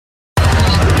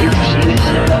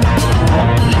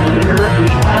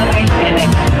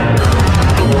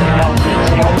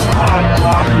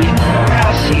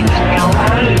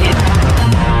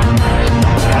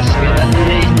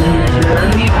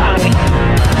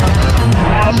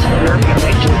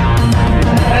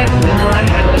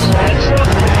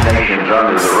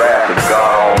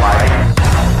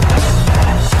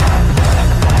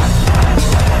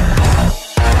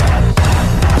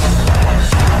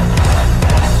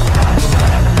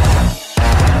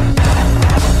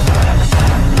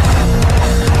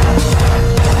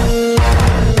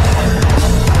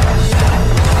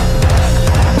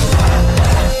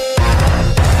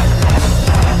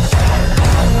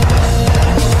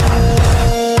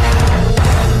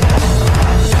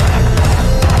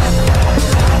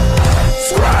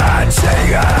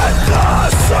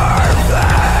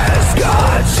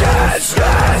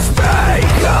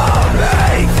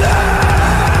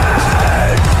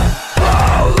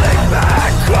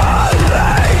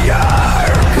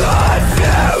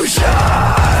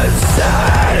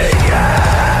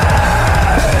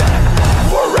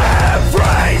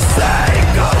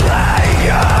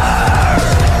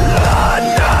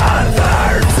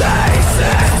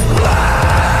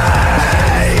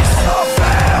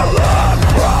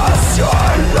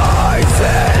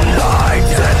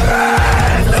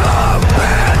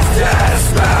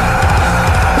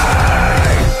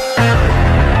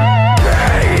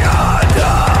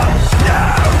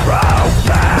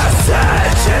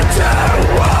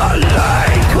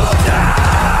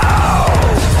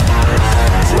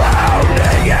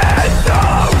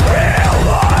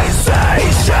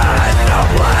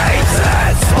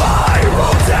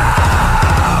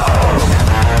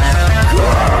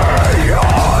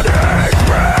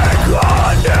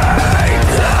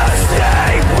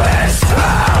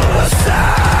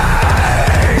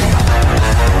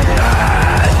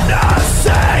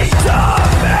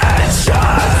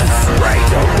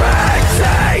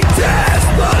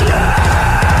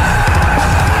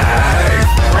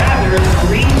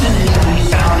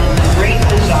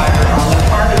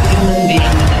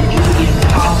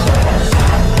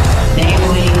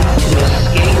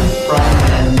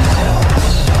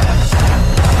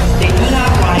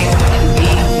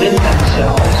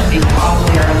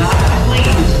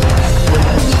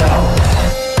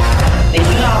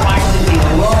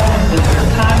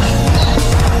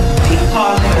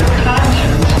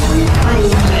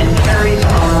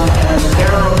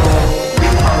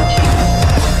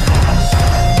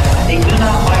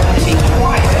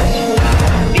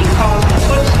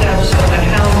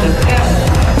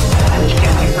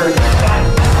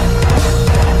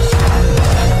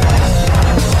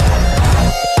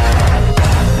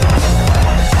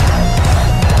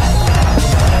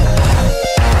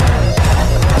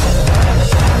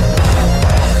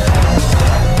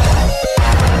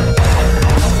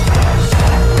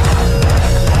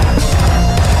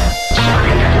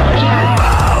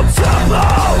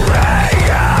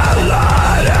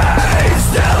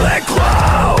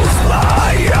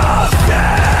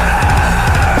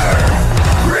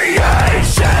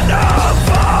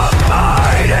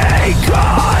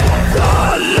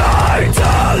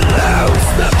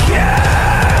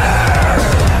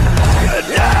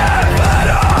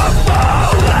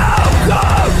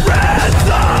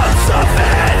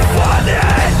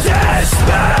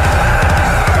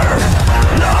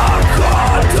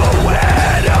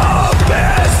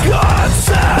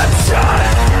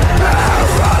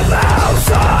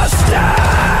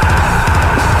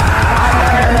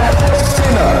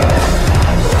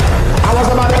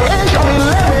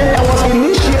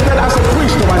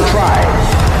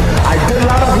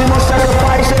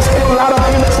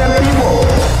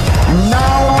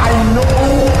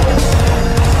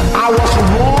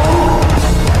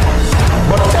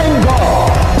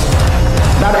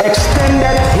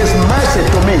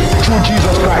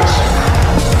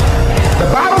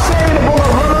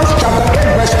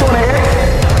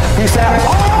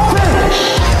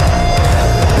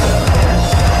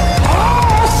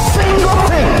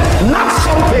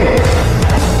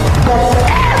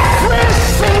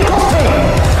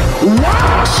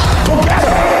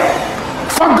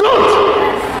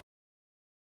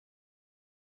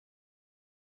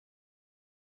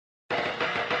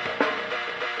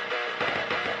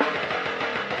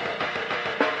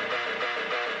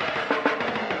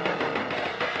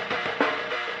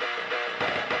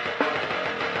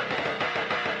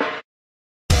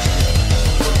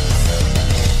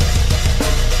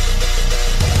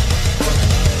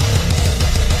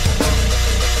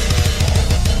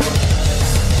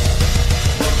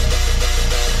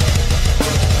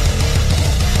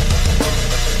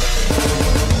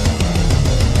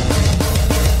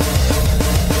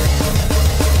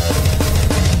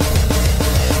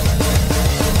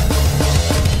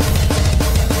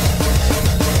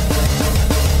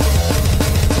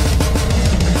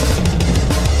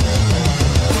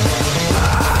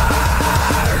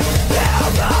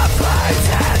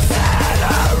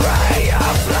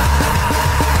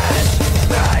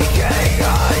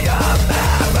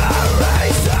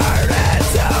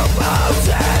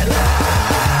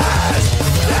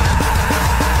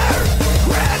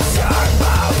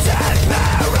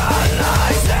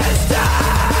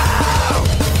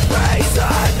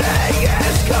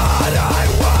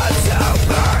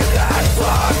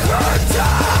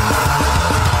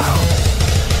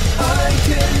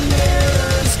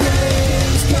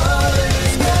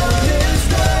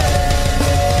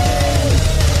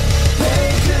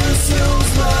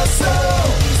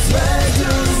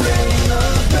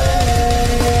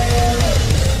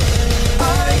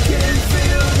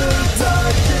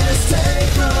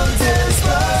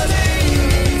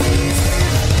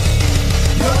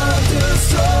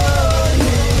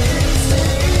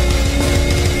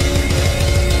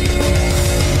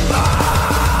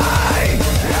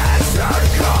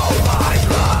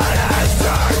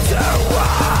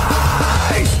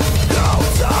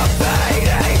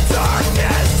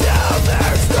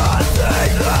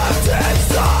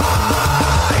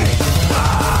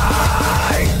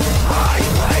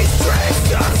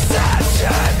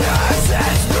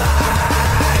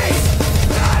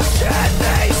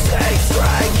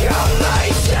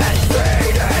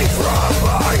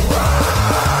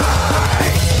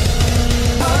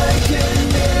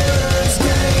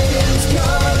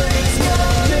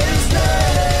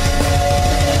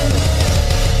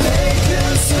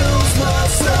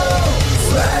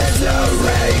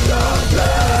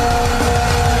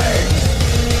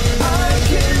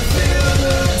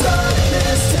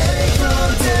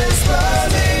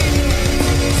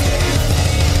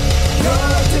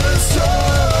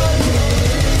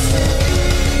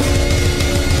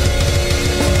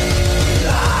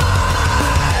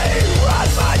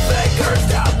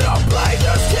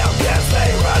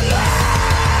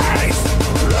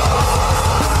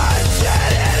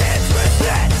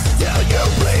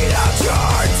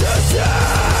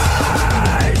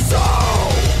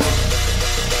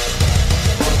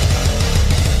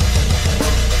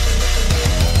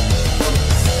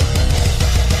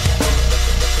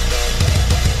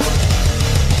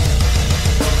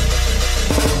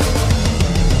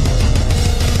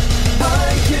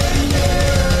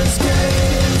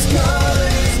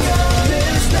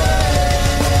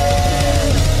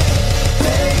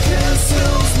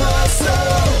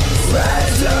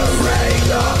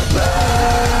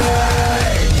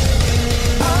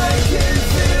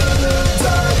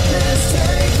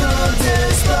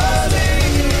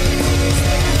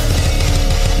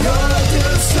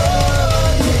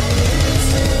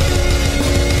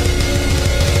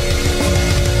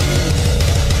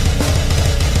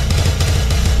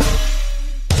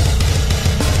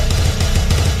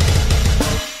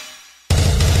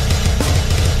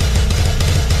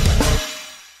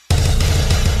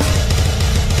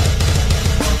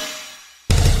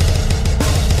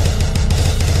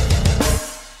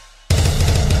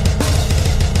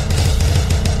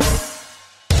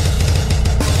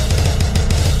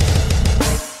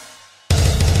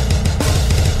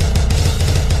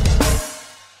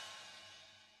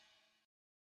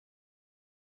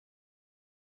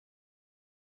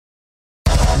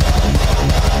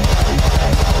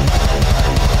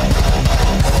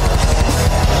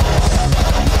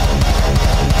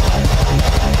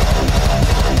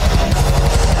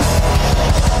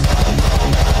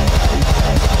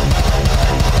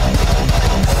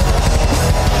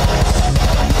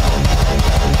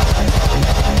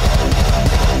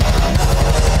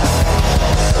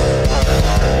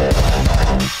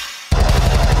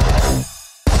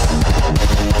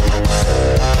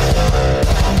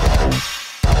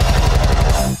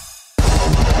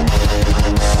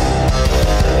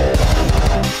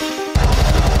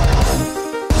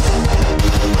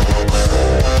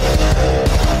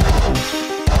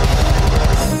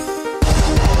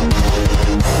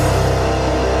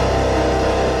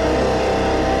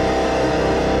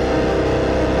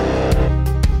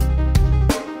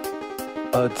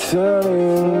A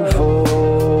turning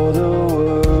for the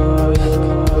worst,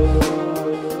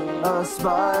 a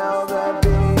smile that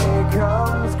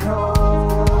becomes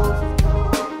cold,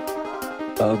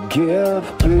 a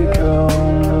gift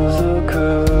becomes a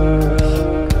curse,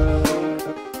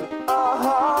 a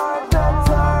heart that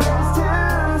turns to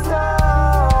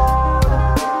stone,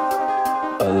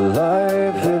 a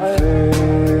life that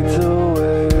fades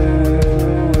away,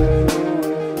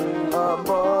 a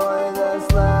boy that's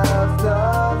left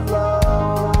alone,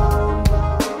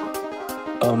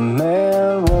 a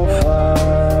man will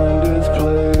find his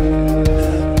place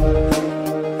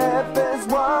if this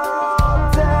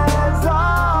world ends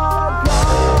all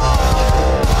gone.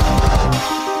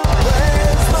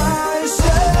 Where's my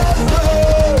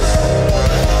shepherd?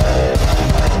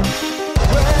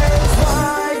 Where's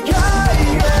my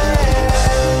guidance?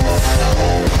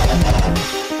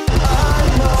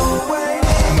 I'm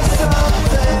awaiting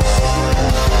something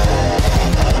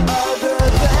other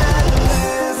than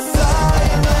this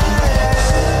silence.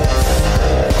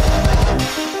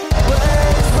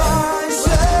 Where's my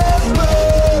shepherd?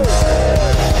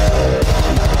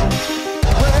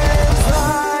 Where's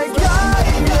my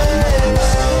guidance?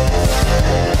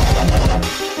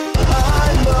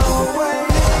 I'm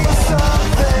awaiting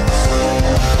something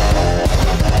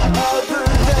other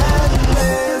than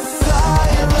this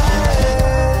silence.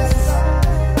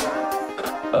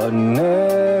 A negative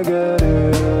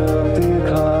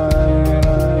decline,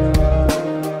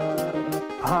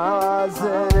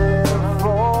 positive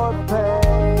for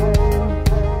pain,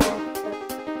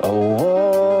 a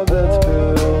wall that's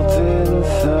built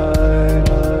inside,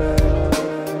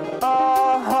 a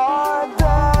heart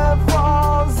that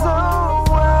falls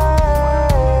away,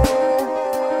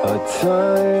 a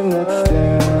time that's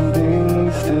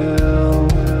standing still,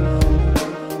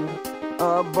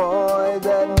 a boy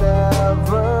that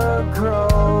never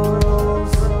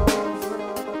grows,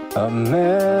 a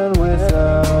man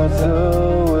without the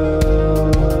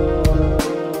will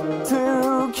to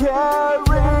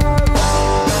carry on.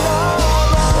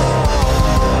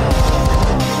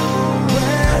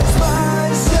 Where's my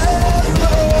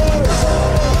shepherd?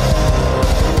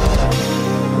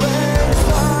 Where's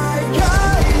my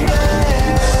guidance?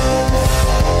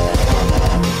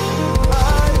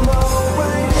 I'm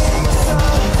awaiting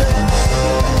something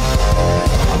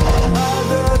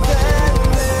other than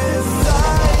this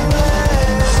silence.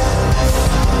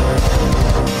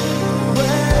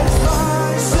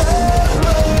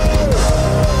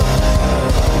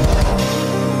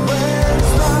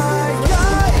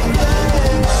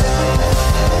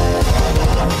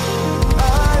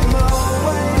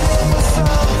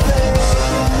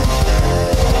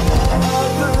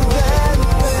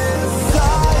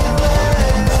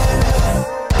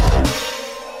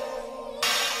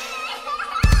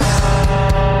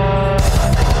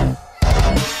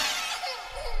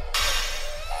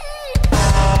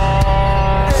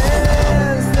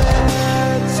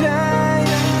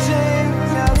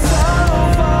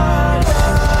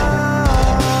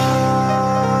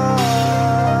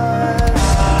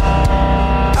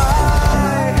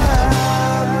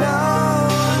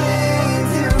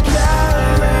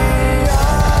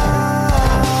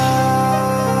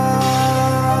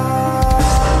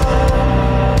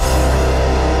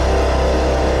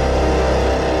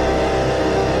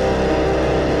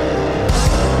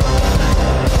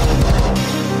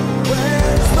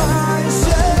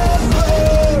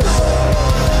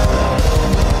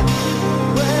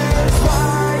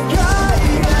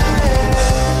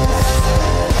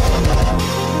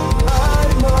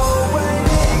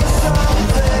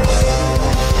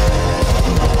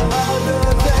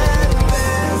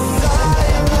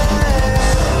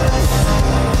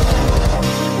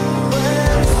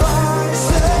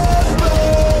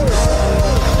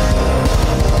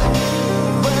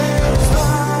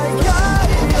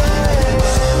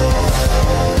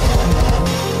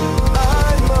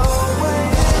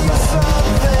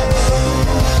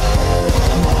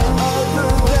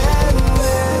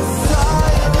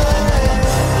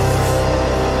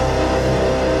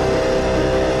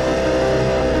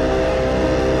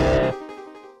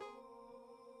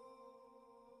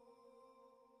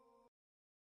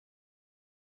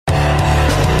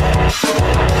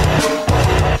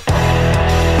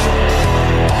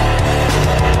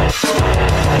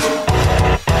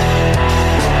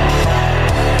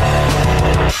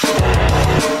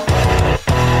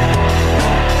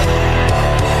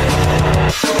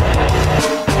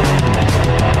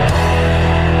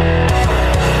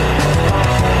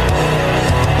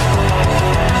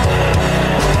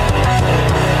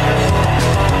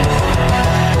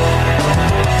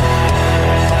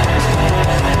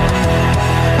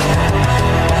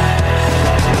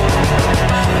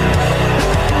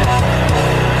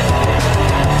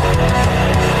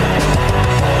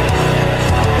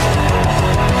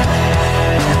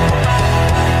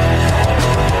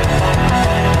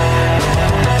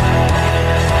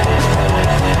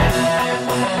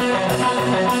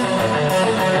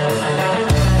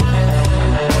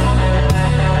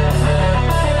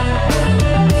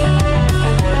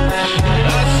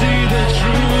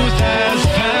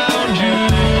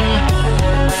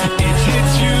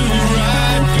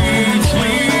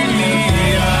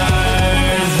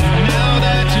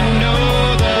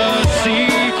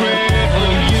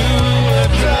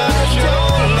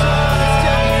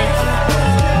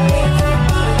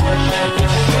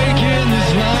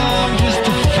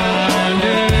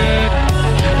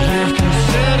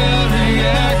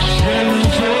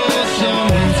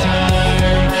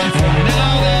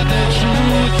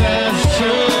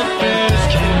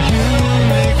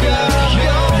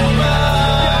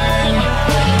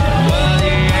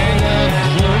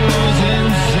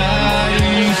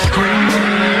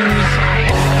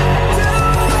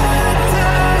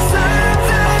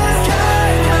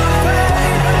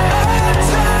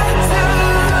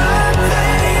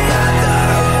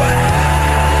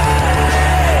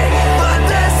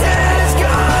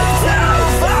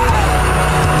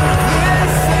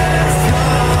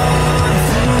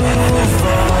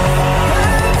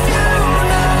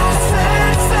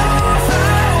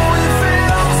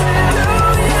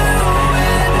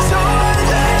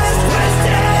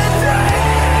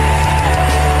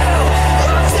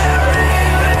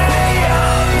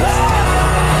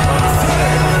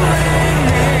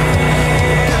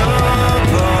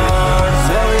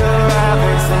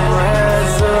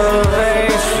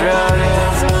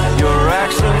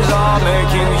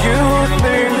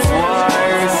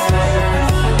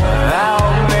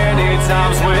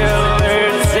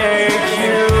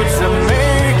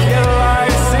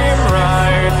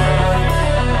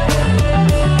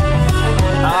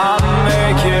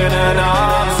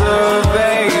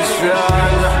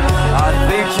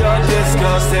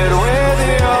 disgusted with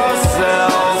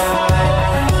yourself,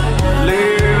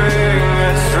 leaving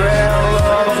a trail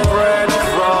of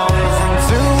breadcrumbs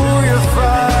into your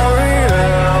fiery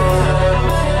hell.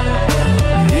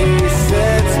 He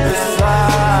sits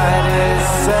beside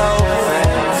himself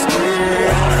and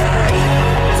screams.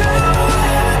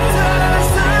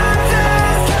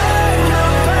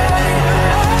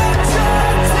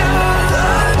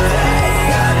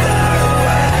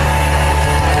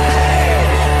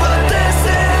 But this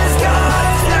is God.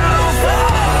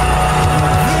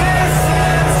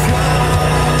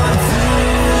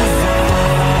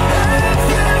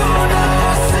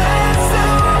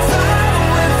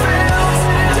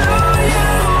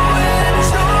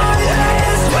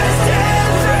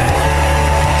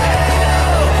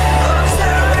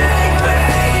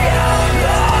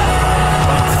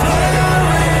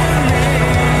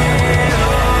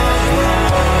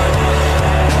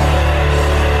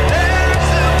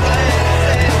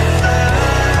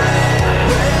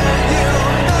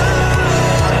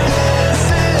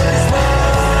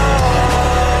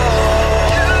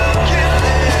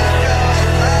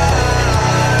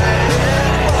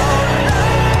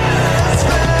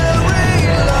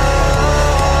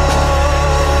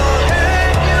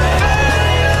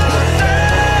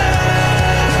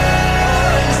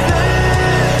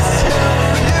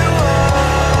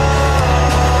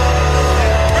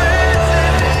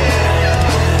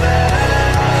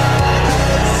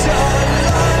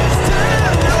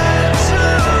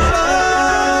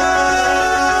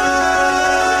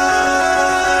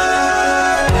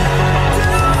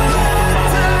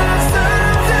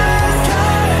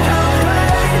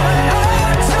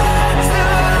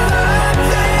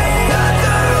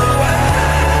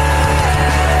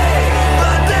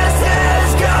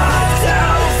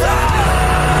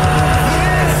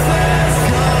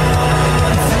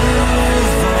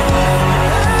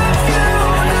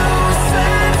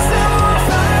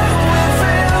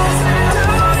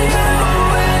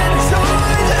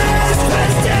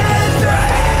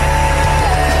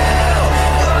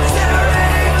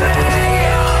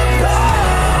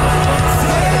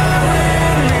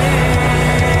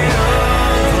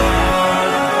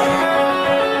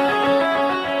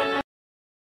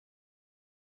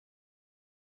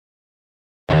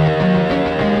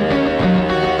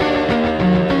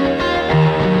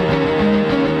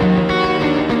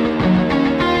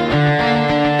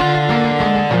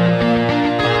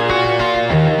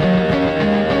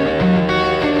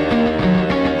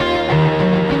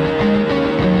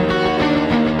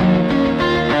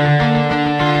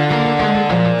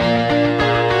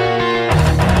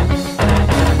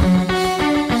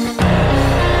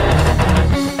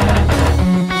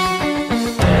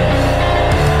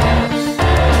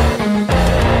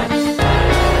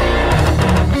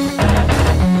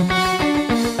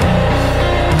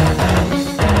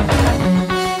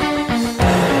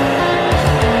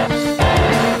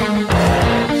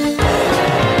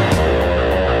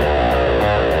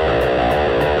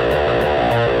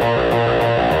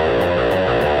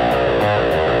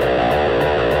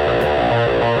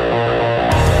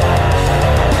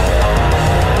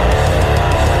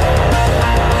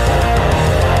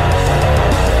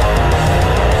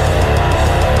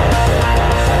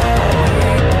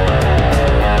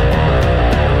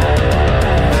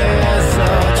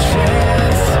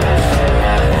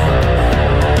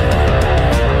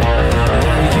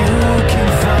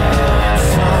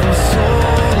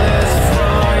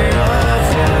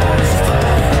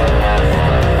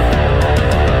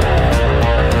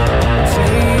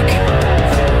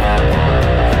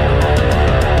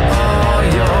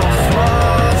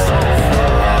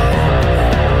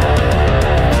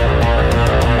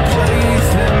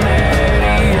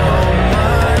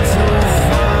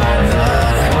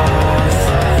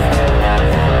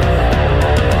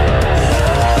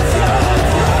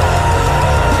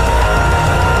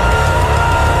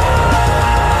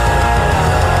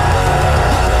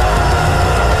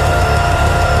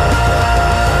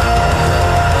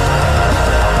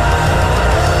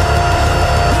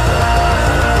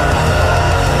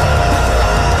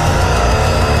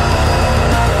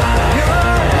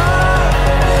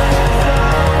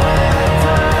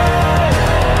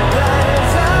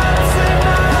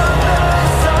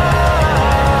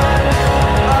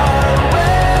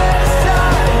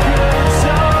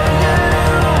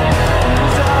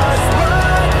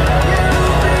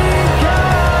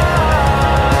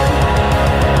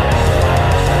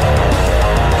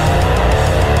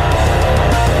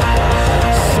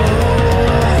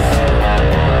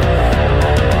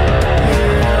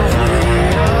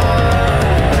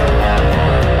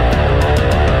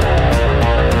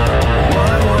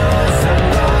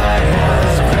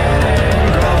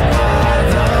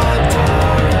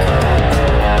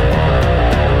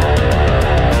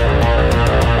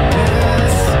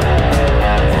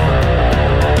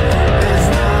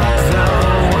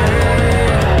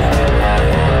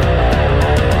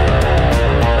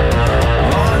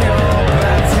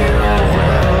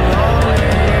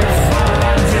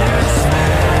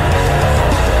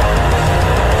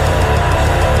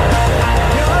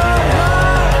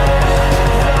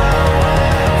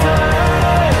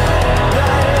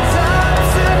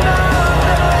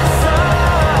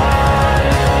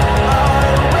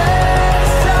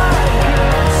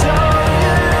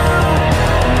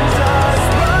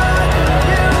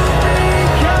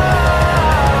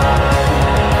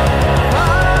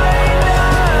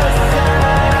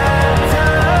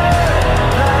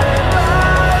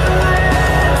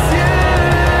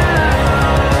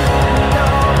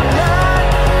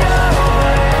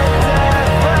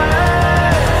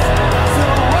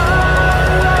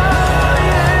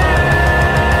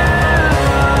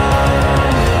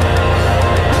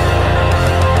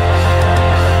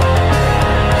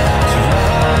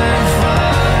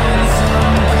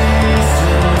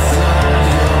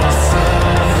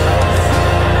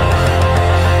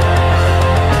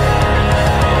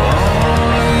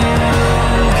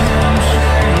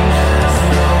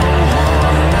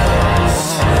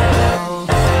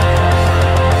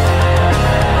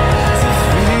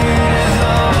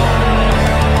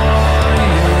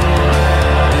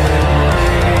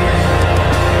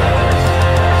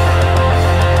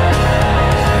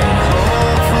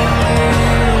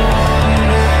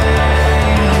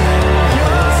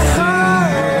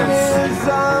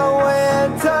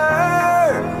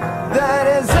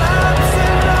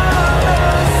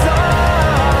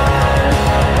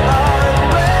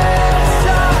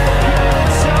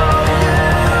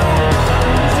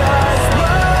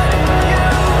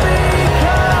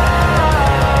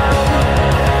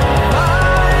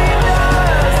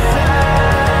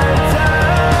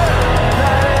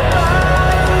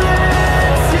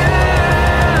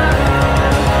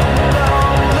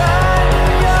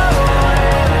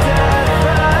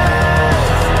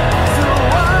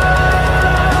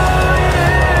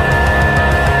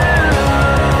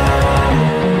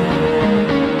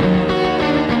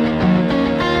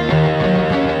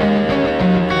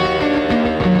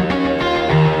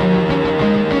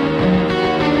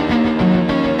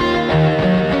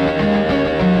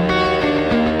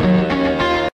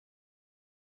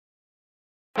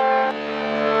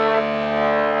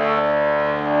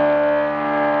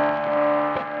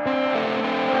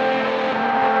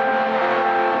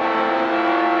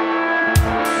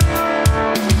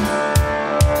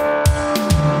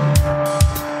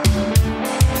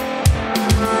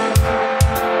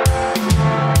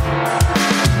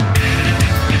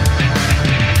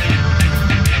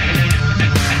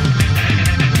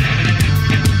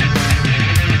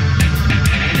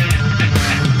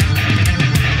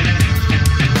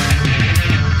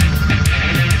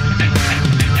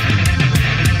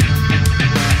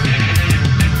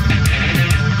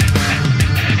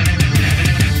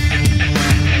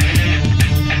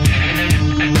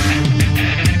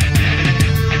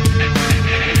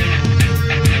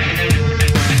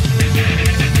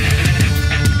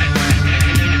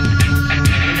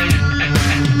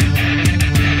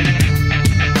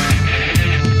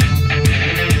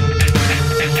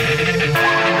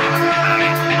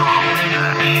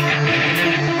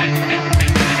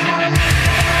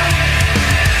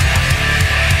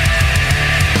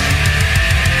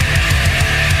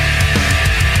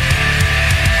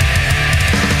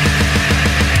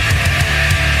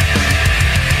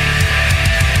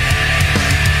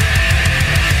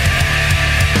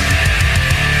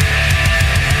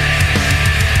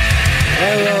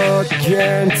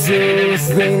 can't you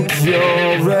think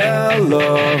you're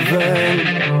relevant?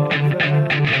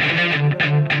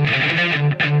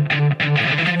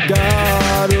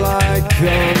 Godlike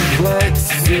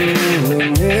complex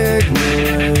feeling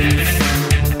ignorance.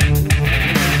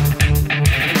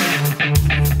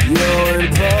 Your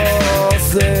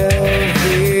impulsive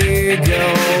ego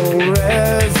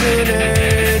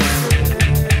resonates.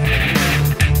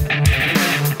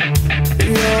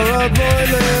 You're a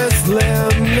pointless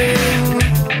lemming,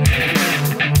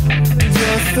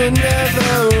 just a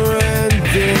never-ending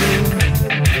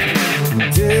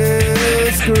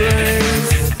disgrace.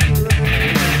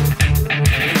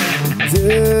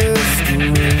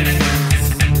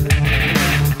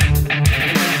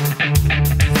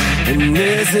 And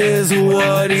this is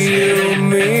what you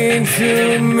mean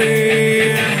to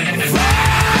me.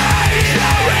 Fight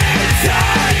your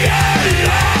entire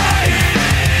life.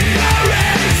 Your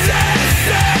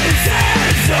existence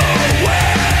is a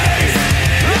waste.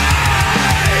 I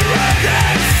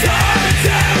read time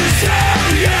to show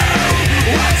you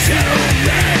what you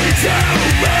mean to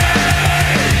me.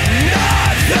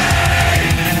 Nothing.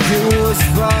 You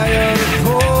aspire to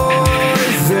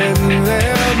poison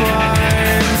their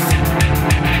minds.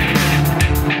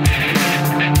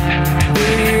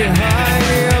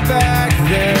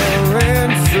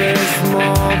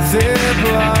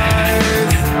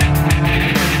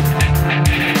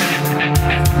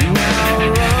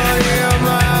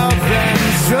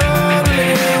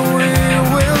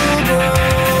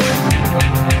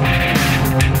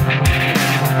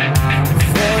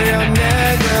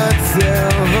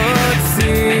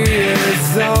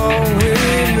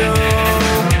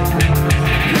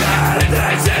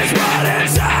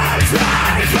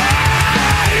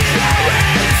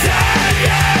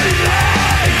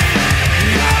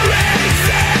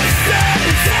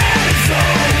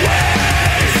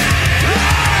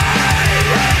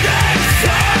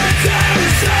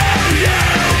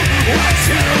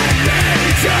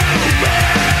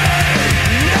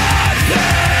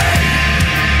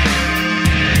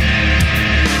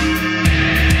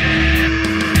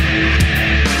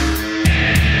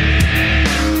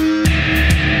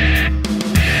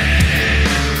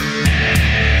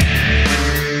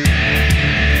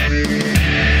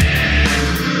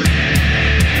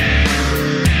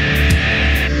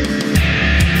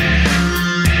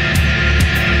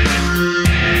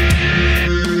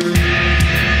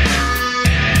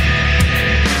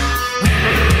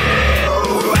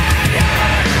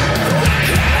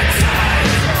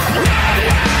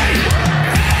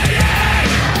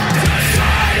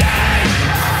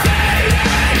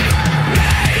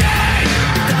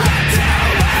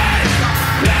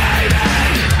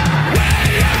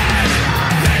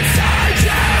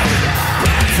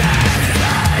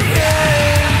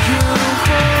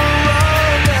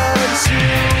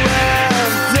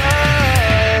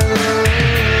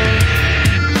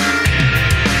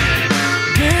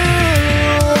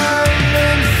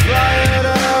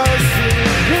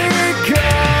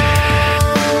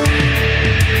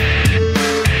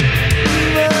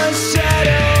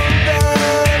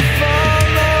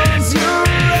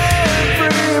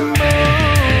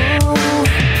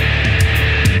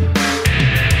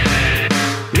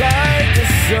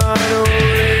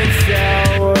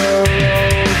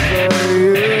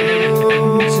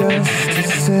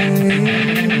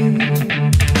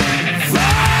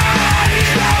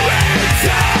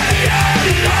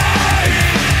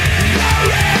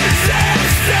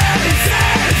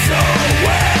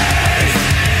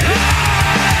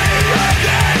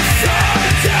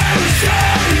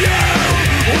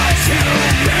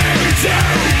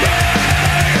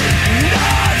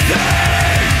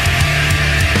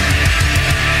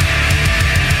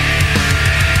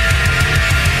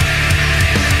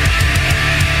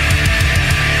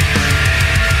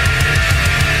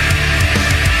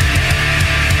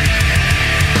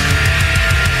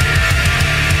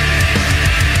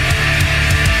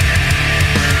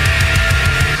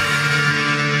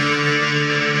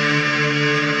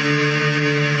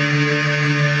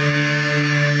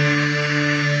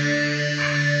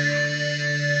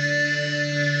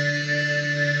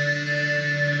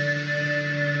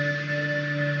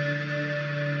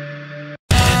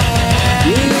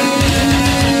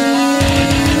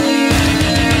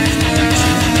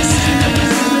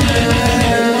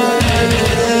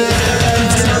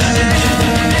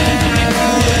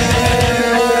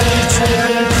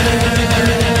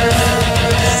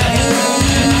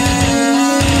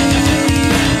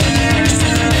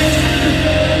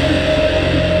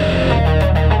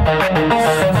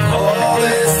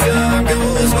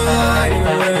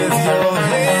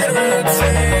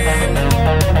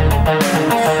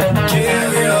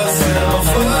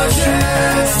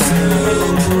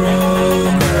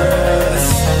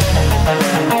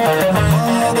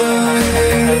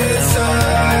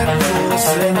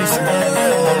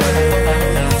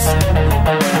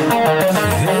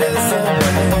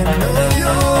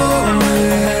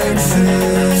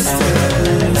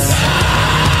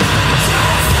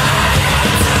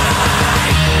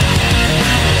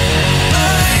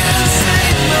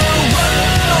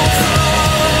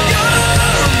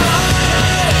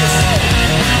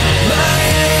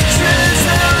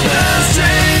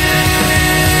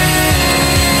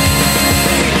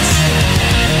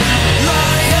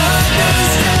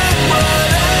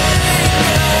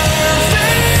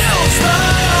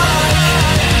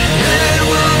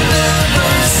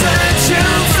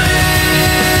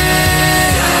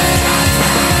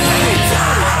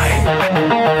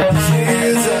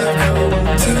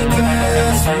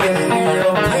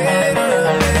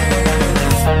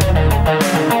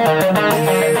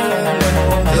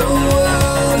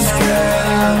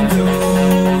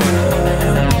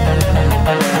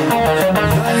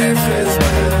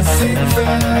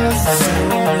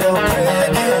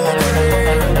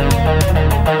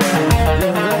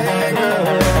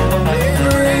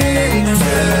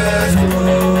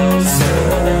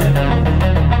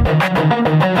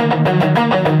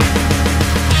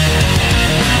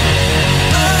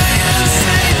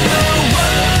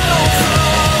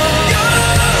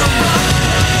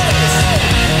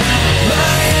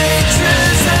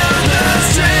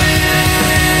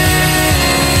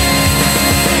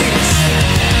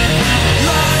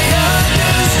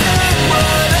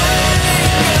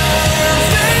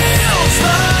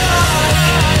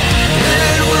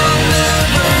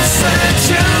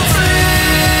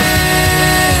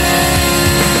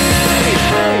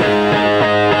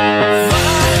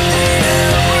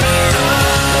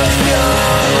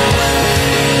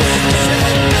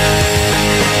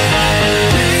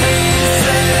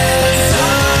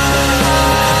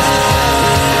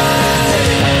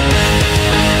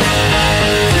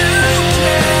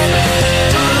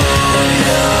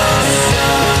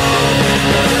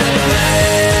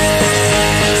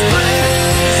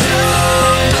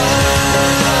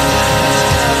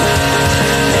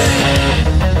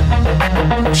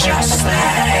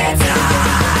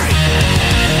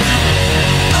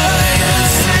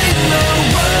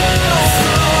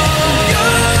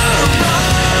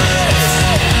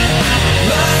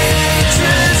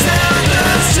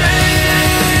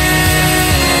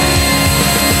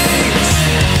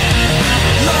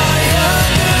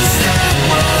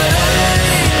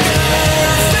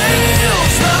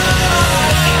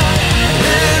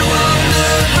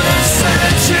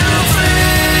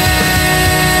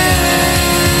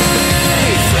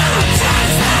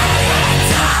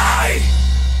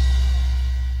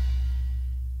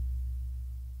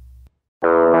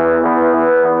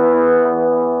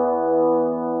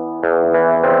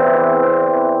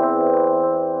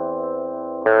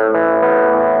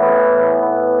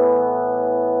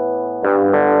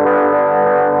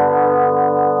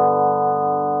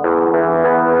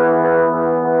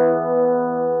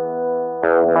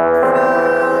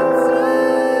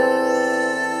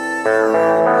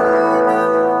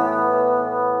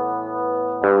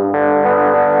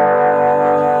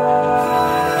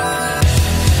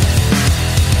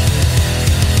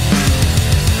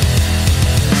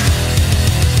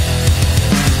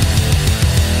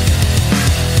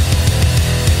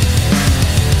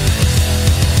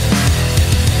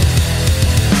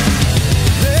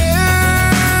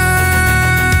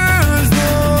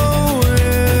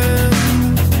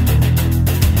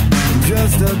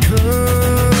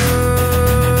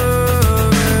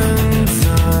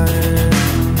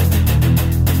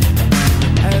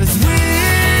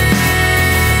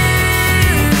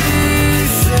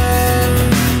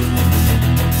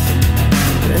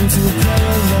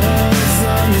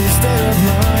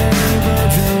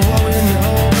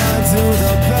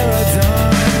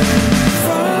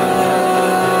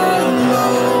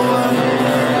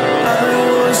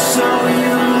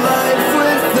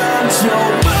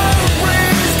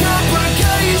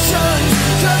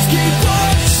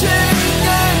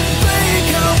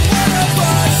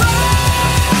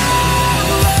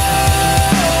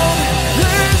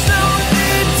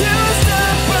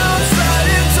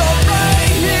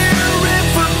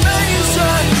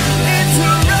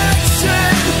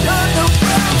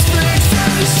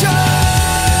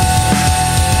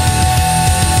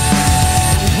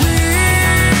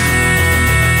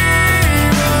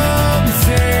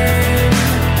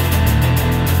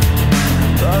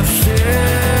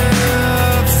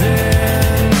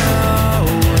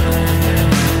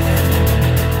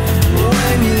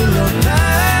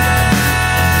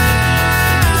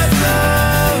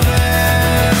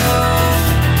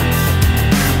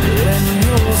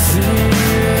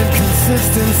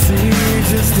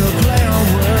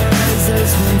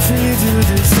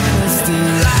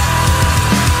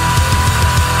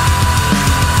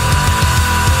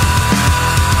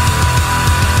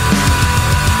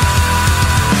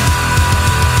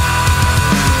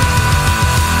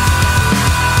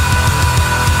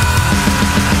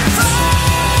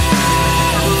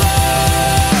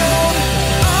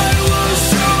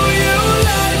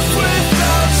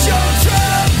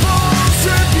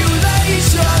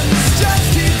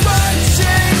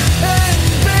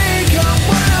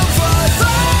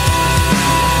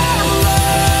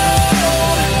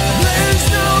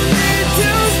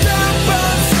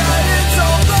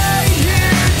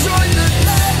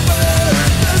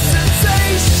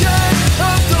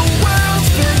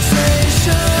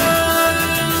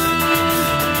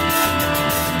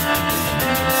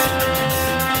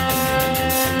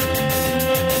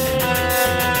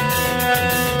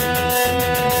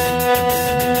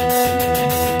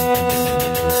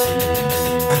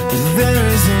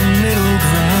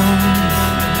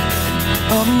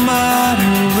 of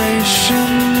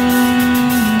moderation.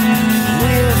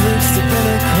 We have reached the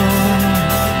pinnacle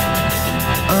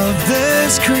of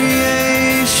this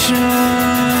creation.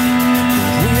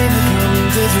 We have become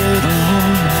digital.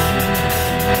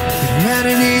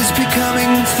 Humanity's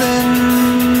becoming thin,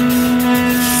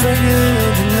 shrinking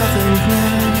into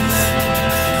nothingness,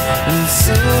 and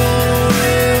soon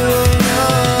it will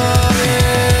not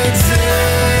exist.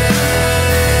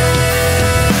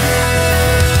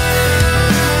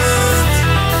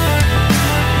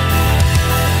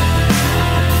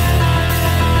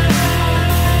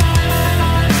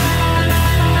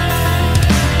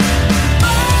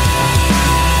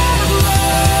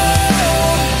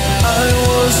 I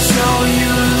will show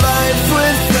you life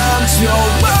without your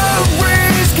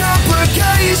worries,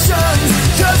 complications.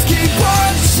 Just keep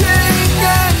watching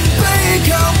and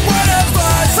become one of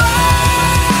us.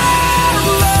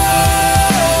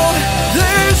 Alone.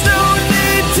 There's no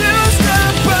need to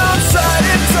step outside.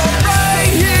 It's all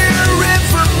right here.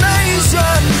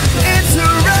 Information,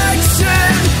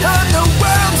 interaction on the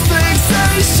world's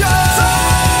fixation.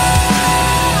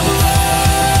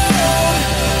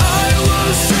 I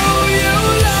will show you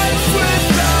life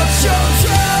without your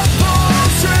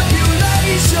troubles,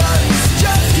 tribulations.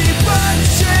 Just keep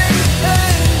watching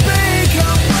and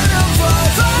become one of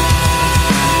us.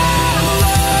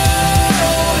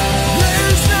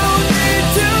 There's no need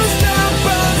to step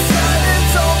outside.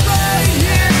 It's all right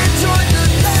here. Join the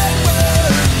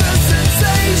network, the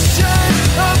sensation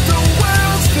of the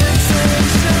world's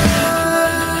fixation.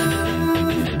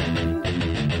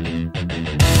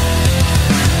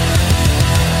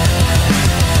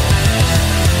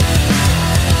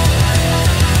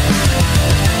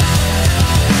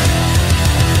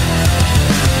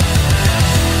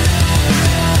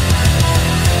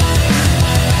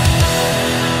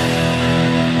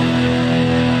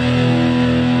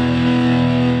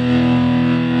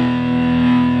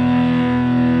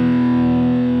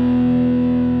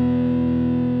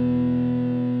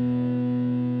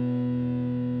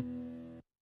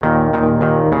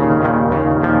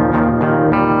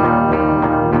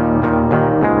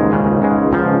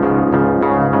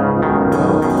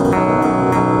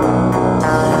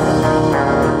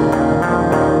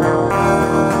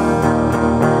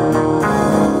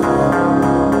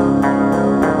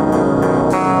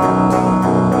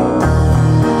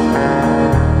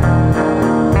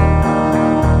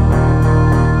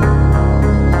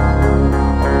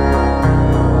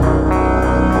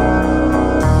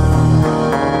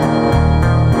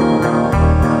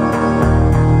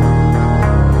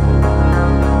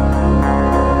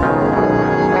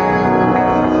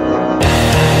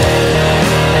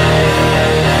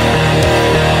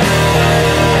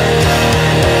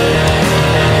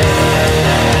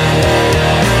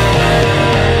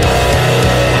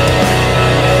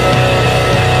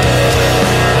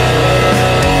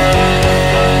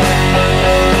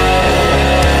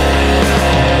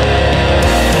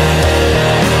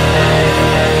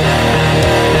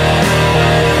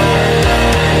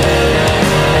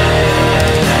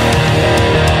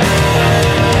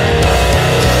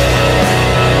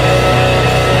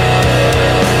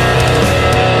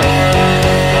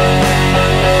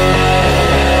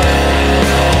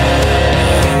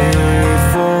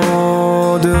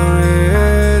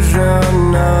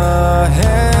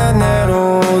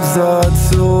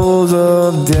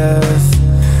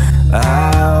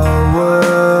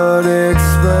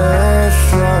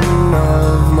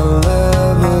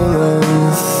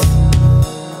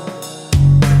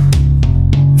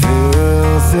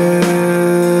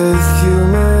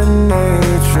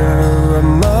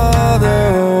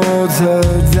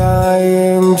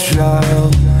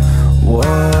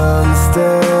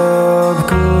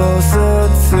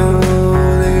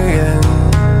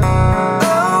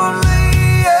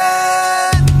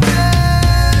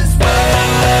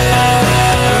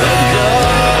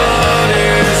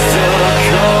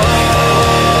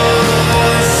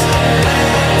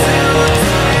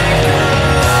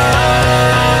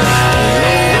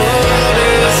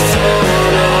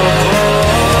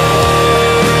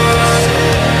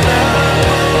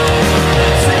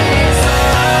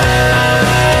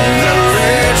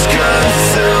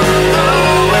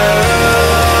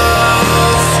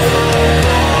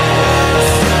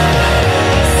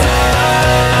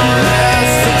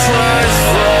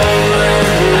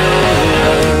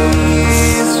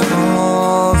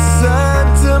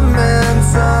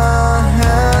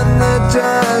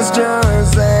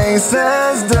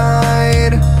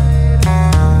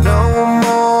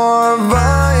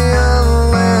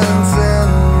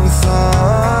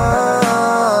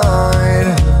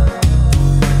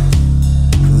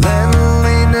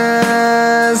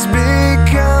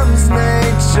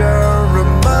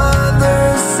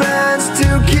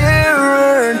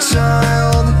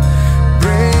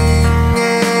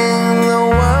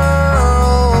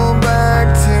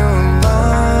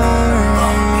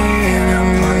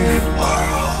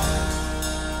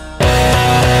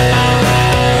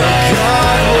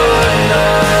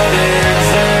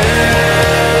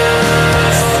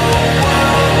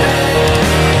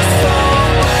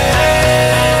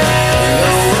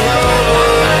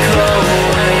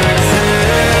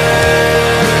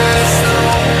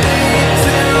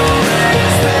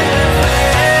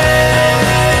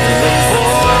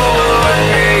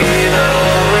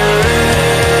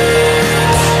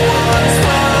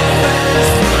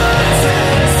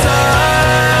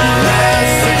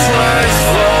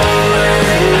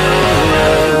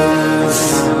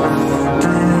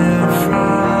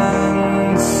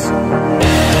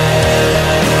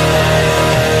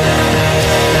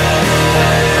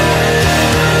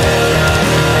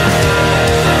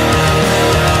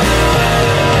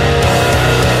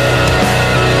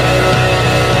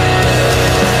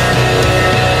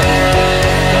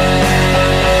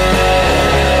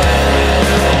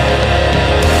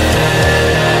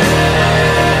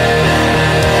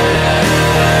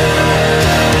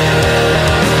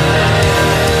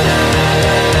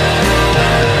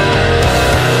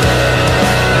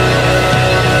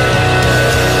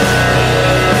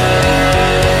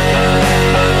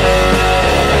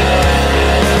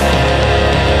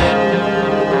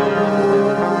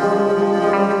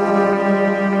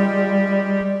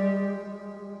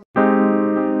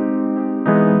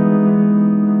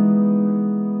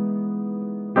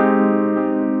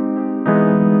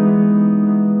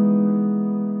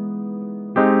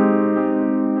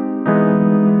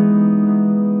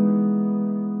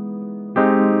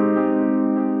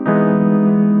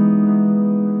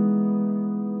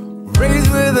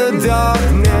 the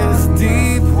darkness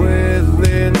deep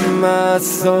within my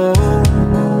soul.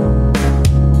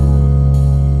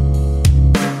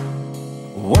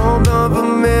 Warmth of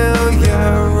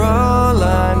familiar, all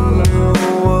I knew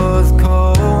was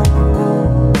cold.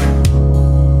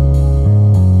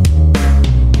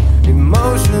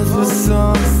 Emotions were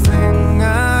something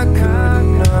I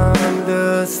couldn't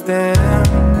understand.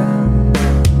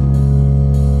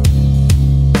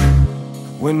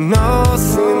 When all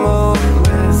seemed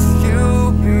hopeless,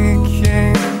 you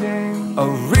became a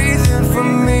reason for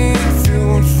me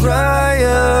to try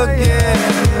again.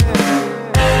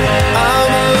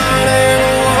 I'm learning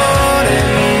what it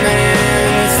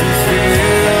means to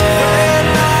feel. When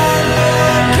I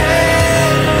look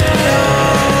in your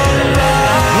eyes,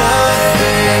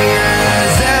 nothing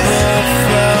has ever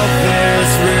felt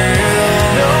this real.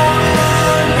 No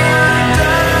longer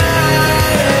dying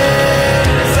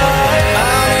inside.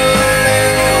 I'm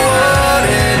learning what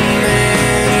it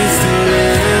means to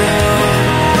live.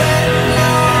 When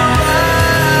you're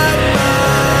at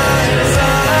my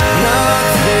side,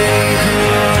 nothing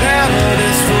could ever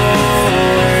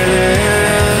destroy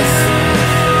this.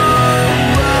 You are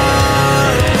my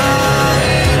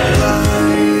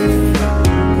life.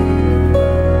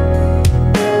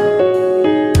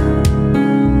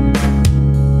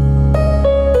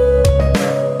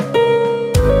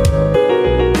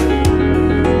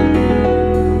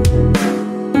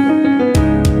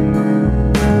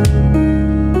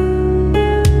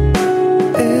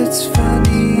 It's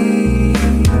funny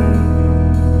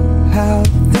how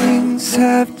things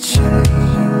have changed.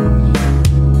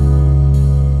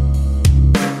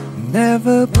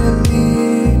 Never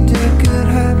believed it could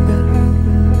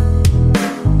happen.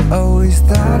 Always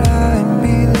thought I'd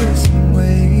be this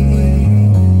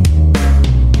way.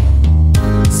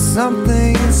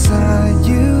 Something inside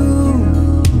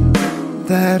you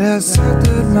that has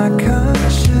altered my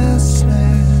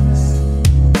consciousness.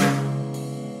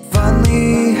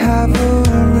 Finally have a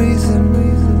reason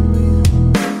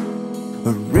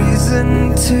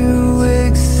to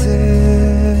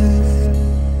exist.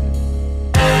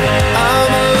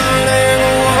 I'm learning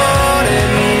what it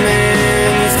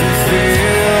means to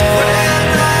feel. When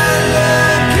I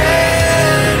look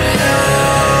in your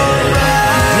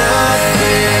eyes,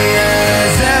 nothing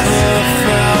has ever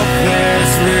felt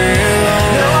this real.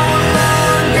 No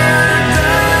longer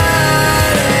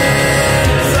dying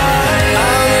inside.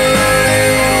 I'm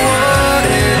learning what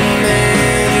it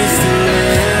means to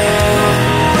live.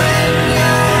 When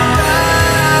you're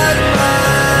at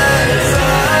my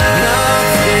side,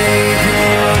 nothing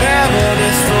could ever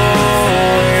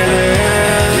destroy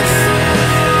this.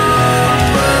 You are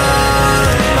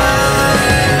my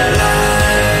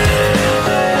life.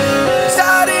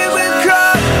 Started with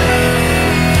crying,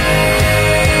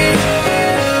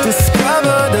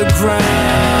 discover the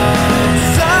ground.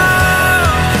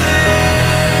 Something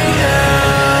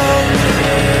held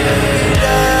me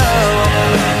down,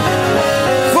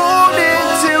 pulled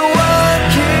into a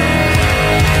key.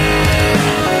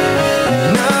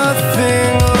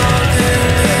 Nothing holding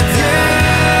me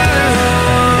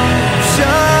down.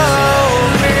 Show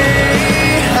me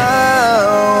how.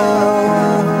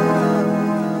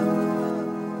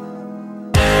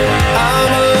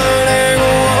 I'm learning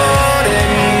what it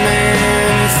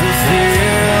means to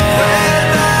feel. When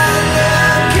I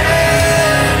look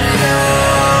in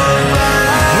your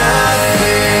eyes,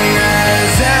 nothing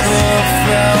has ever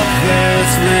felt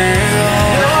this real.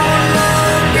 No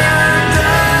longer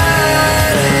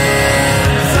dying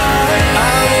inside.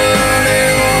 I'm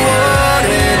learning what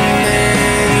it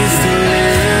means to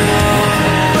live.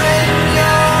 When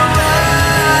you're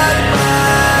at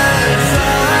my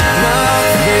side,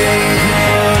 nothing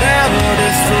could ever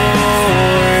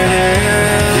destroy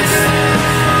this. You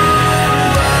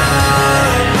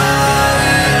are my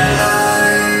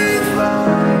life.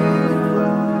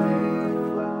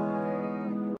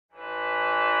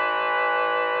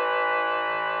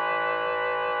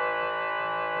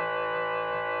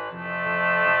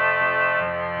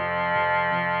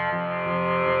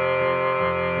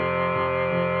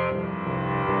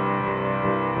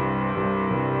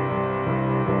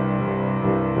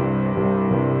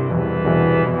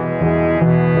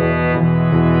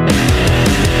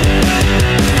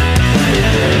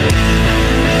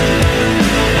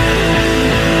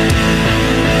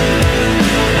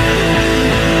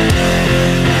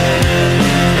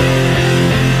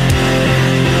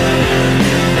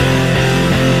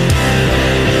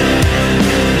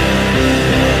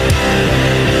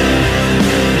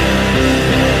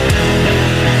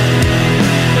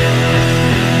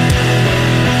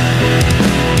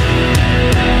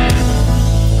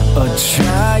 A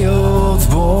child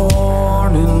born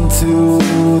to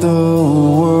the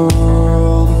world.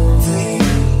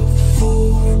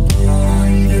 For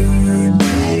brighter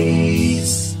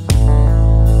days.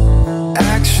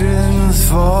 Actions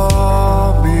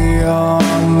far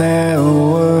beyond their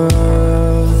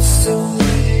words. So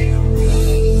we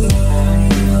rely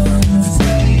on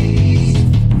faith.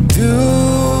 Do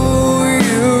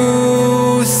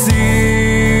you see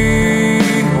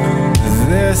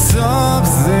there's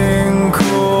something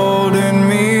cold in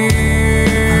me?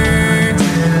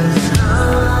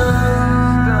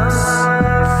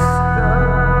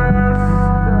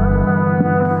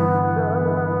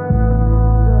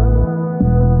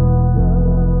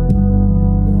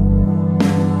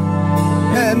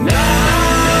 And there's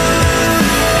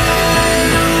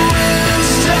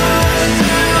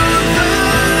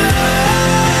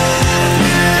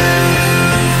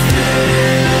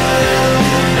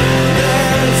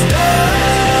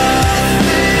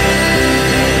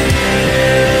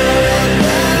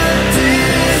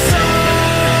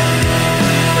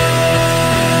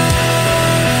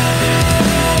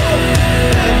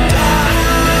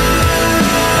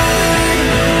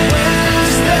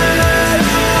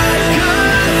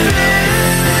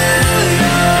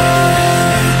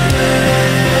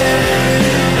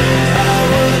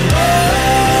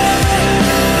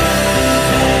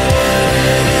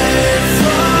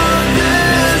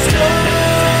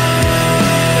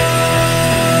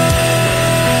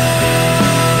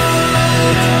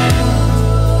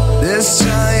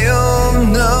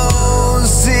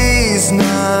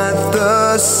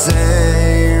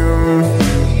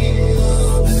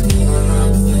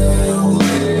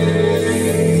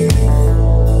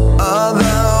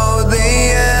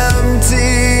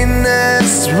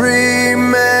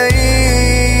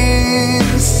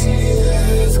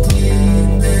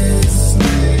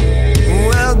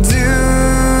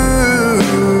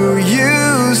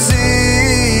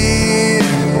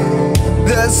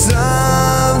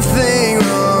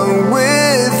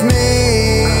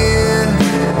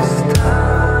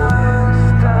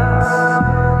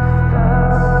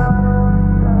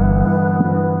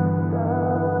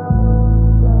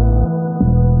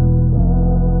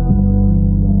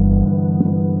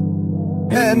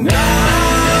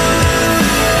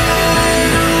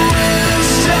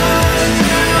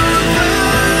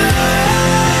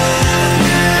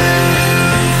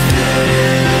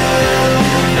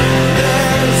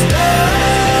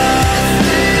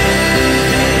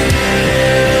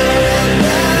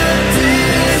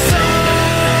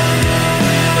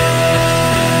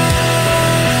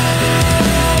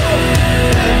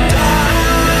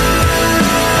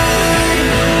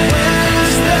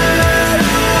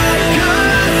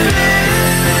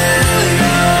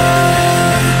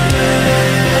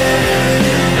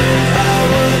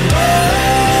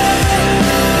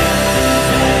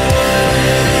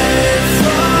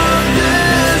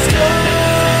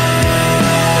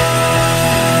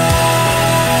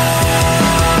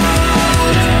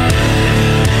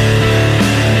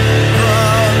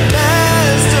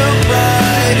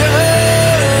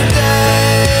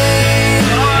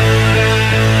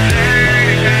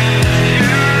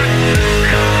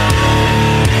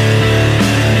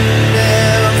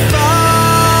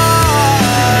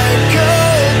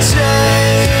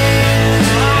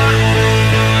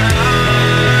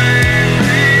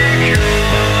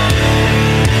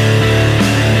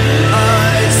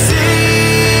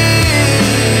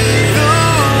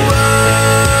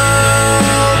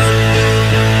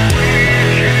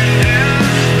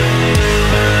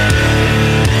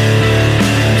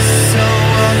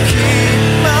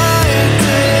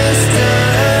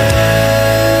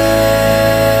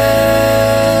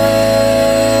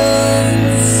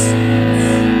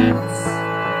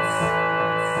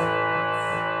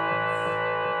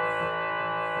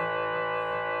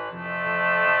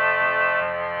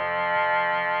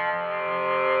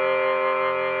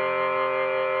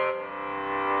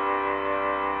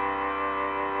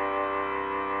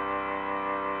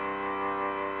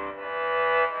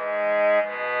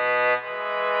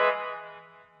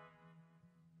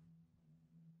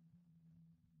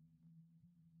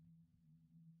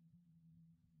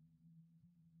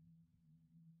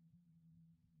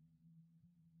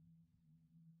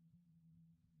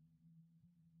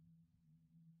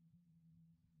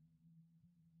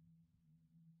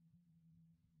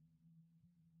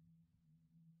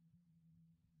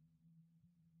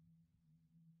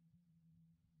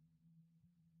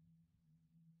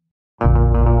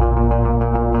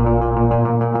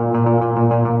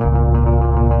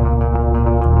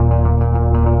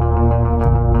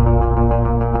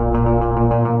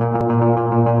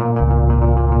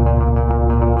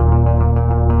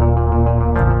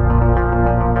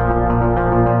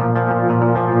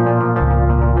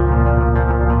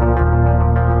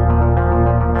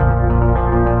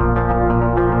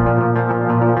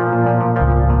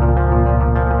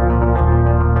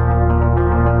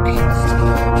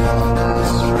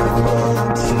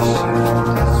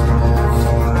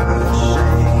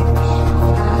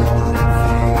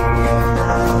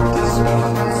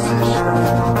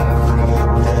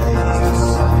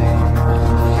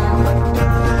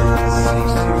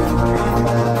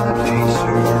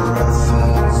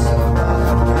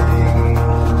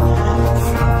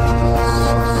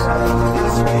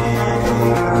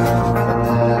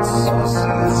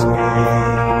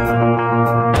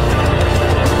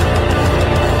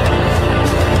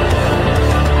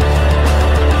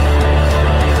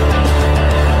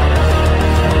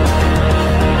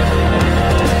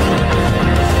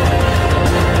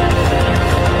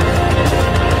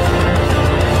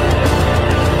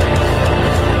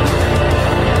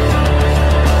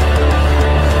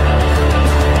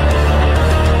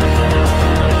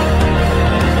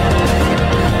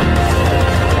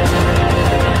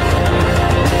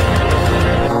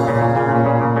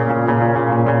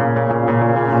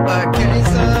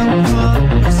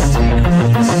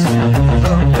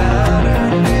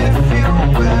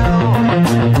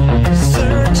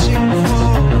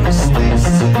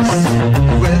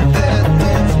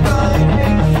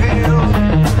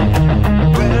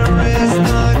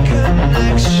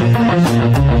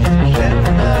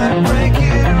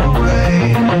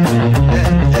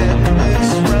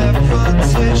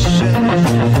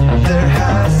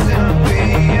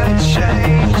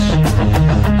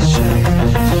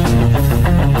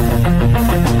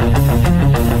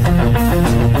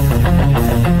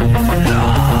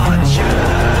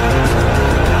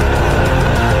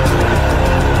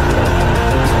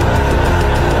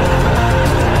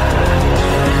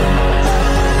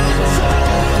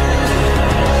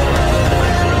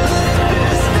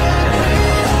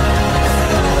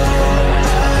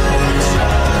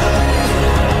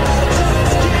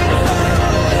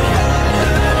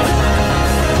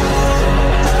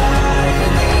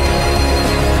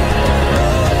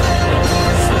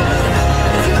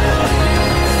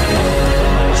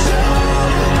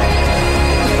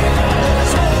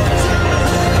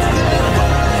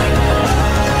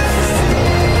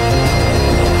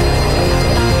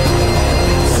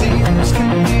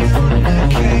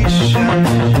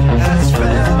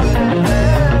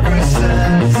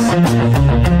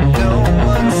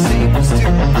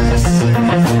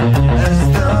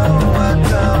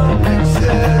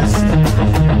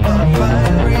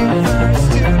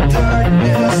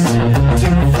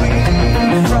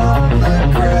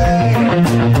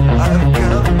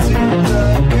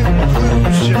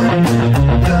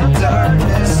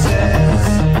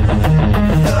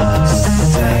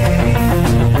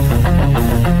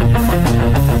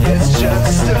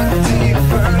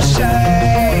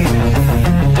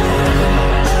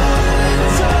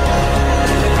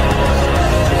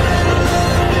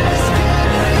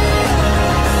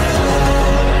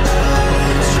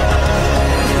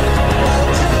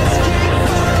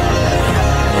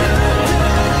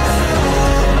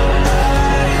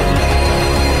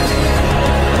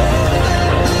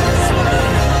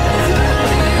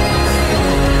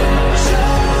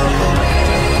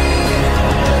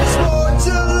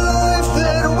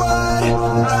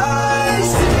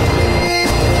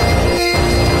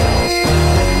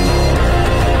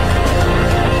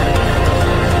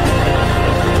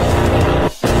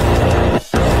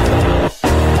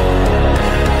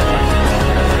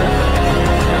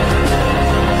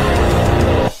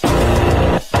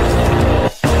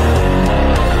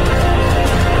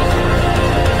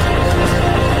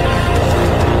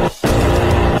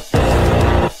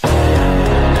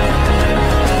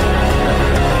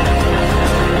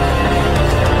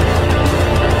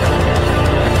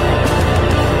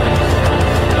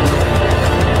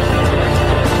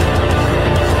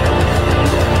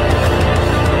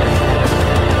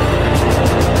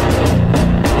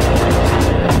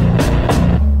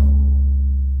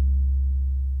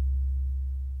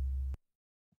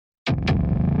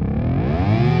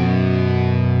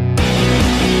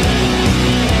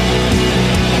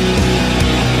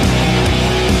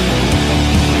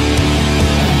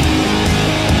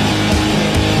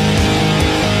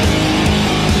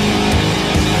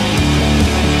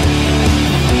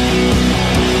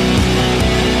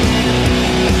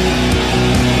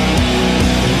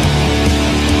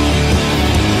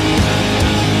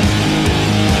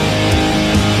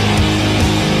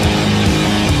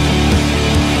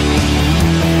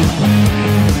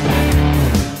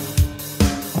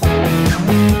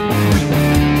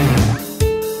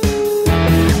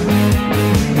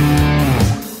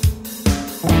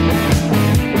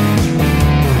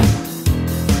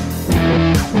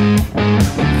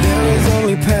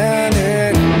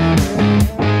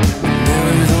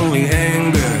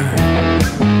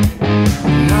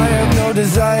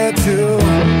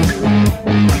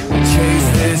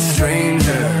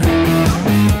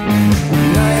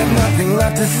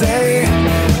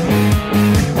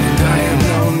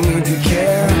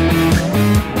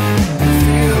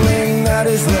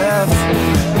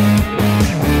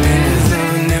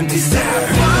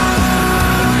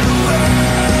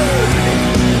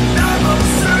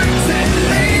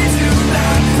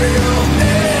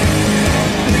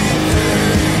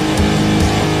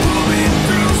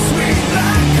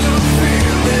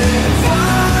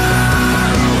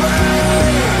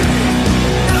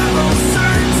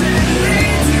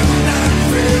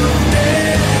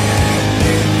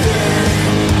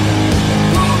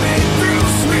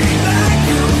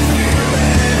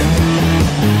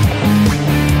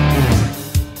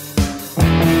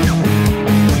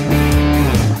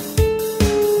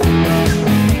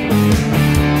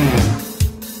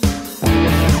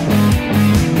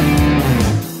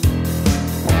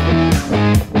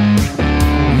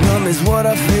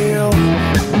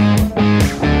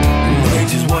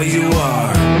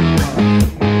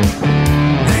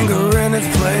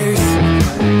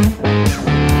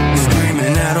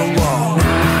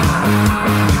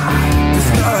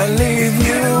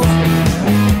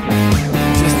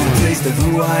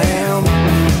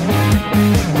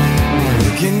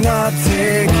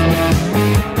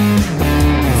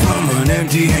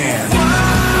empty hands.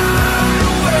 Far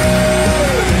away,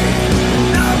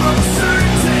 I'm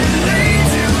uncertain they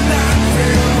do not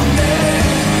feel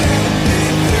anything.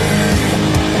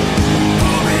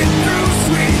 Pull me through,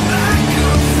 sweet, like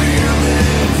a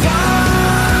feeling.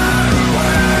 Far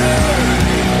away,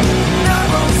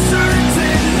 I'm uncertain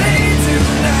they do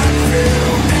not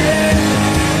feel anything.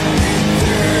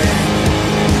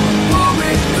 Pull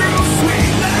me through,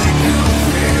 sweet, like a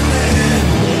feeling.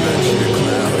 Mention a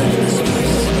cloud in this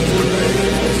place is gray.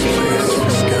 This place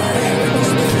is sky. This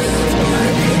place is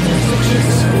black.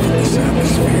 This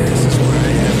atmosphere, this is where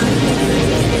I am.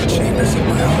 The chambers in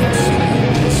my heart, so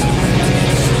empty and so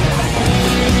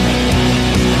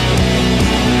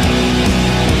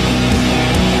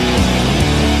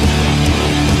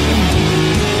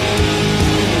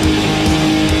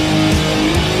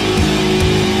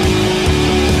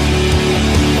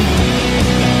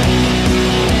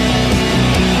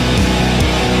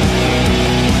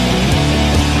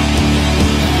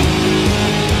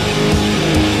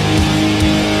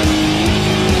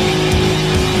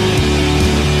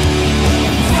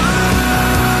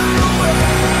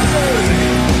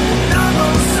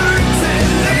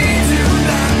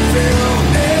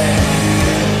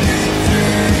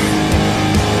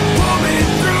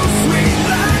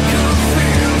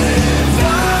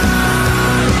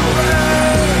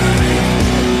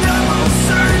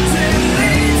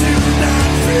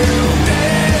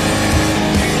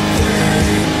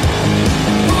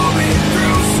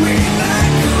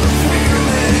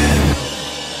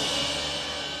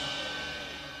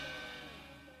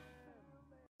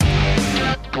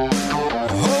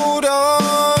hold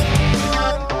on,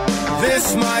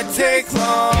 this might take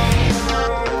long.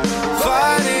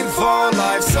 Fighting for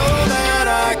life so that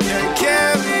I can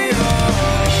carry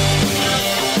on.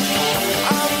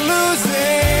 I'm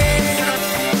losing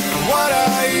what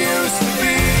I used to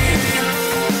be.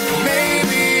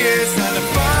 Maybe it's time to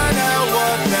find out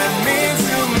what that means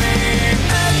to me.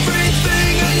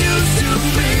 Everything I used to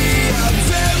be, I'll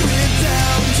tear it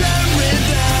down, tear it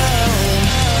down.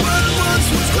 What once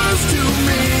was close to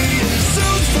me is so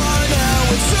far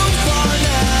now, it's so far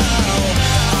now.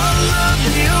 All of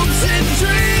the hopes and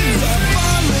dreams are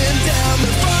far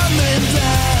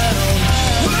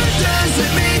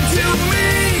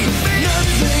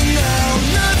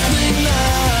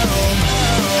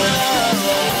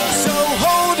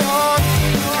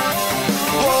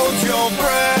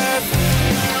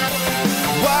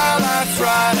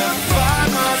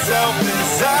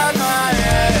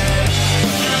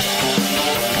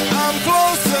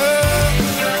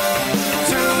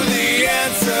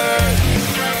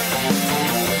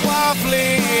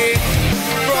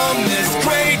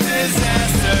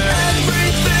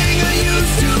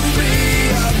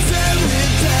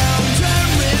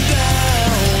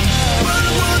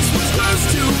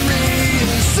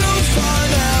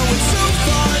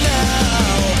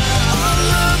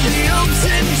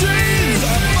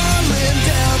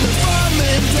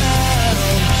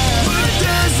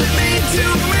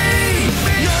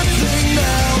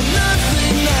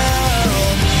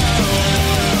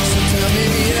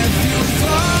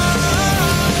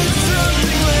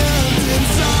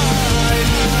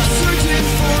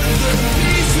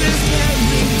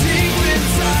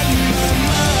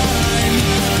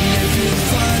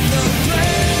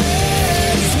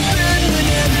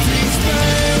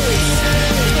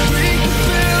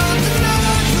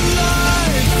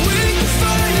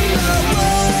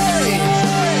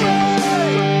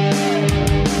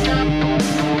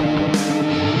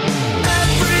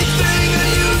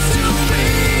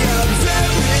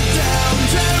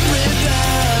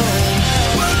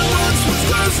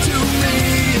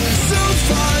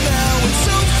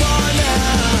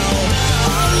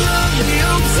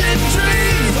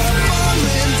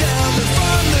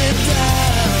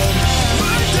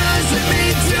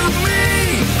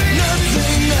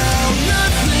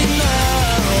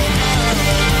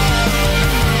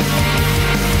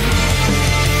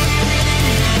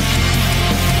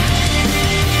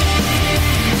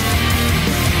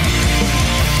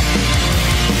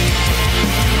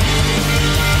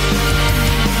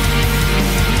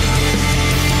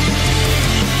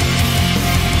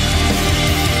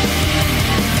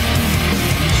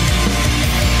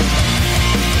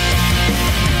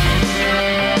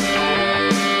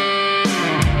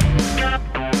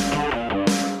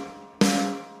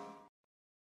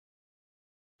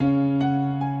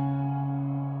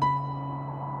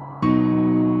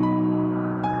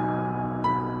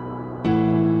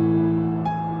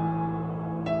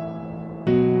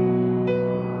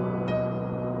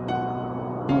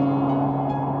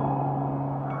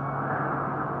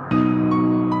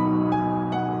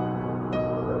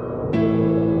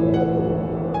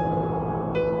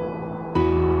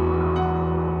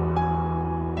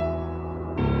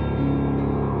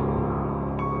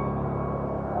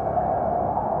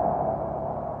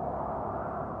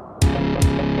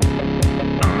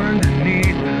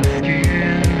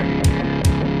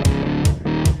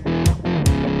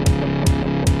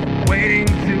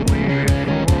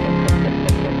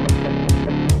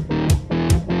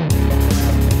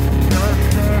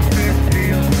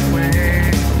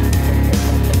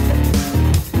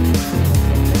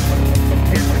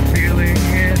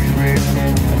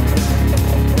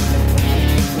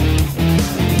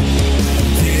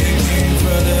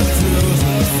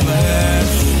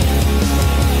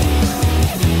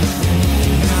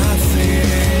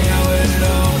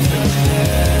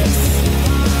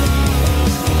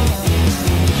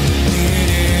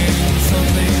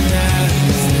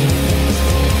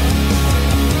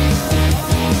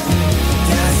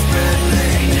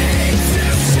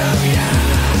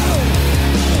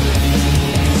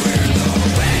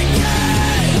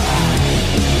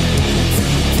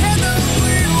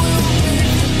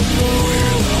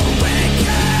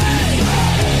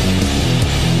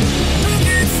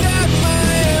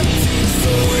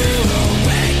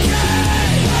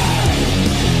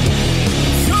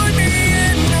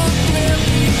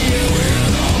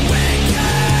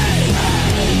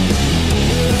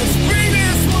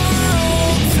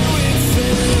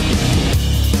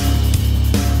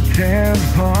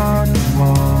upon the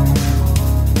wall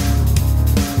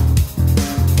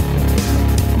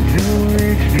to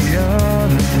reach the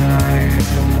other side.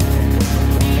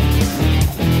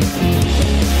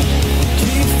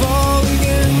 Keep falling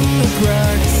in the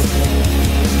cracks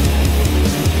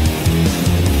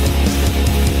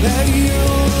that you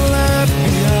left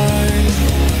behind.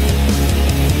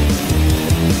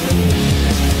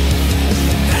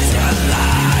 As your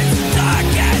life's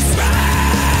darkest red,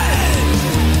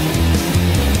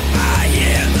 I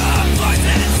hear the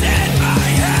voices in my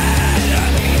head. I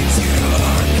need you to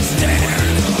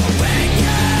understand the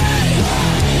wicked.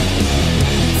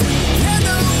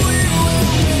 Together we will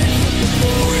make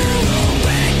we're the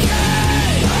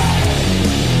wicked.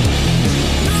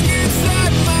 Look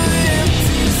inside my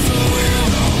empty soul. We're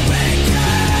the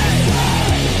wicked.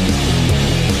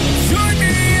 Join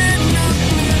me in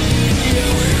oblivion.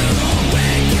 We're the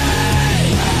wicked.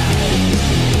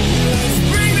 Let's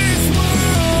bring this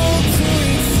world to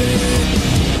its end.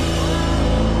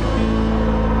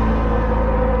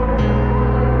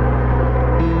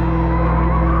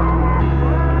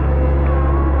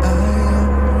 I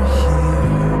am here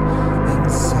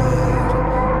inside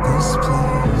this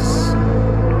place,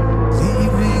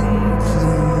 leaving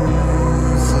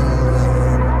clues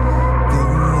along the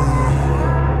way.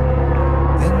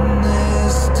 In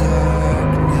this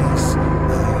darkness,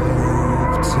 I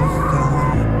hope to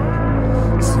find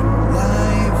some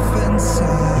life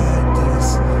inside this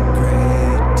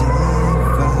great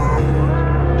divide.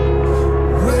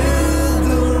 Where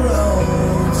the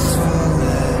roads fall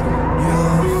at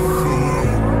your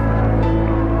feet,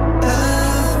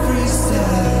 every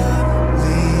step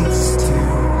leads to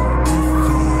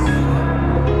defeat.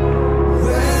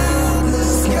 Where the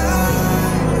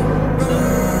sky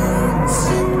burns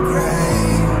in gray,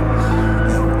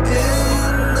 and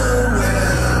in the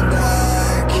wind I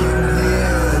can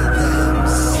hear them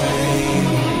say,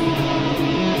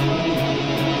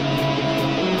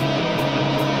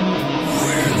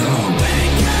 we're the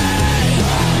wicked.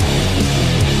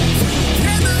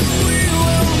 Together we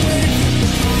will make it.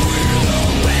 We're the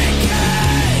wicked.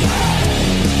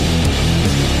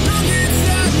 Look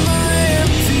inside my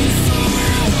empty soul.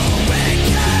 We're the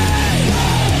wicked.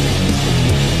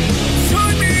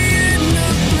 Join me in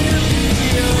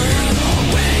oblivion. We're the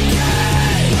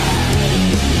wicked.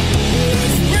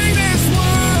 Let's bring this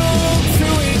world to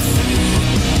its end.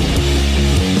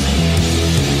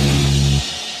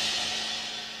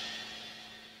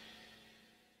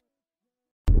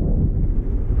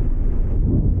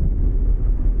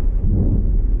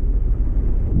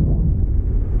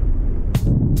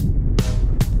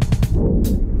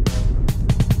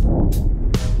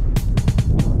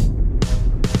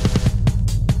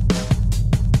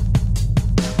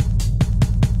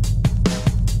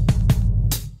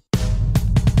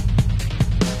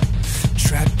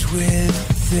 Trapped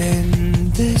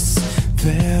within this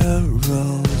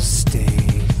feral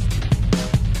state,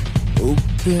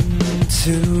 open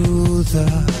to the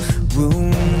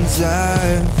wounds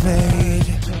I've made,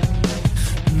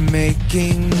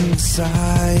 making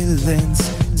silence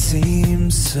seem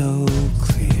so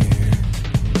clear,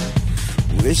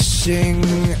 wishing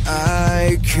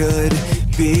I could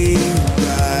be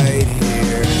right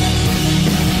here.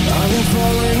 I'm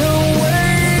falling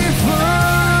away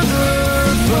further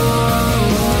from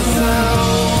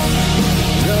myself.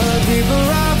 The deeper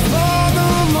I fall,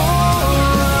 the more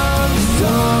I'm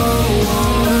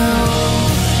someone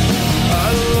else. I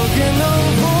look in the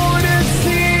void and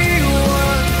see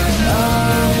what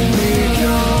I've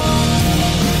become.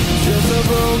 Just a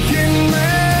broken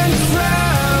man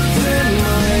trapped in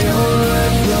my own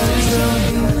reflection.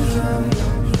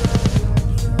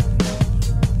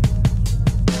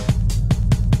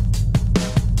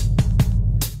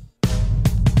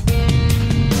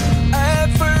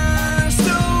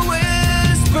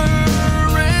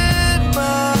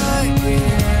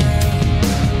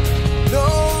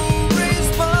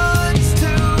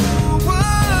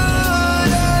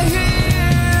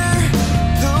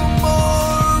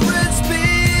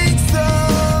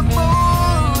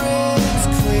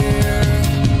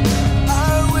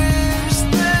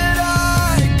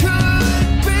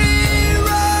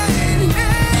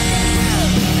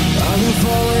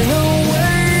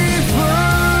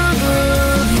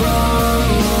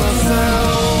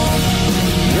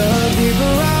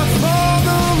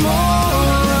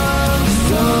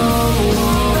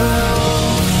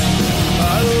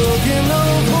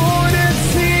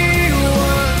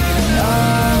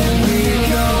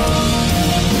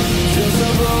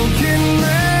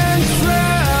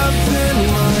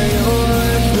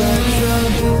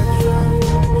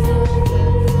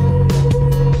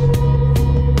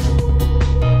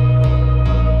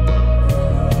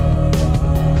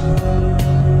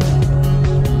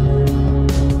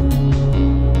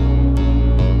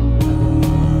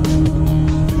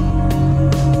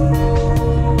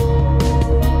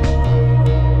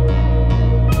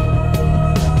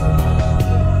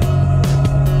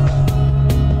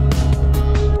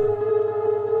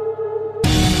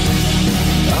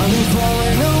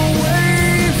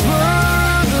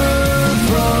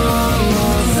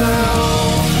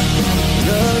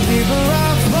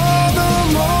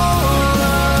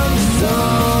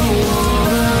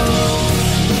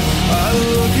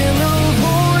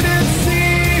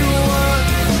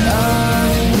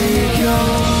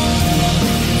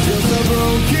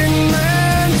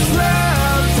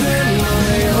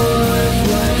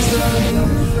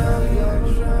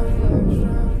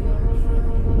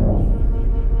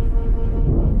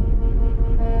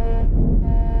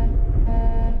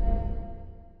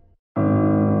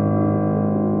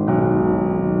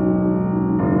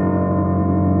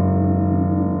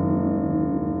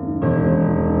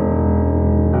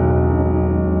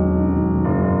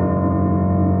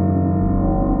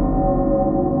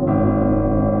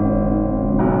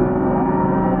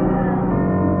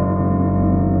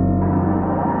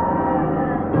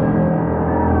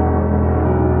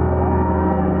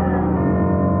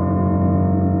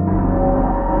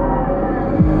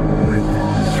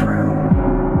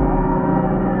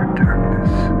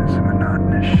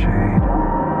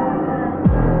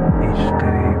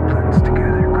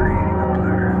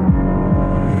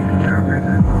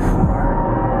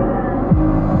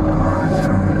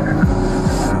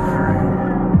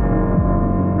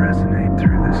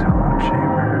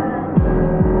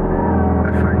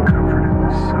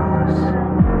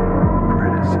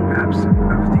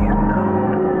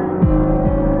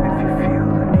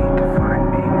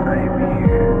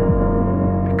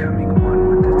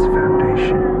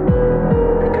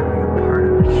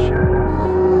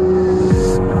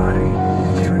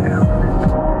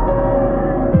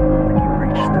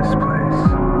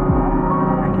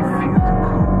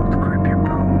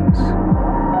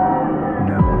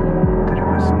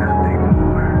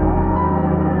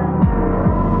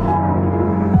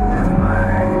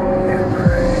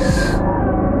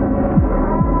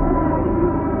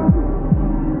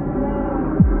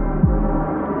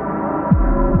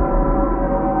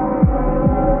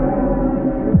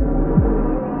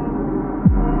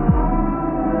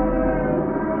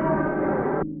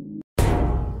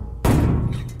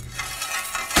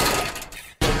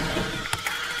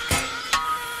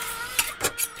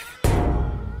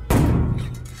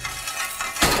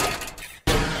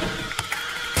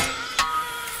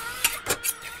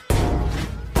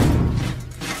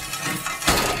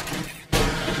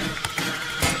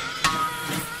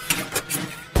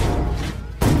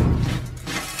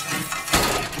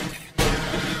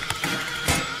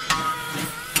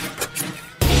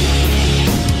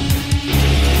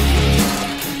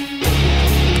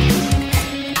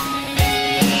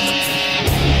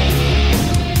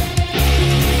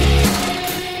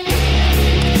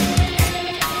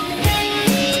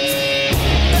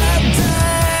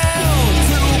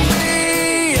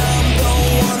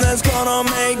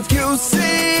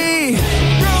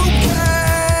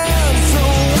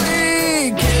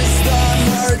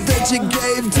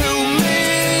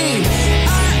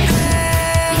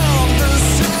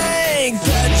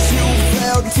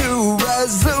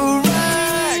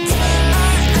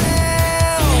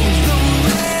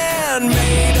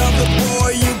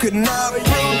 could not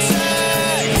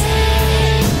protect?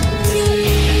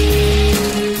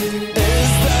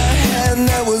 Is the hand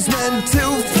that was meant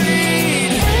to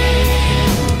feed?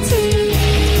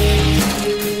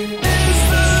 Is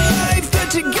the life that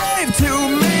you gave to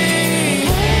me?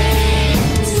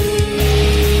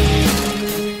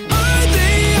 Are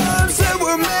the arms that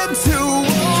were meant to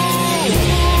hold?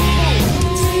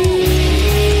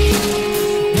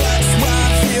 That's why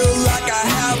I feel like I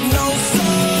have no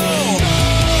soul.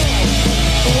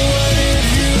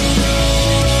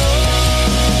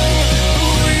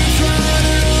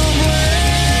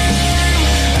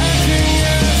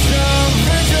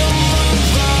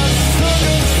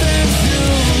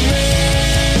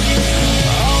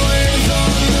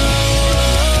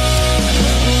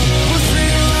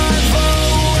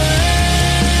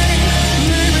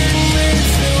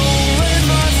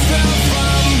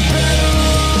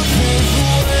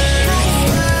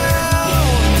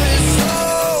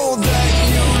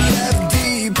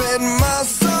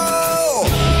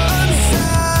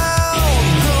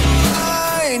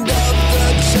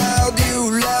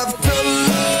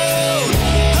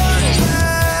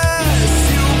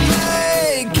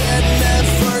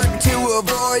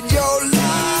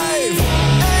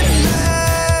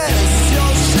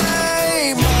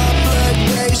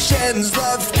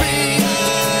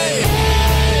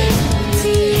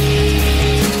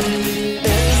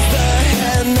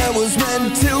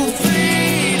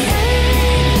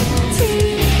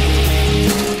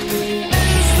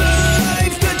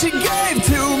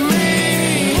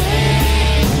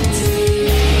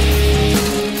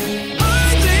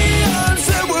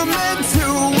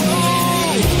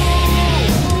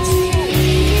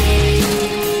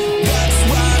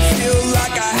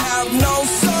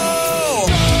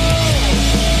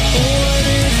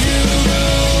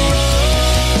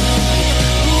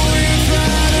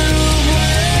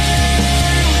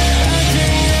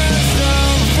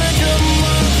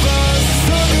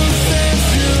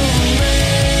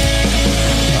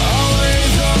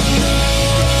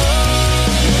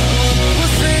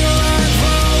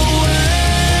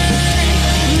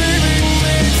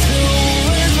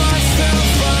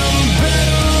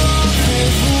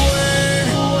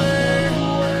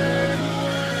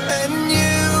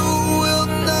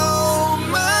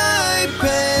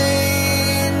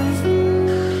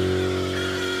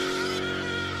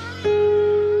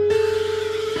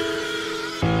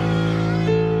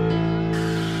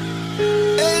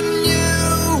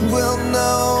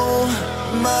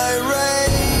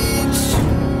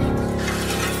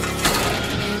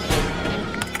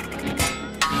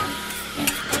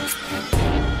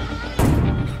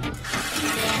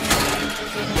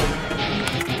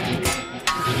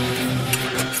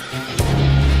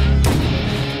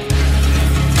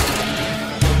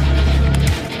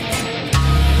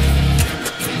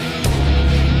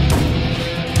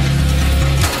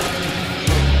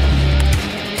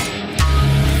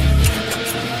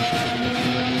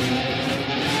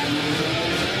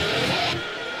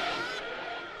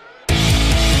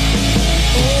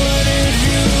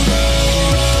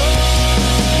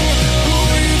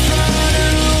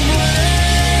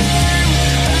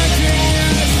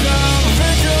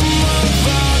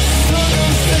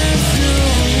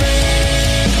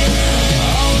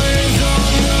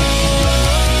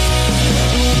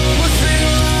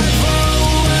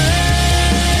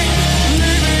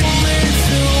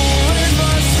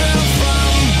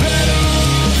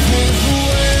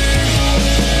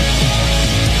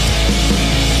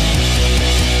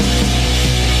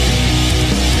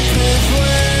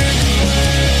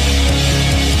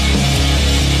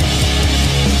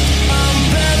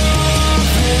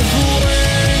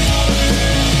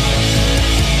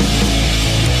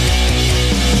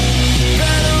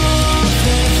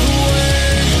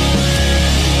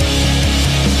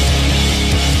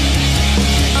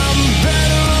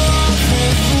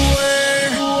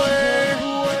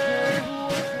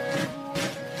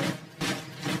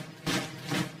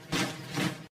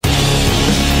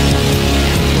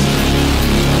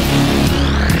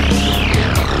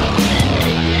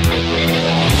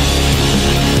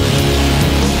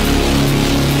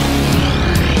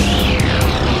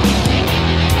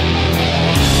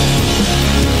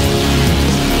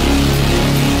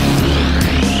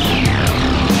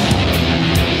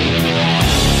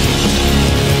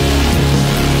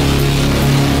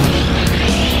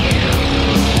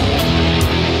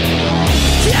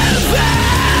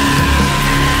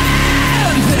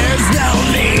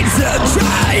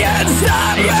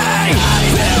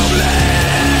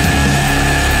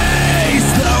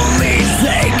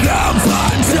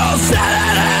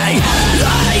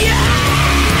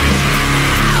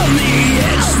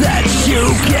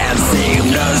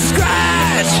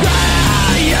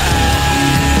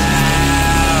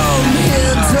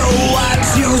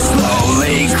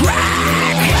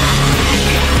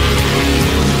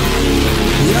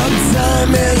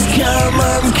 time has come,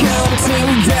 I'm counting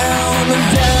down,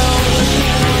 down.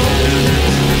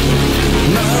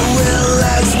 My will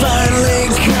has finally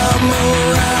come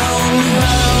around.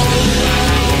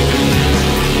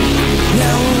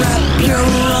 Now wrap your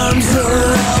arms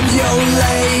around your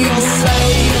legs.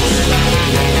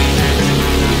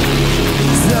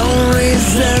 Don't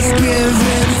resist, give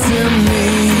in to me.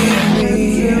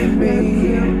 If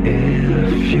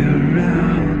you're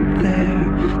out there,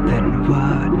 then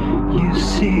what you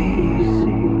see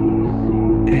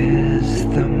is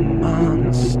the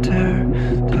monster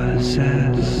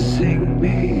possessing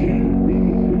me.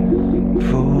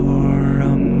 For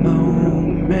a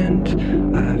moment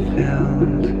I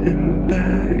held him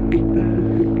back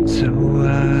so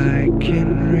I can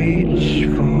reach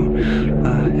for a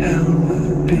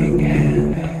helping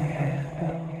hand.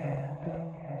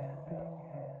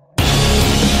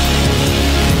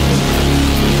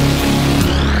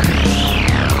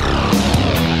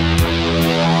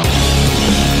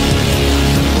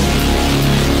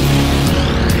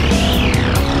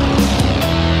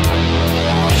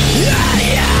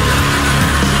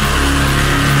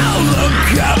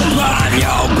 Upon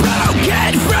your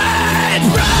broken friend,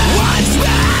 watch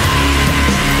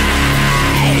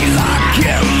me lock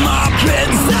him up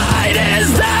inside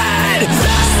his head.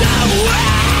 So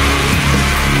weak,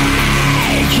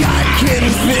 I can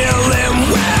feel him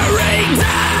wearing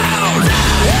down.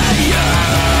 And you,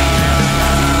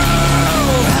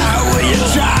 how will you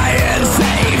try and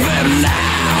save him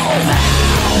now?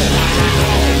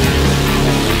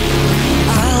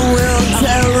 I will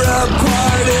tear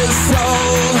apart his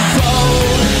soul.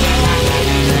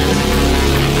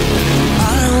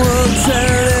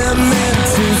 Turn him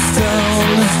into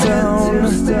stone.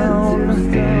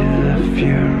 If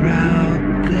you're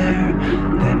out there,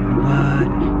 then what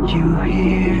you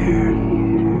hear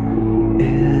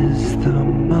is the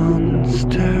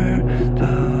monster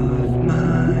of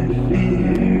my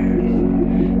fear.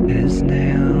 His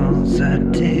nails are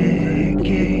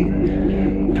digging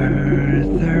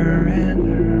further in,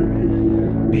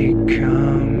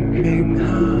 becoming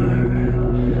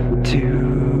hard to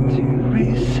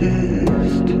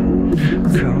resist.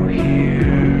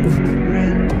 Coherences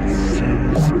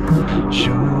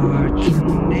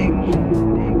shortening.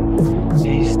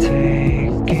 He's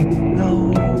taking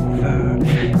over,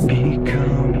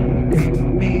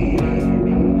 becoming me.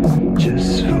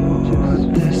 Just for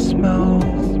this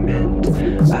moment,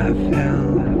 I've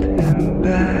held him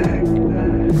back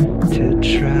to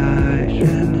try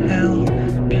and help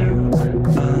you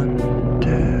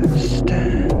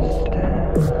understand.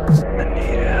 I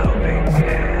need a helping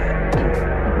hand.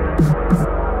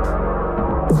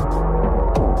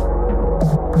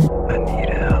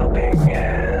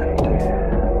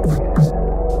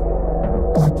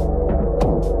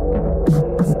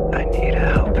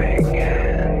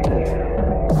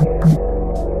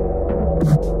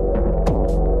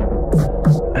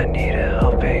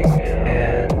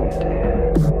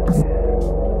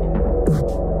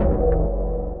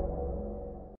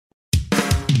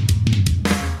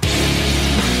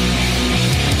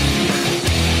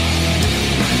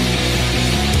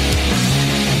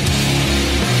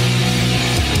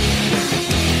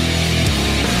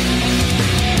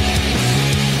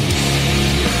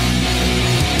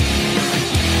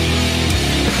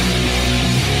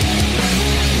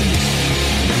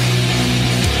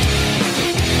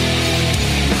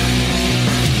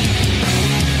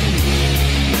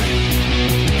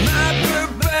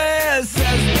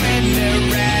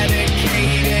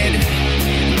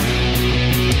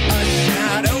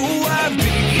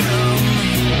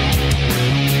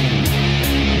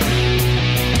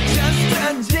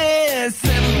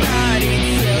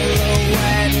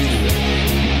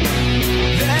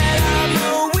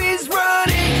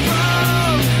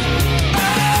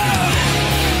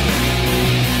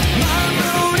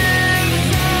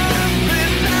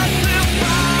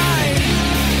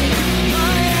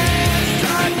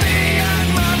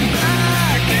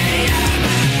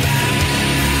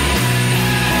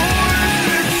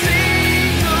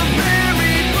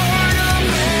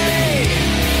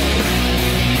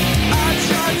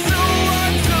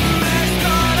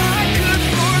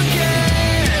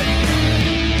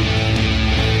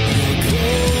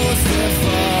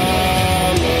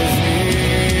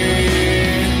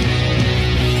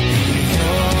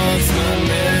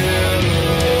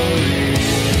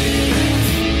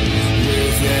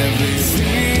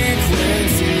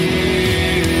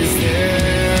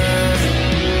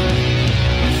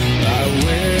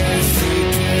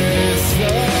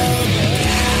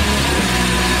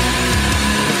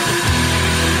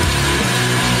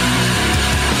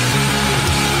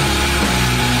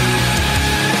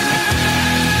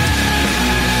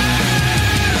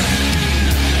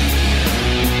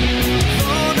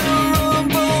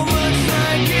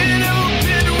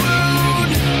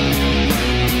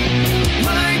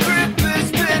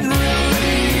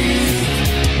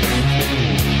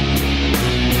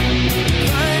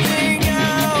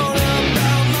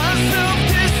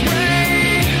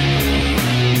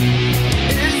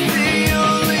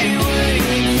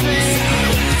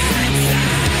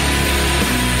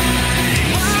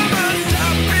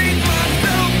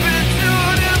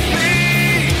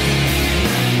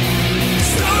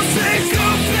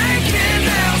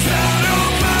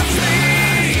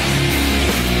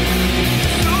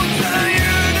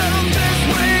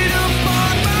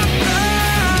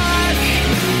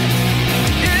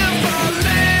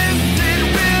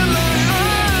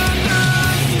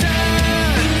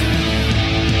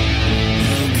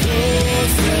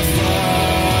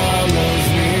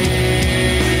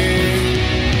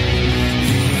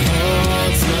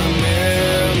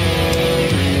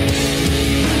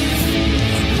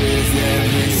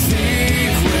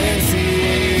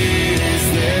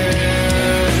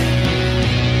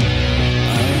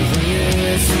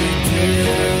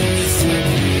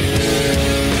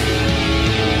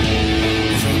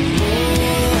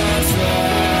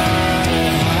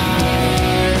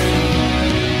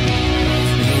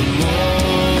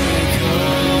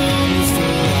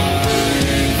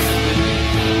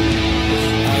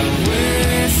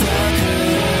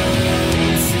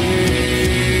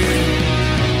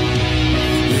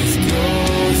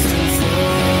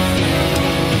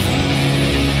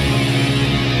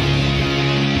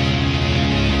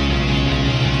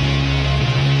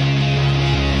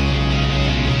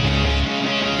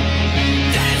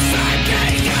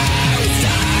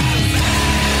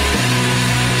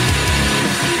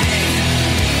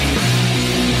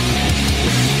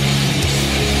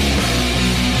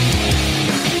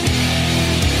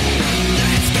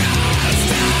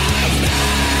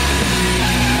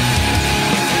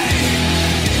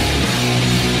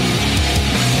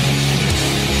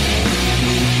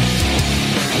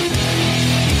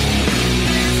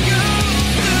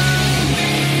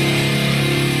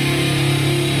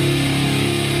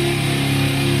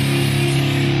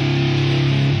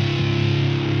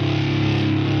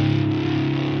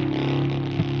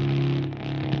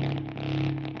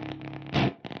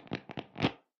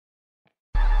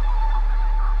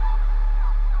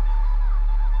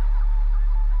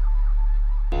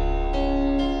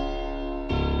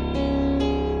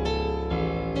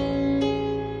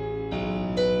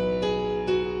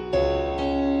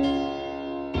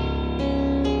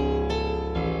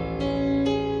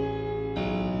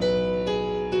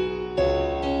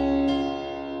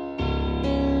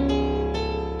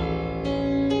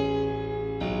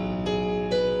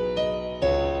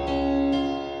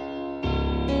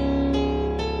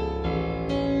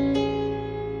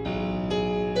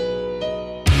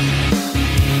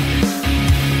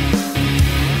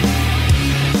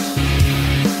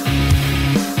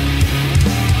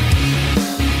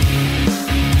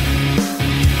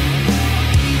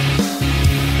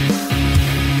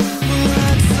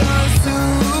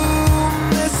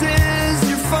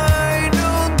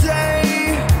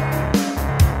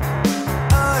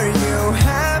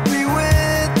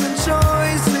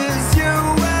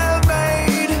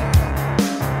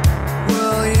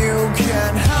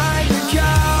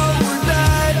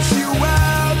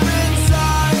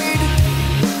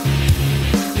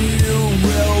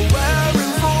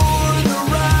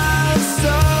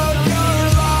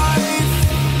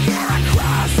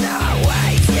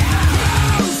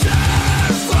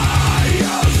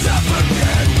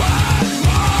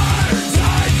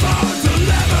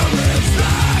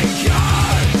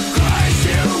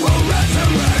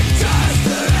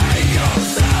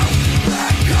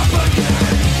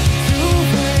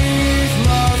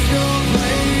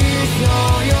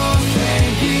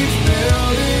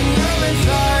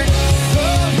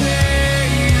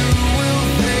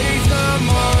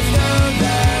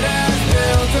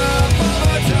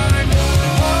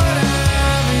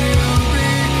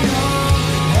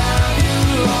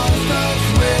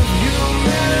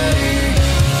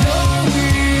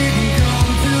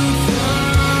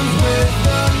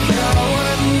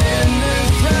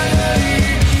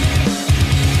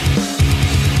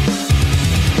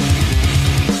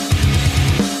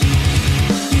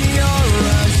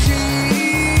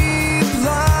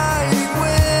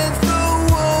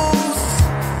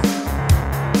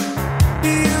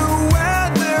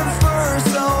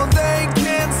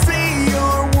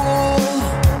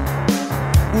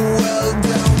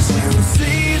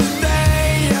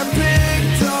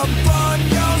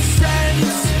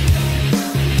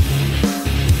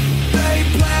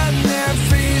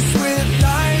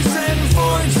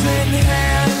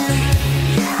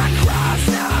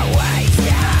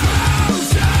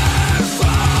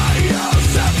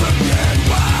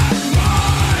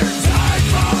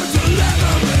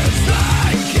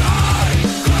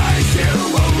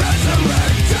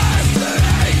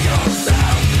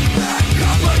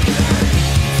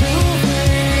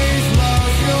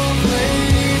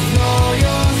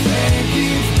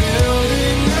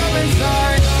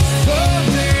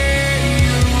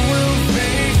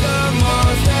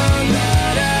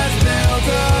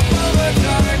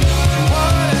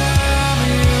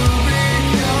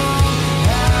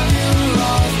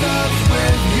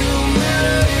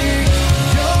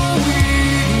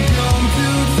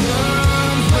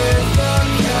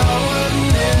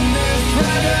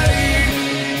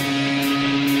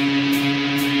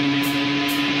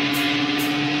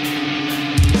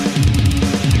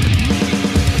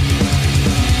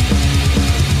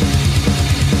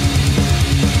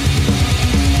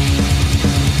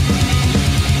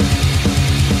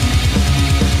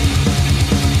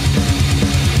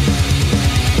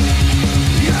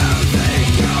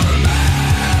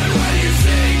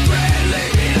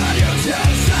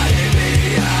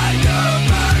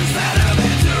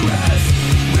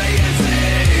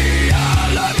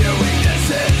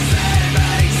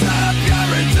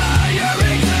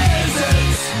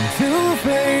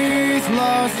 faith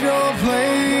lost your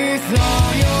place.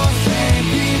 All your shame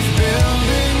keeps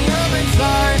building up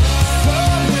inside.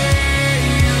 Someday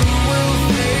you will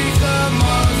face the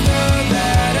monster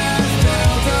that has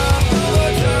built up the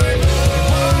dirt.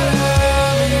 What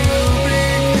have you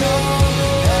become?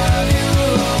 Have you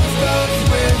lost touch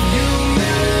with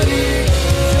humanity?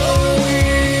 So we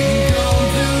come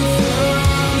to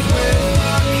terms with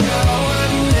the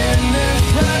coward in this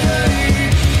tragedy.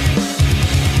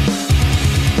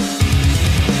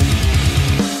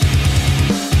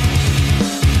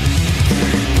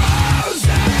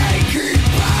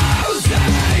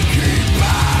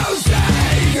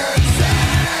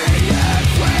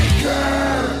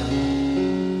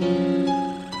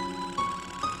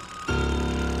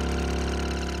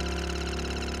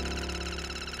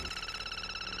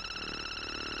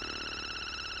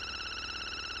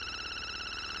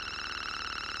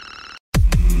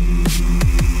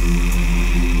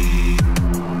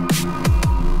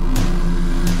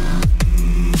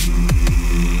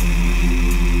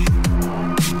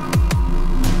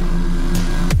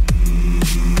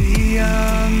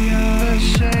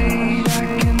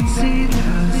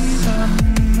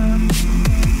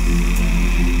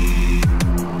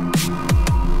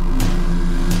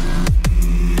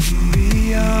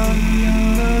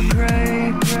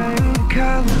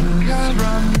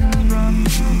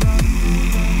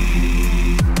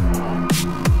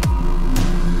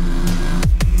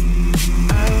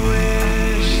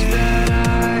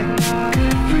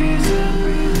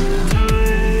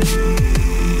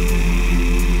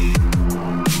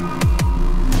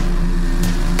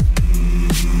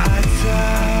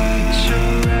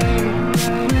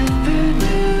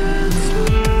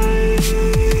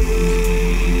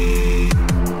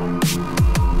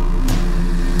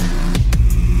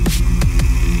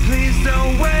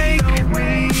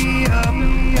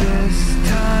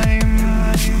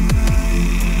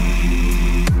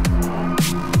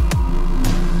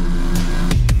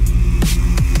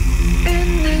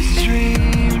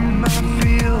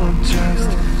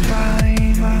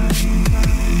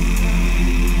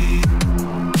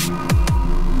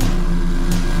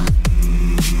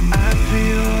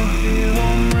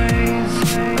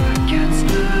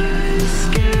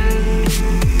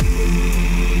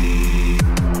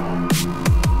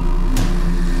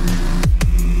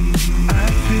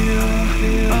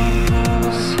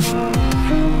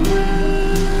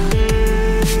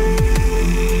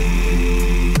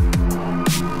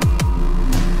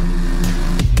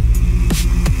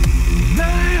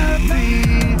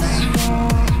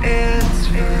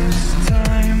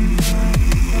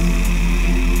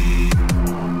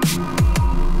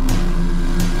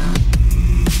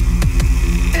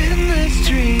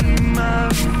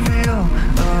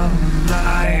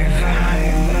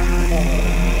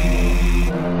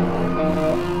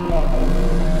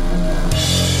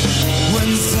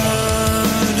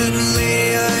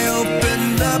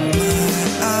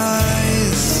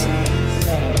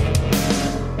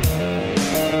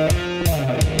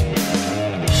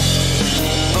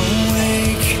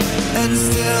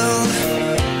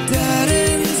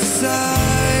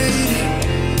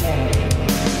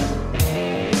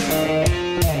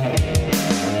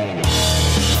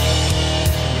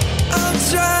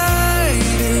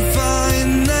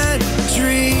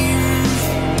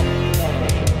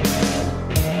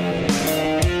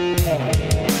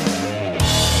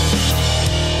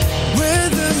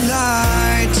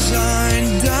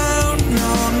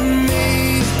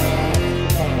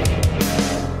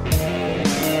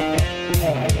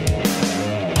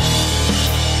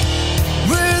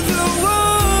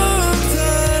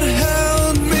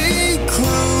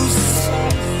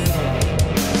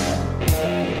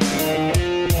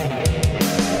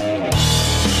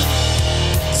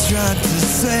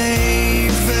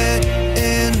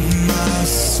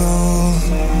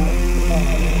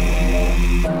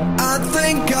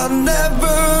 I'll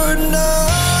never know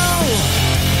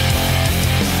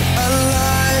a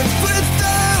life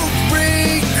without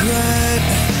regret,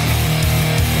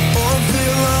 or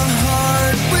feel a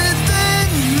heart within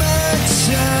my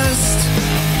chest,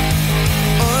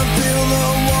 or feel the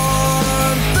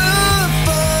warmth of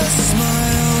a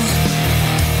smile,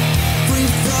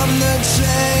 free from the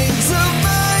chains of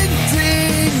my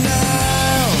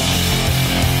denial.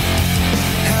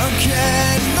 How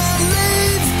can I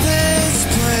leave this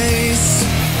place?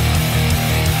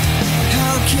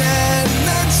 How can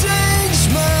I change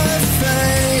my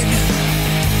fate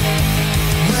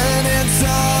when it's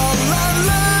all I'll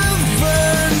ever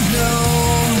know?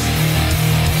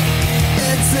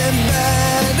 It's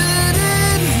embedded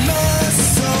in my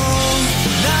soul.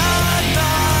 Na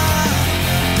na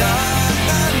na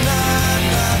na na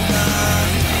na.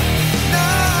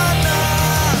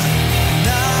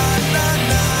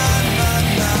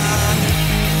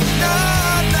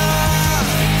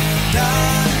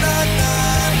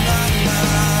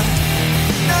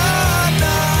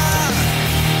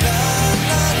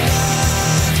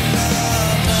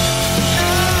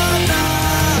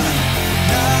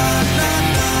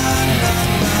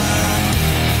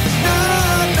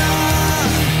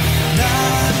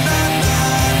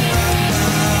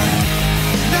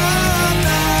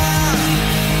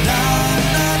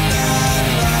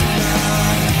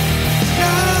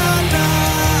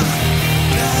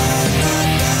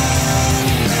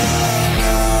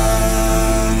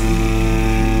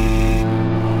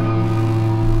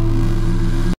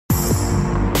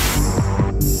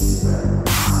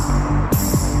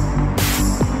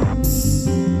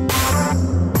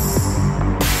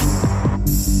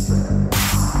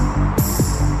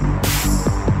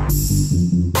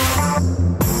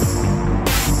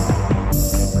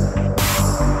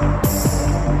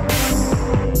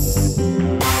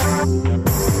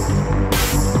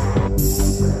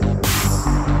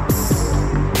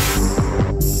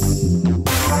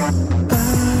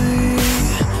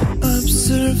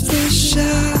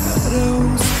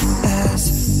 shadows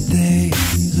as they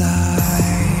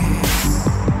lie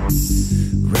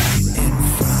right in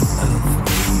front of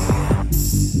me.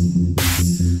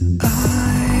 I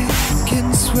can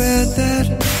swear that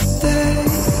they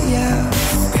have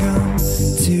come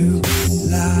to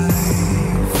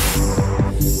life.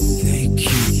 They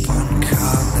keep on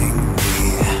calling me.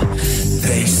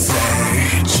 They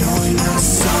say, join us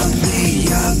on the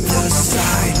other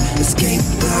side. Escape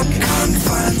the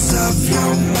confines of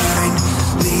your mind.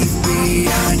 Leave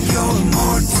behind your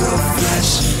mortal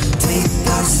flesh. Take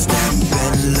the step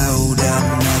and load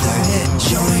another hit.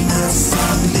 Join us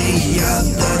on the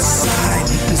other side.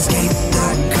 Escape the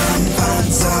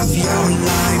confines of your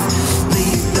life.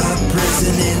 Leave the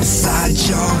prison inside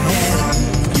your head.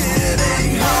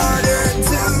 Getting harder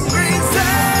to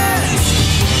resist.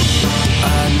 I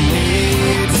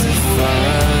need to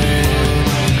find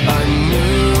a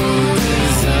new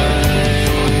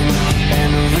design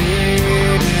and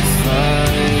redefine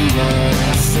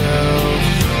myself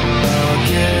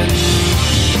again.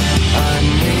 I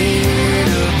need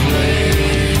a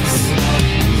place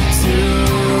to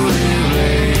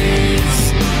erase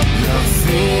the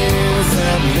fears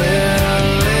that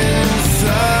live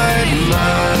inside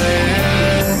my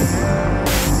head.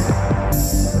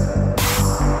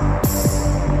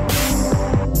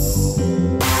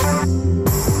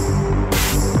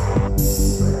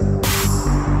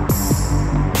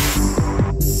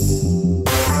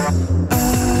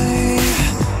 I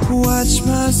watch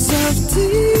myself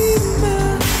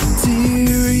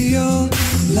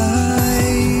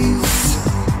dematerialize,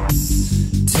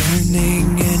 turning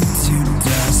into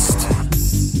dust.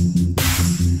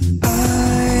 I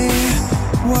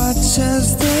watch as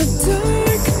the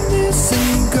darkness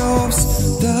engulfs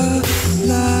the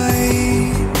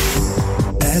light,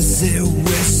 as it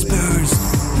whispers,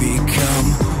 become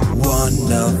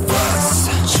one of us.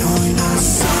 Join us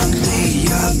on the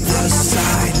other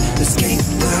side. Escape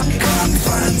the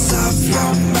confines of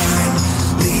your mind.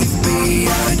 Leave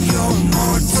behind your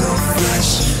mortal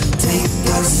flesh. Take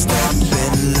the step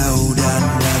and load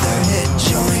another hit.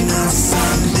 Join us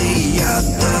on the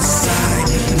other side.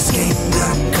 Escape the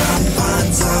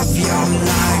confines of your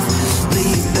life.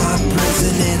 Leave the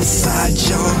prison inside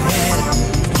your head.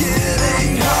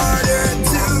 Getting harder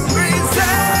to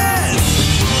resist.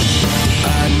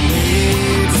 I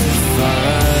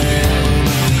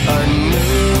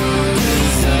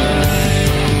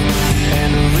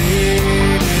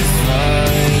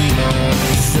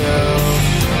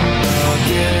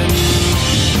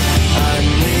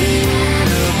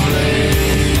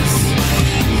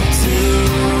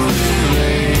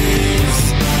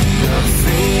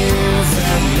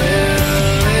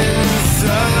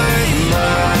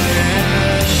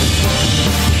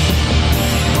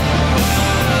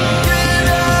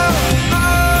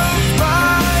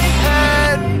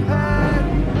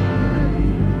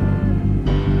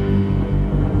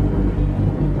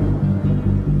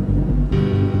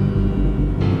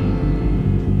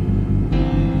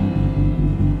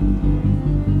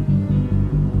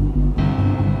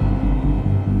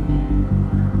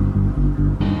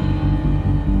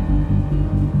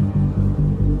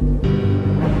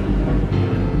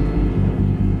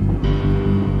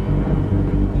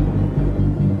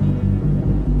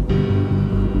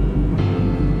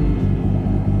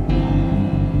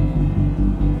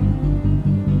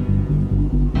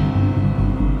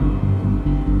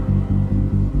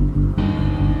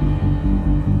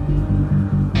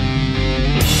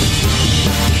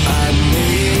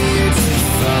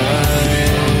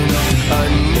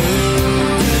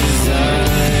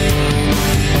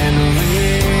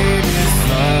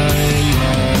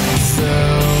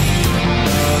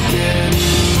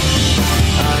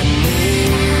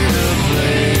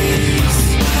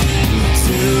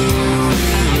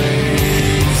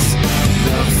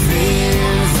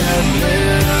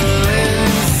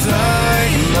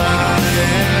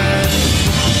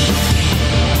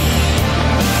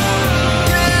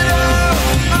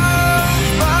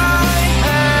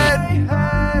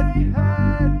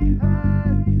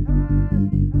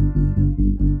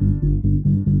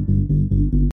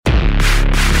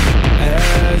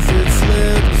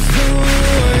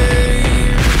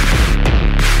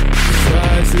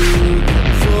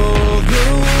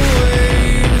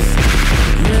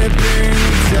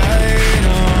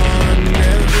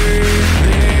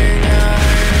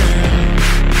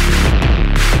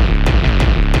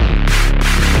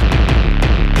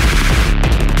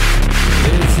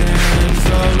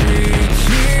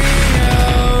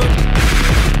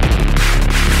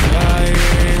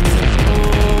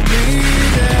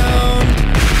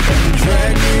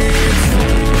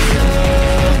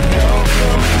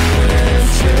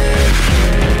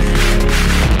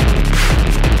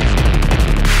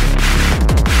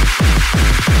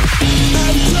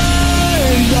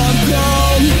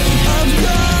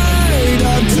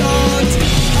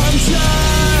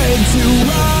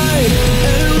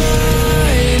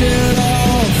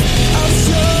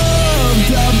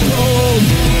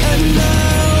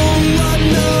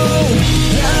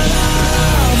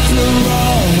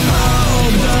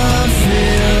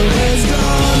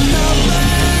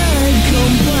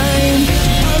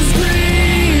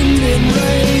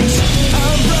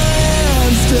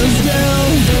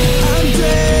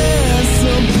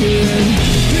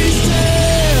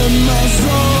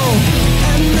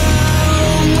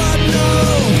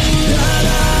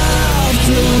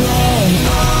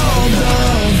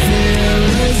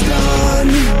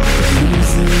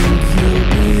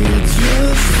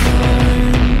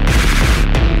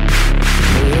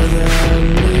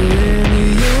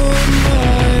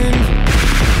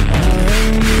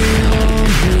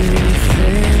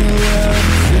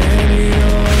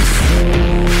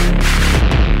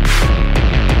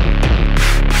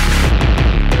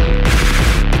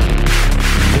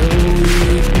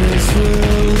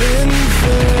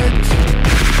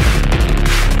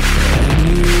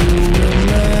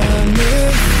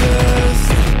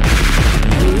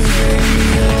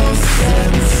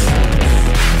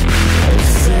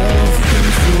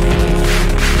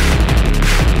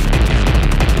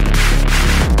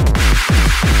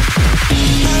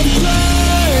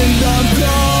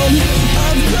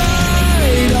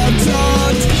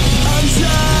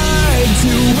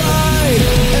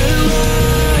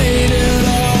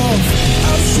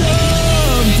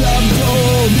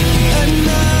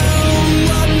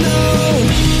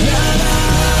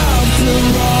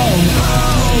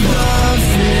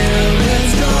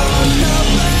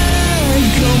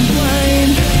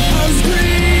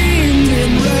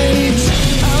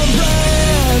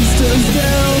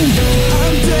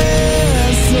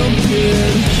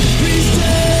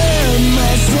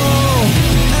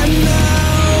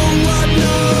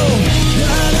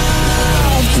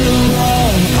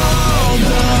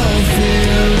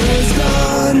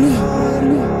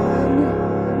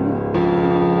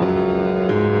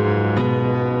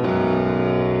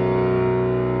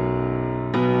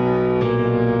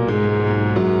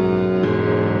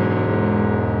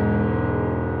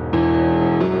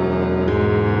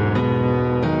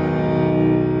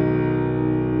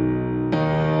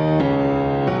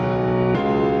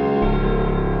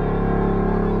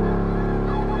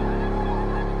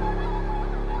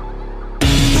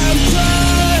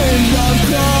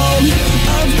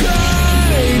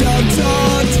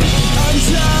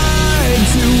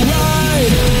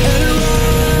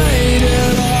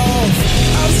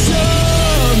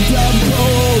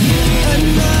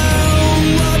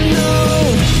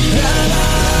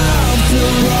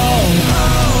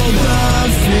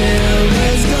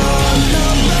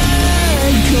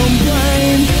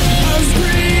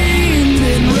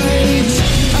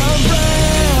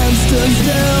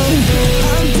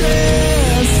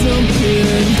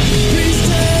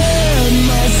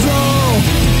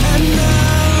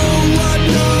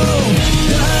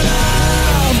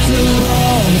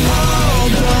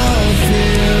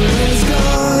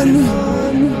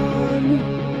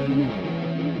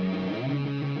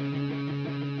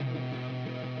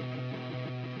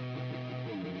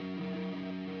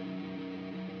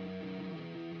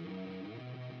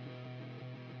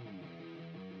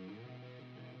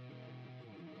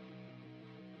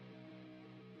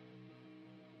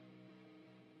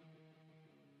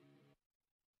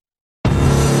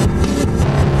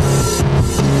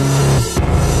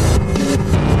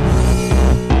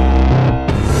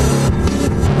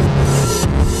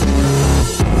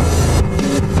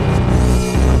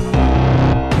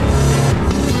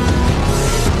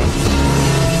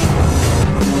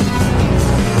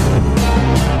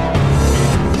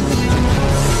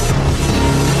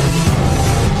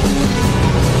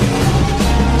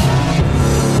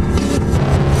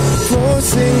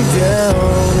sink down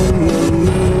in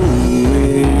the new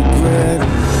regret.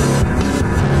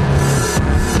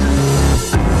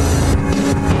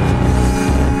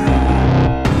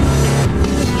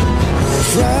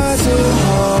 Try so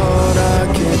hard, I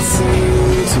can't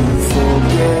seem to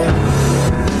forget.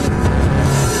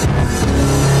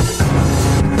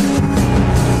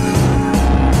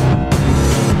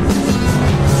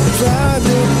 Try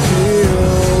to peel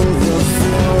the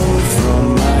film from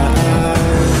my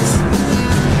eyes.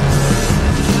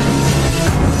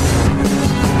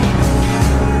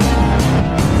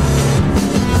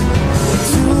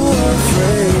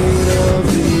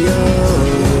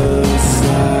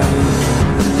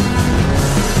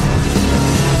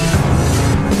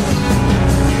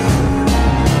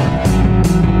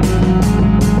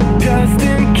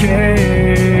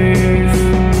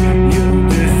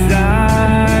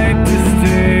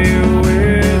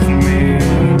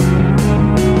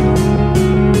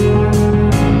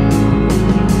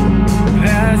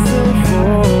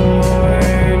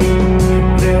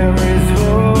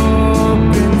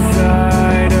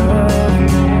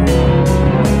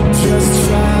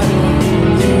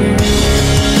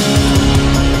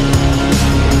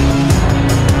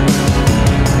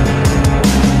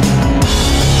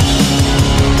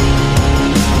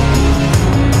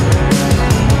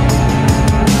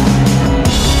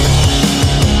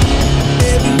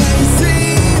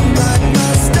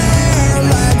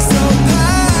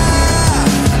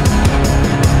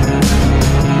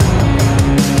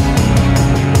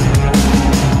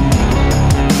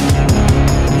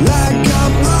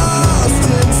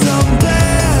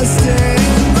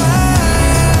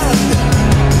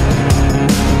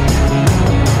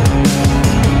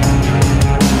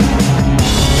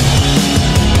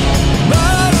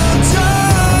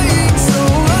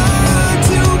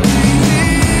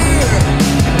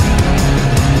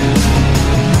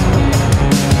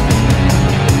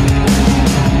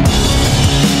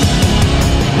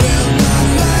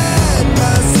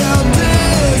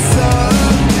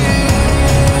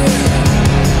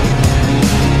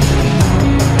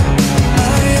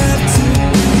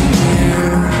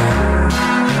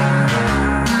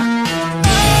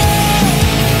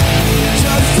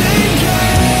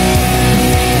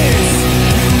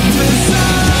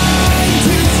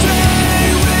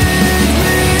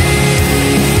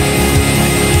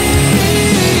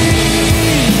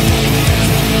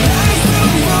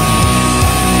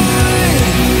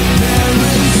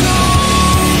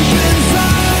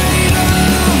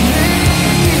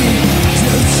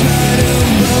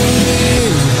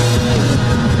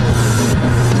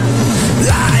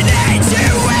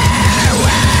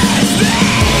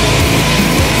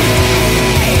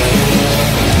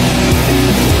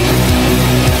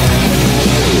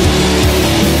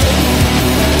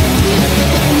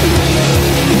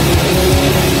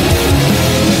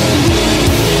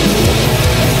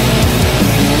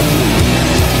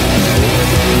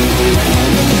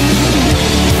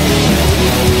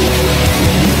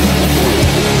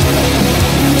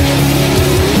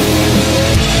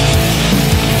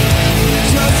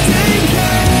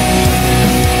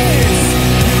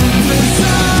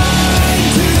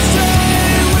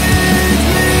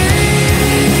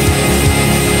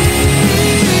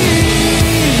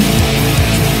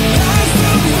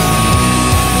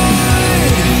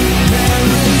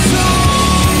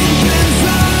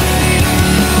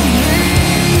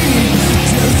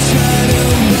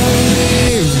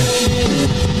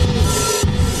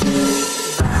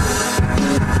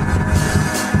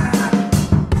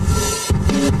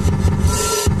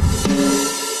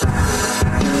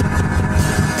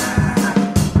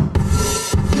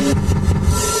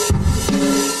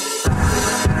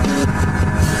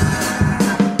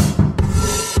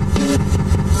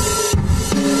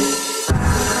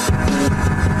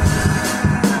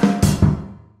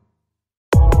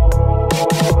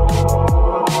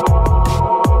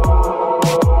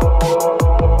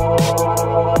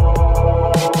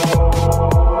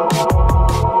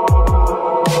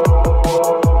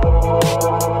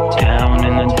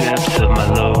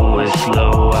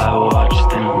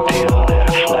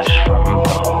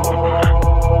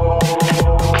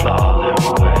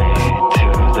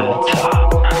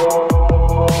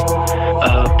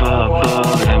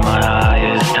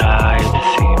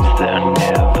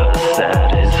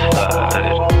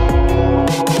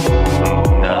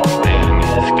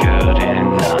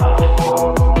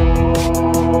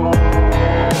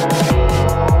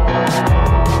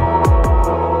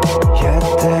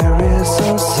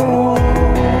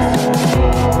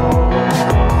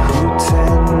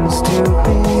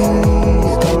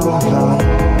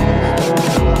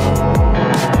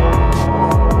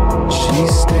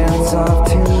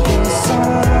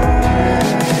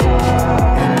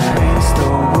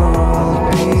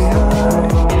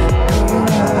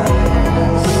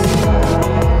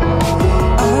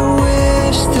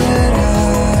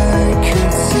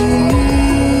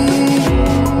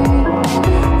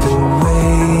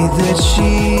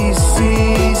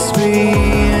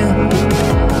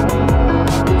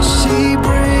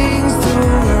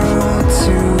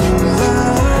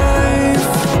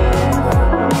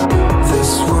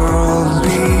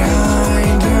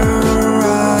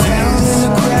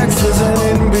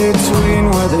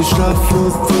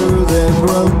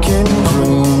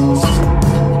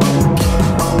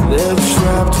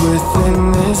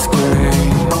 within this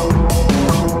grave.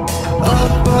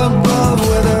 Up above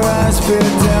where their eyes peer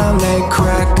down, they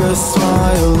crack a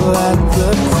smile at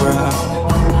the crowd.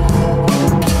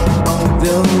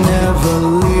 They'll never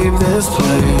leave this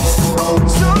place,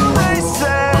 so they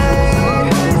say.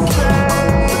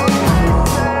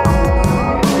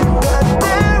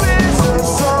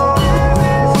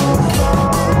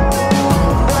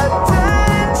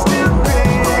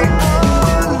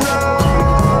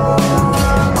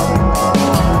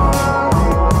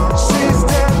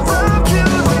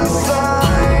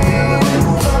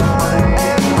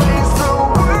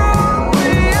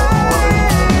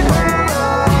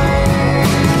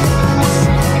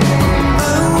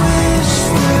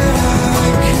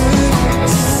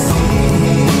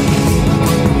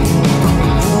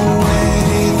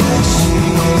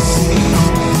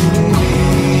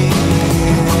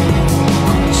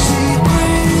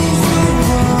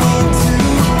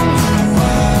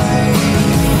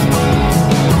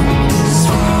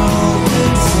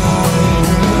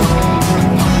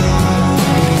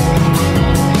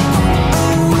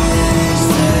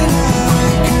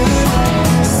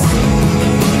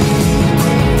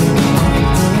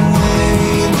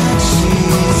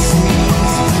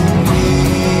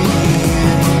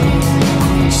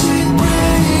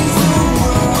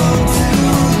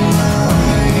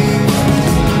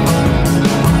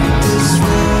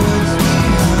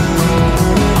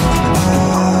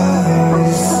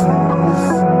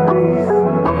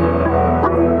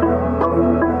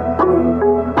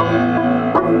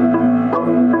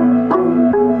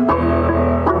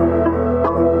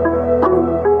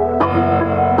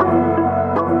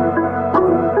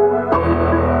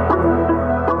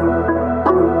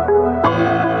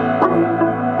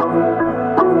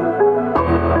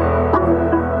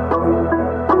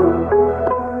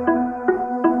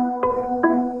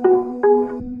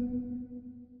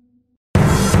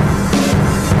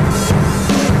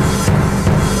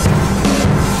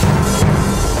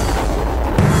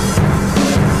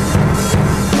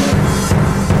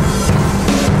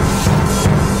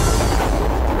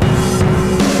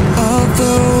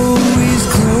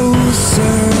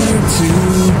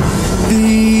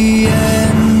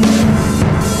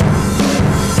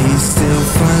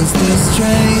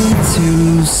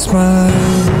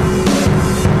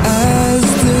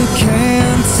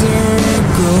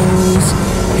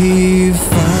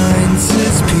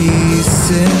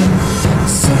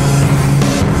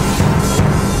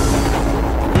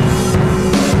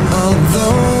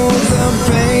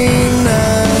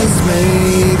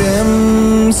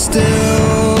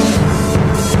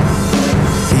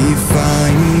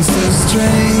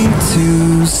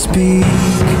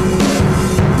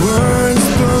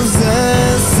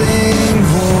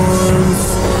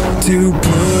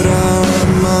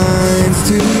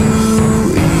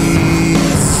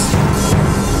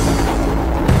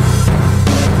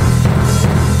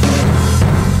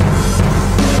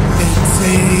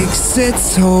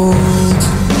 Its hold,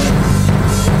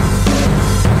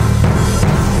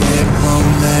 it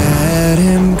won't let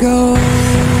him go.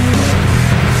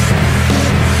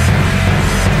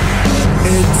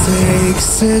 It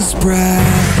takes his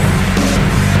breath,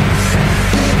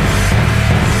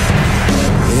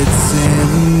 it's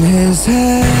in his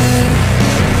head.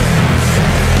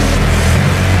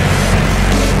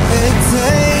 It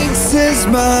takes his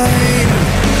mind,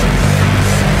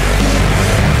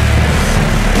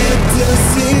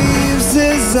 deceives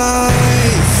his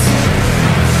eyes.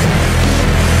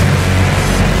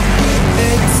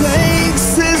 It takes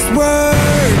his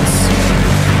words.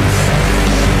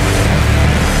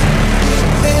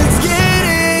 It's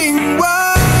getting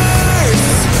worse.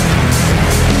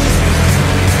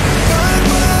 But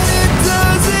what it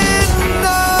doesn't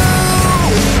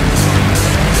know,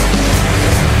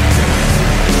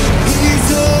 he's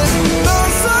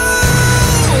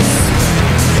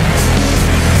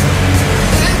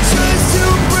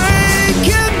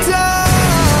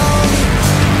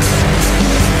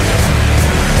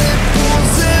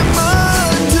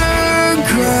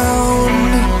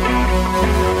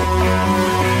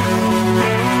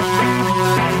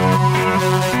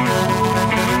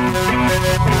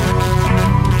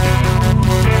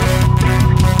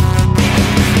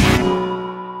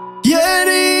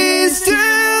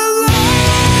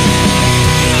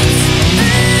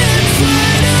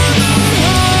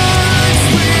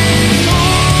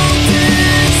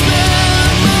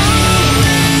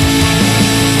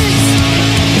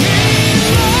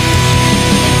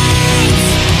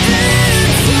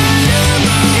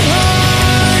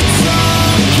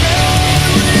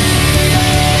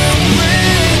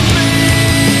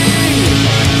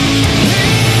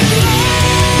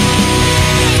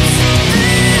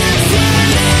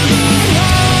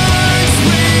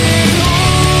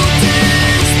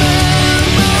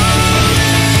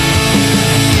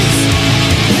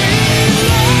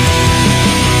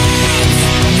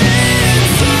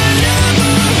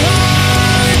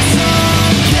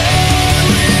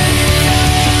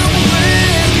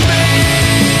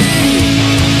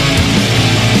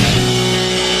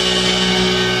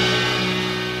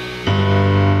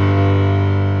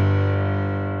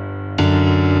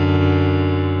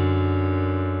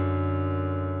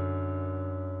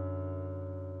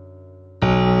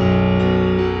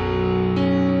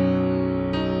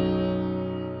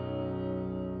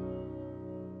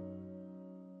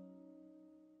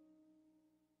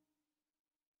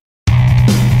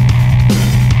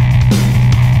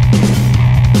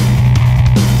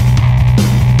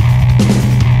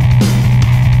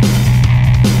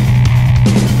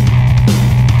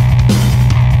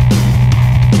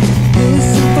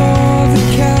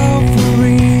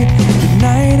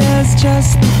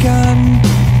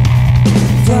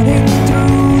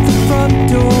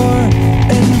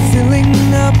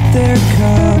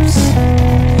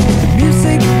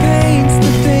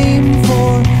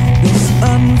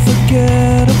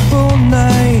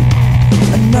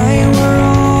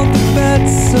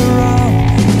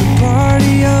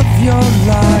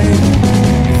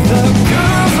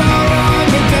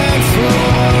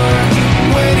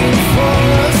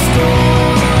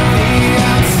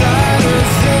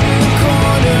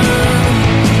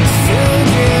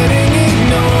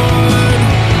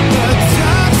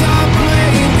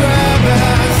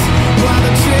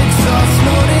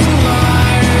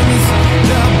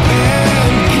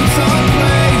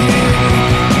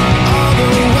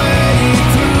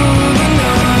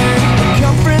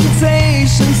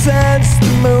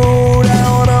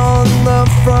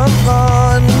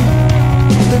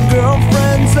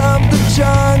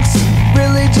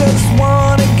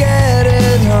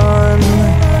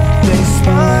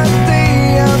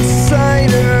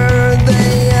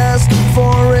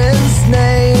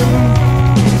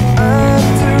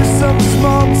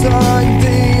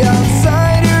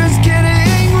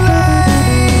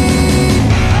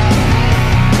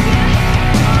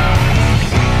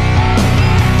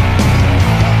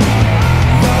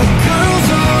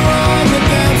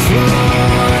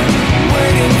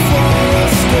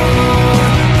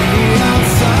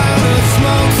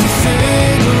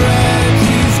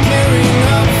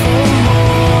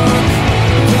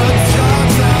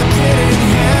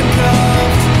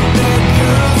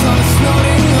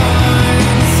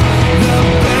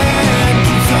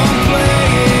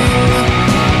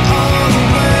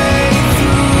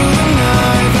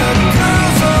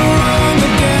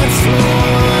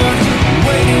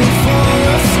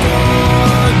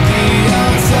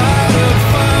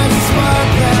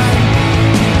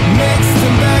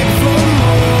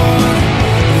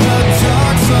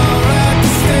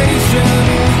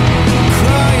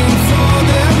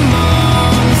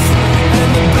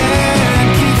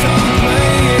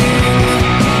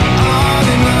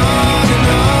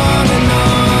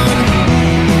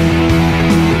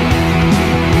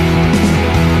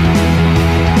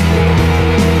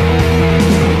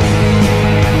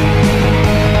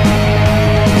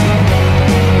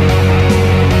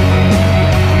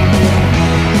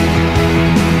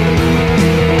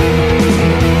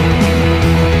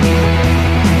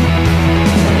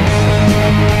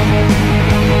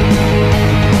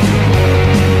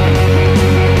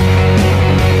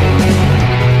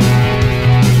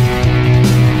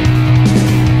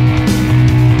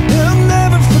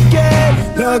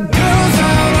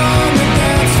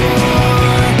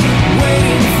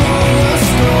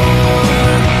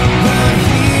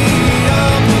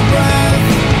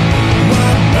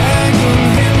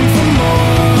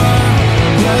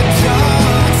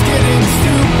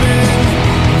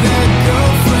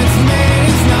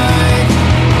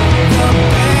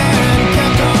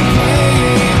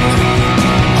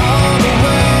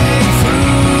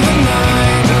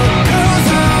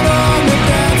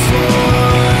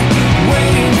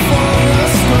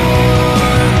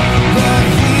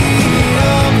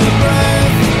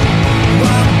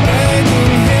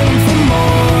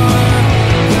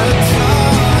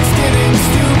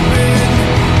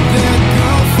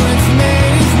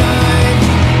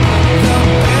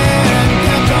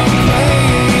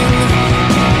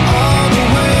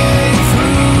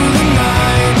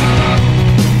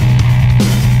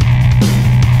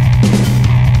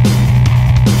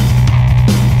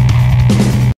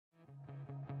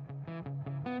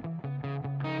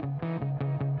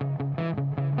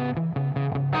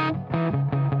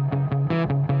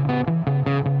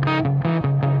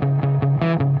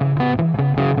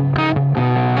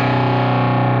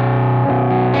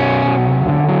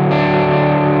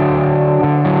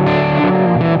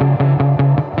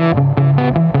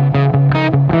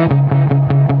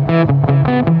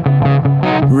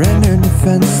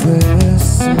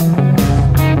this.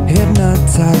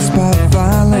 Hypnotized by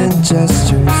violent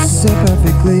gestures, sit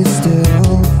perfectly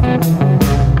still,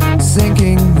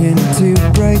 sinking in to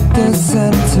break the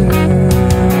center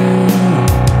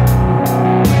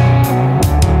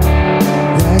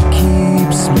that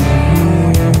keeps me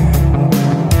here.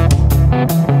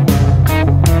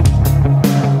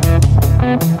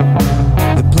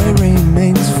 The plate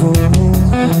remains full,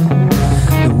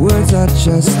 the words are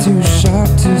just too sharp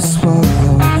to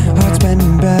swallow. Heart's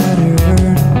been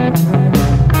battered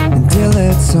until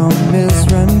its home is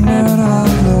rendered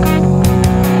hollow.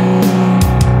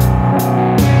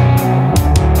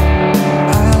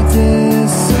 I did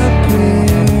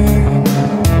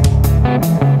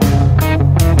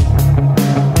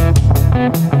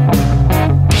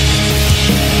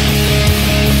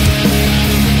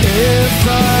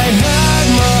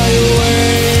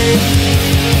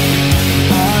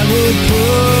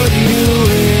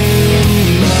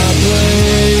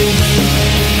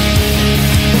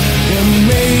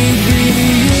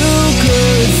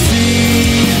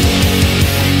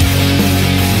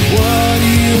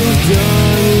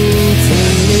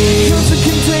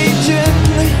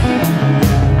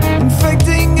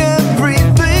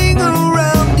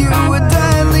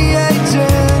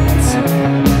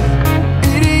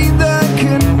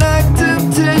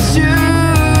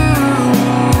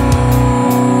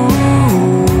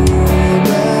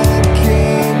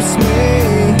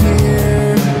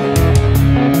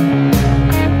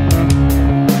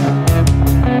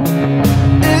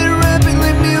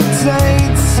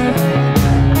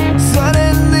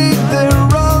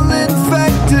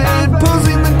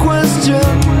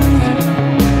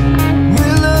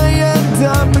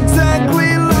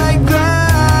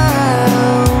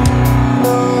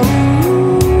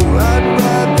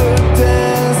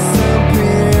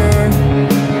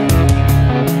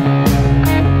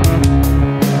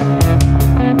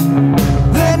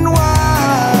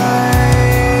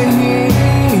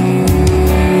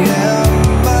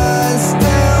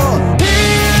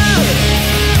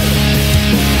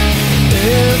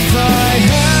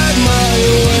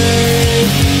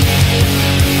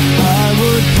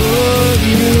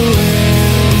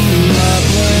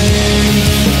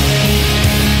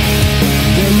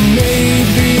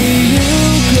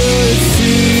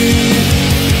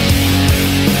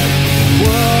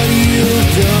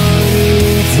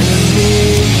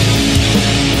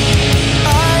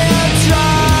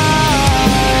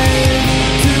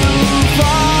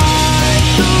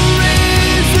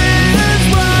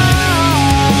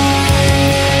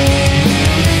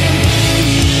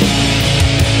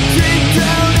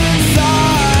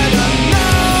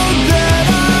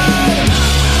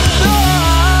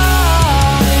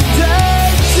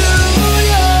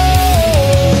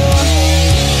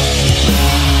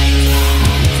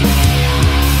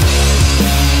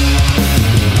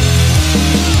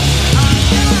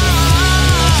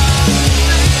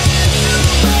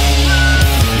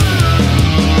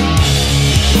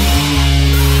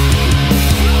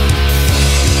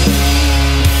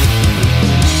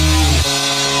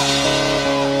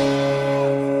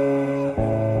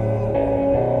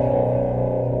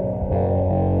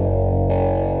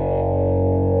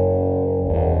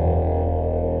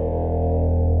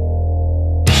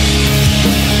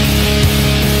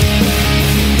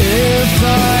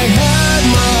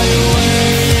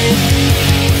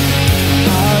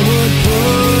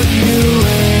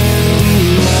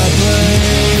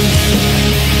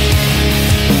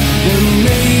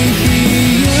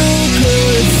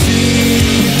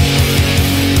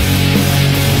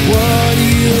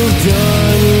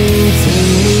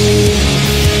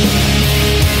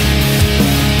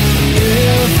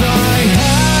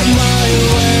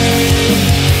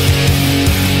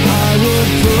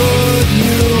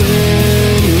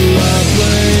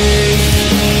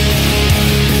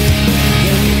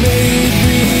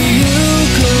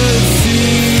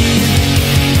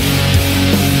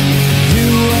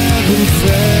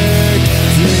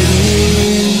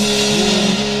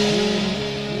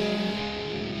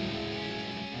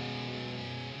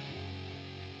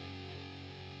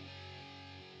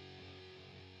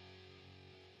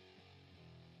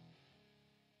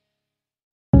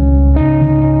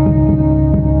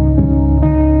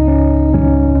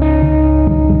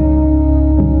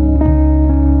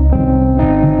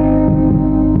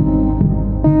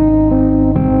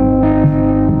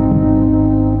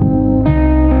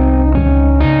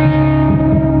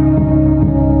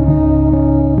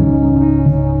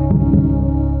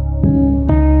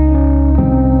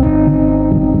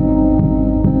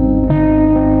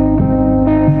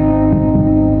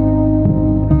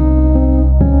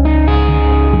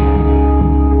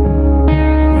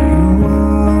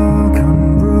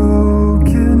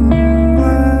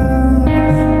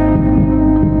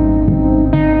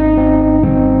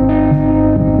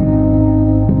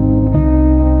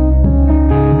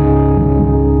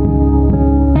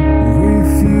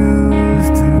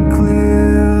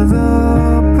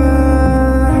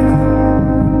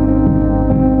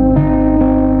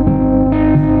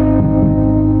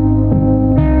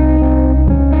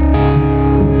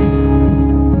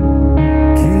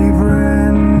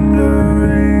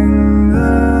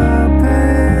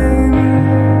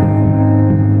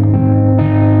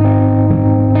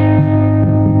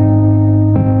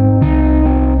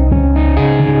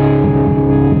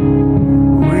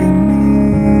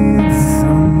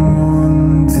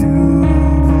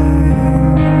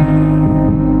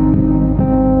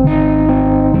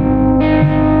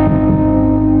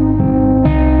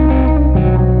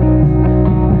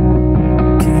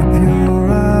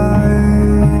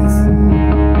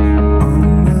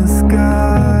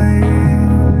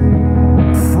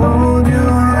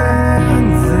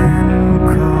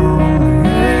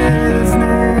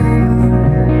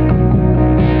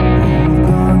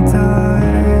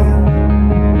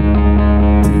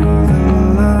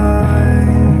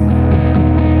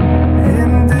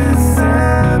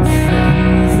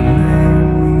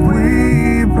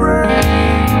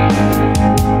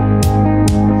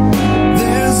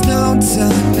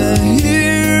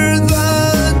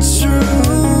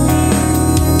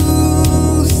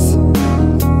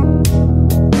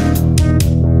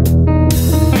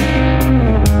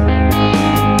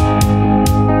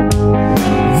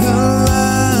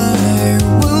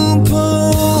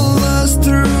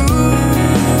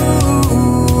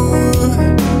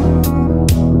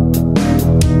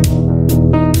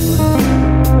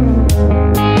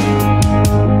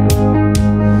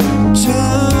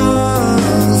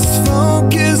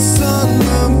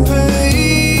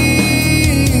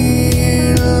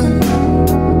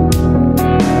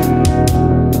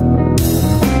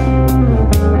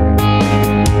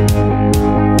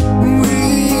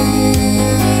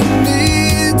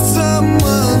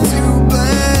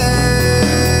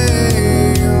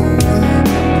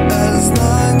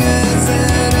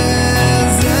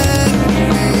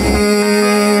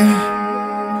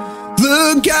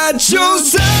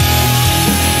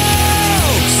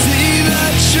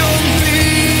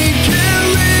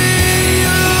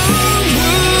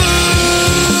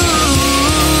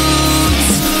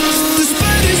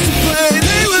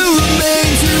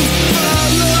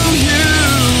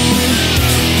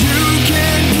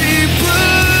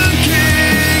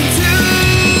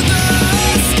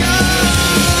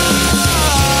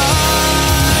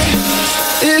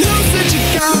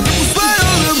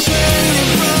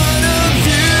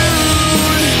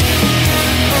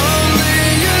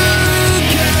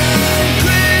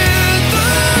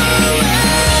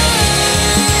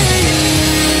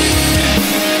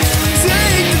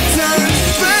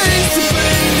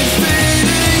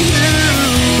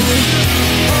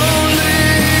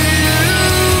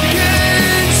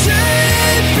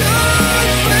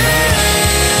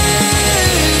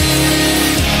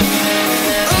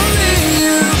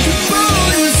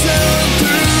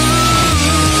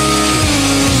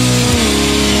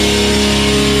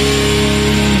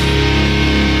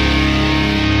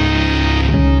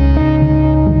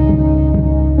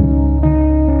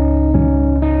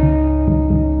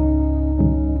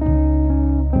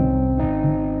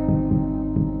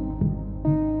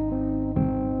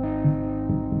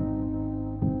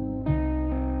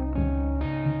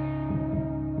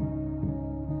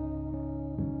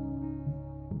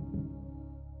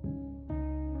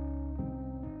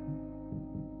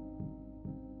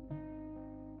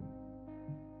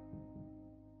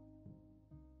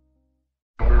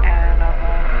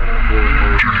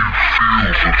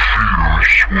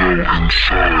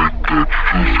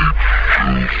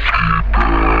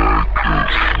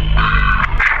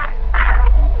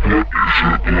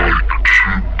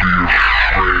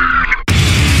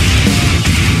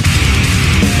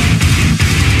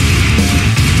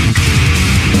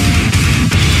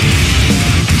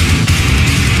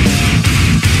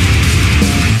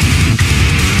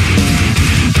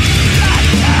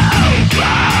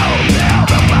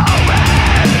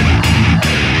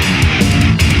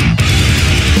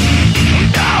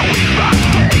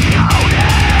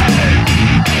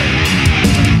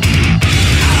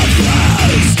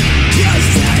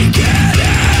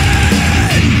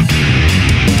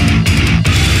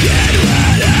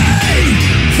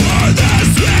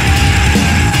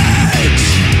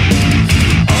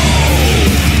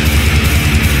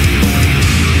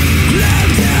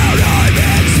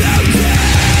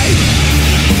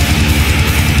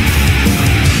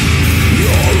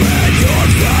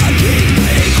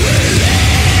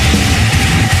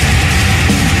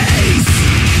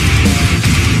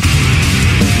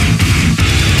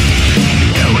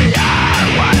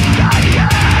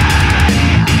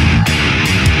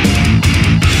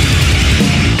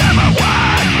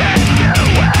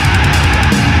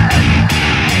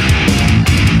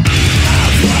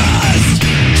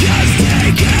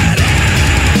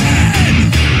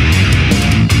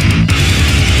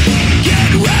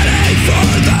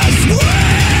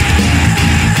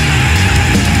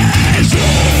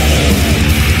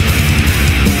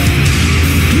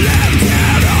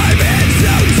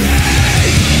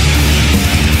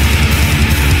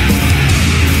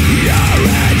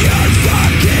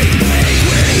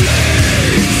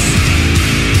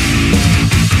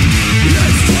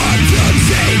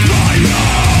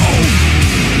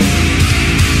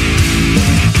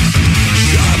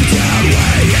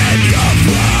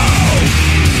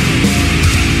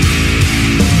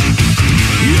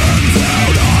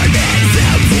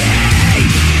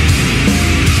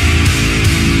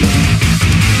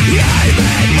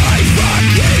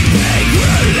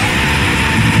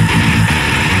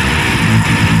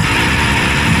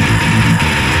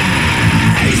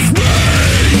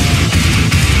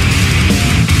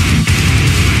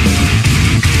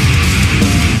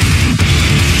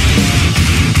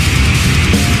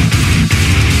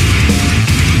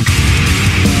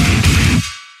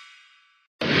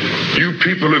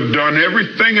people have done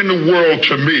everything in the world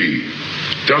to me.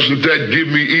 Doesn't that give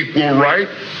me equal right?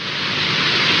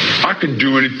 I can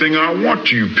do anything I want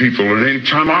to you people at any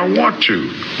time I want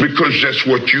to, because that's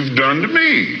what you've done to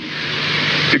me.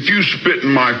 If you spit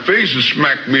in my face and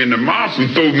smack me in the mouth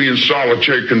and throw me in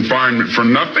solitary confinement for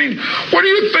nothing, what do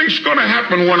you think's going to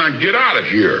happen when I get out of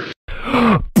here?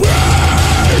 Burn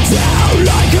down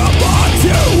like a moth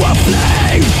to a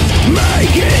flame,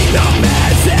 making the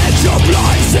message of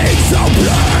life seem so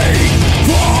plain.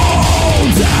 Fall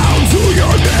down to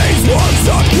your knees once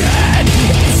again,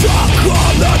 stuck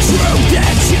on the truth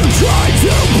that you tried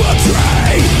to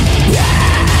betray.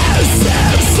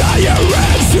 Passive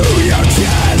sirens to your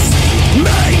chest,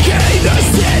 making the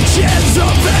stitches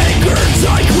of anger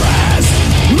digress.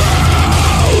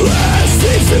 Malice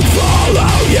seems to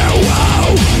follow you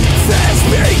out.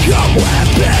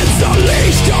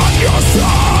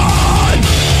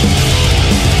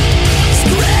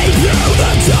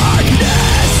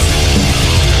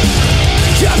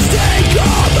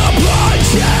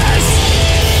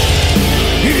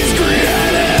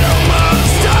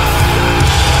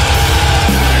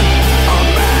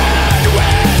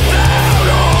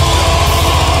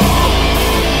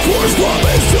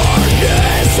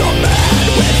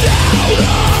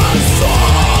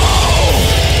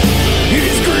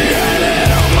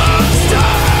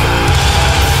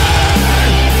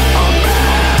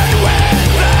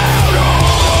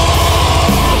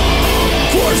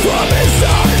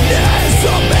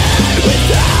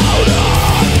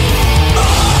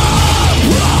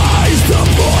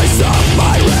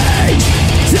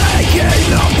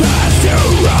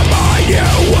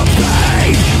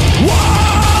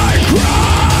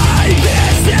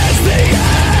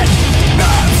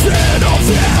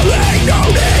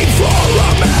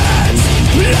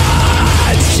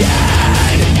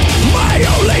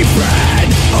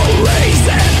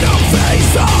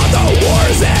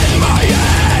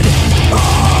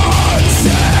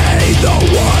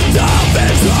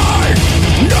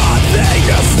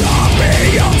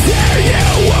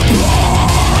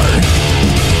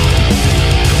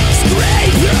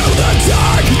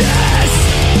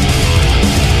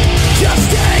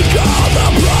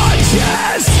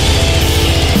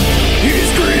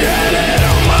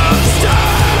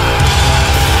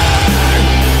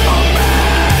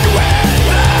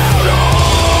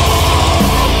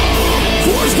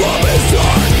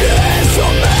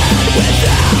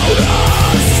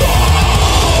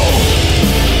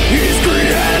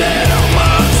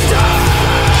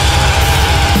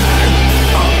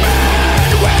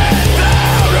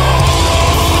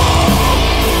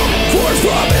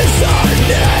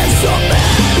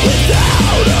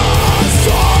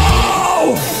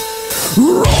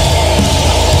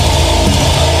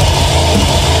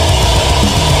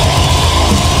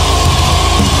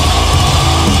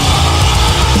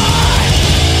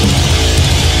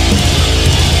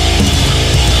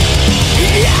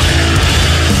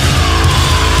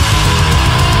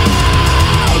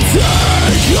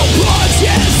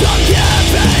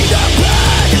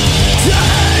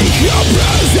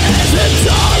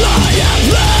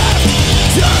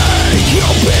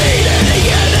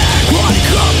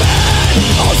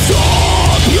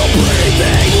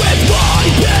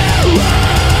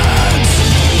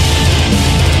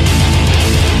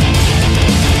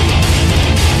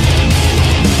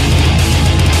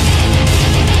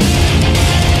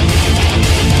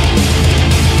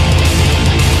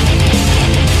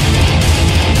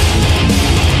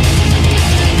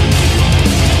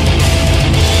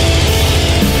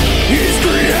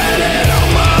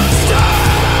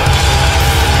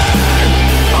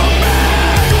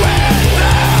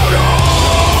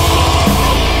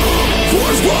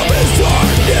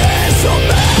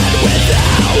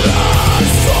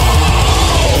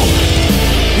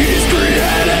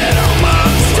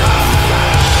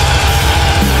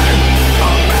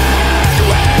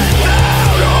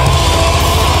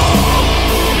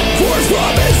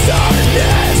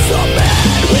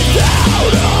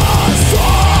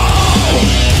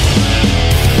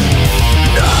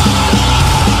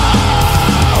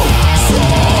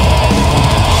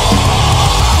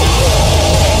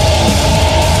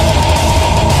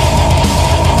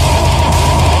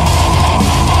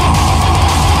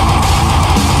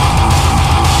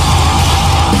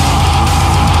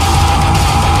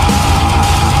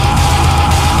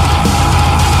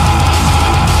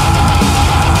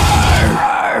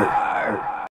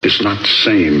 It's not the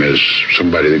same as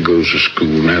somebody that goes to school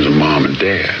and has a mom and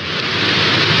dad.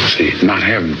 See, not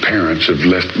having parents have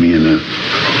left me in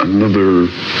another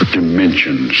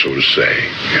dimension, so to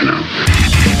say, you know.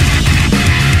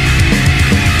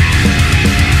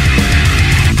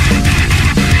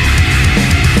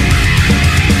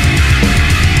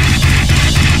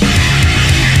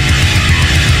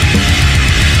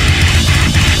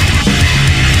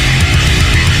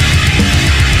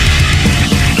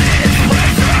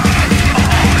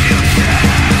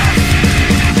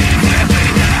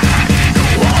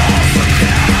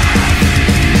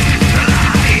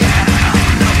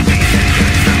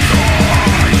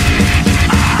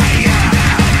 I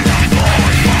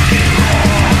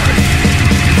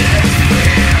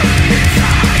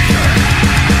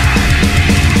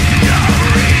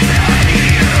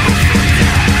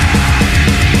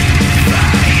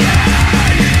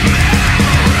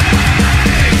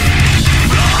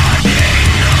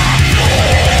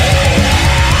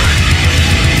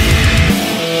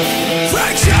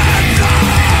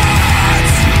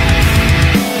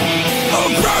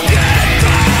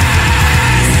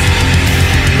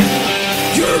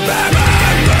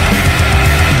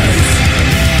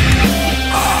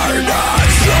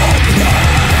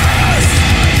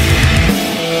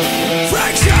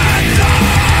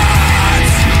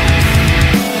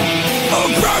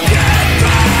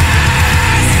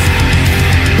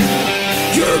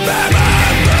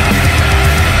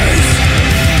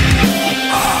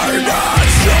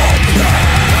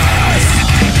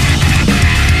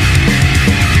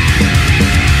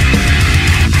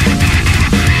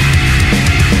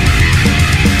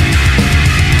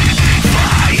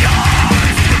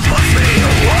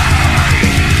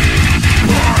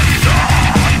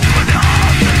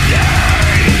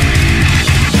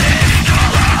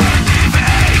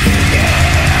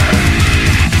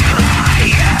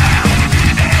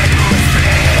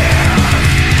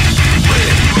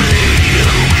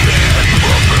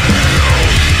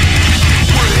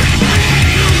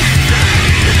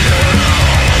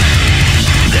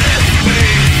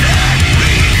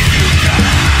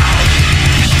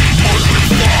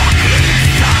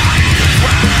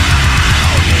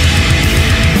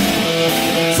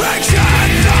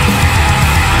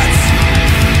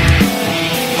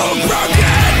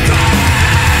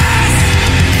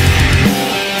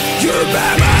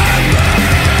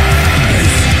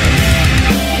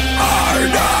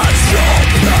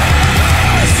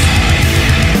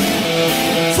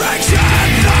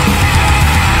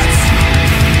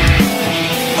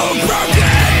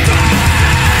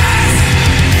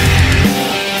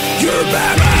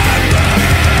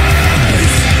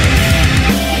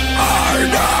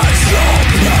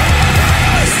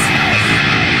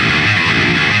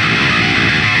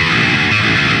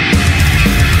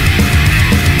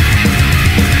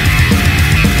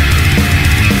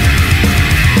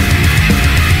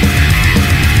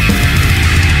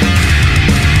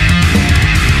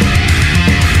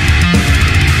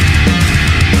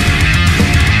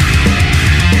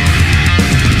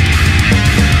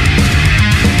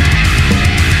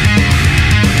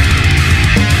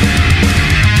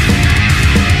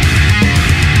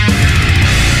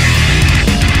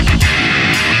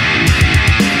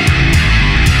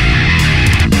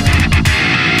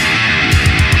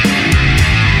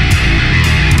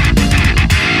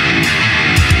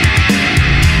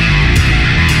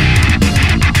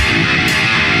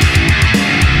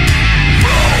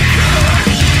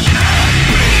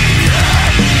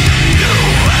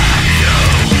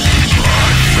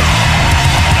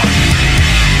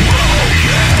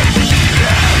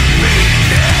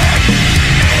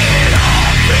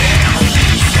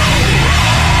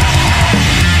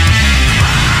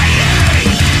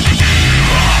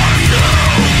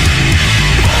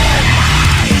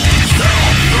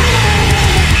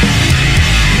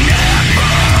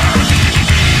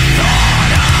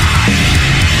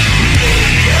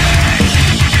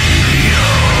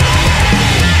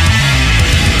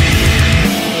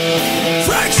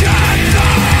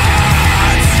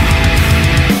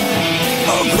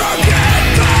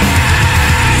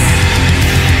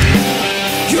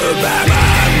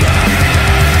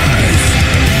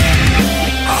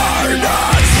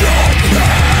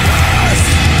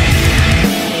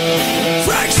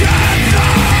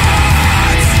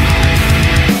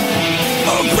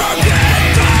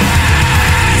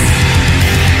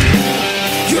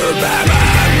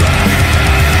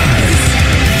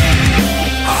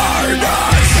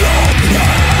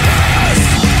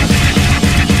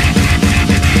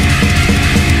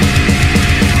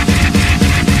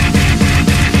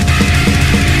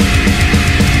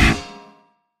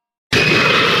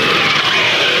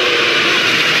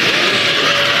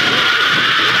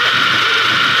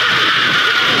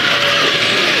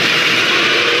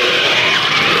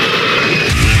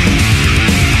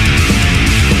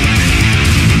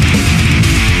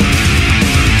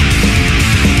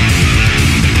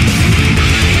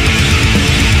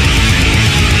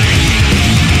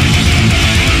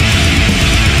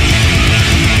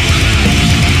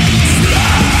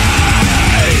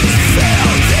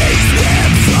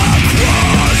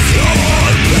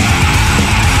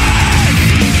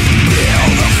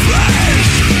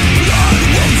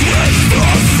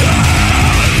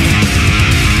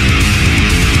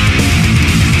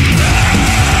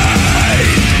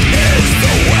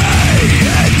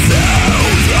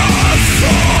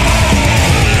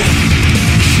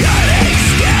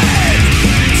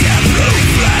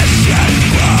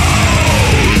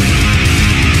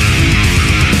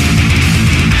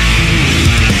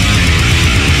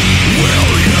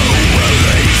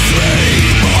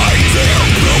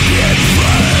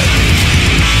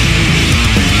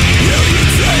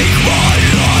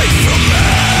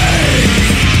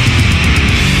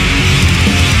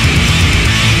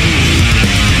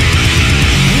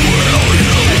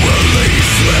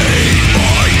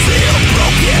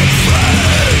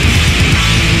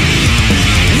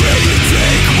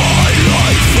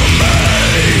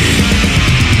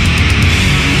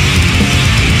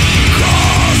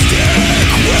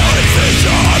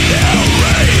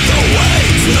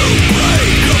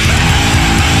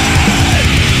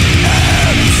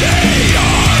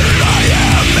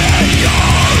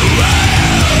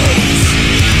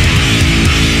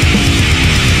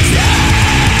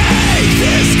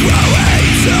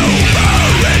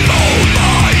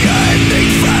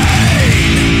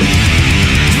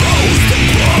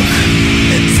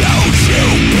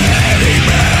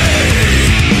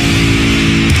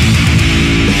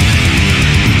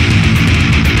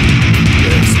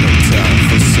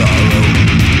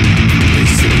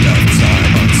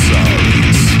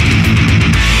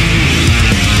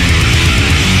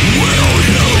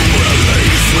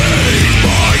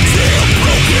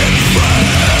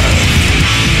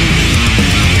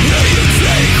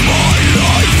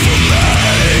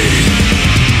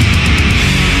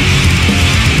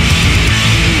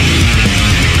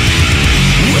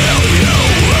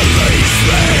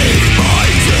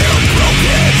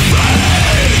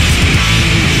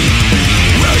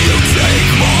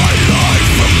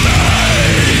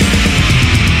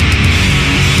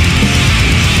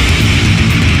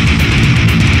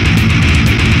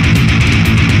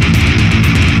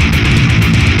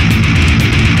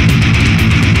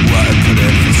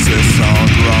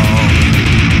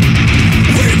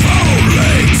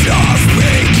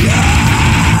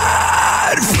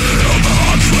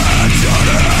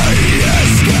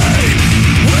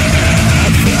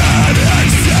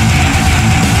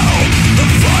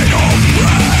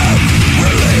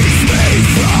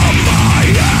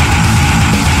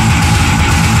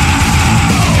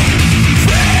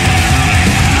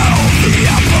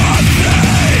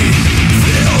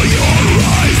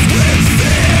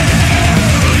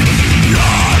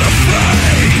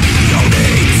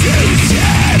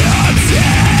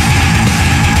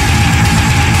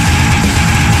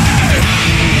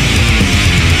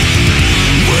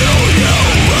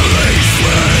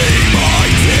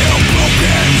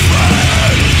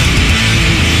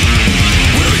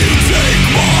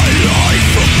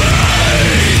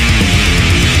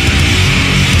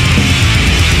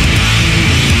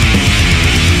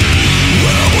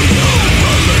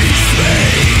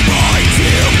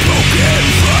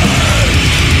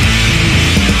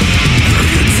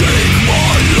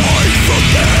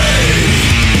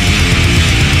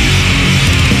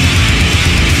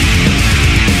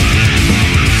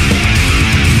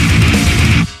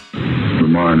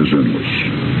mine is endless.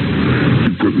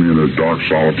 You put me in a dark,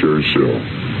 solitary cell.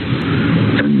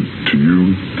 And to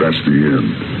you, that's the end.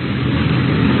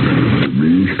 To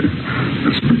me,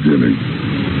 it's the beginning.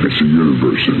 It's a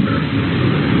universe in there.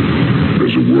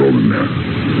 There's a world in there.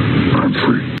 I'm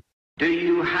free. Do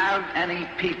you have any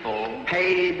people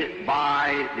paid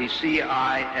by the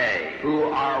CIA who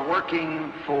are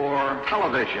working for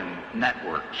television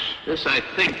networks? This, I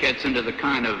think, gets into the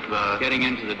kind of getting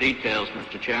into the details,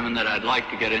 Mr. Chairman, that I'd like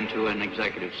to get into in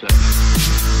executive session.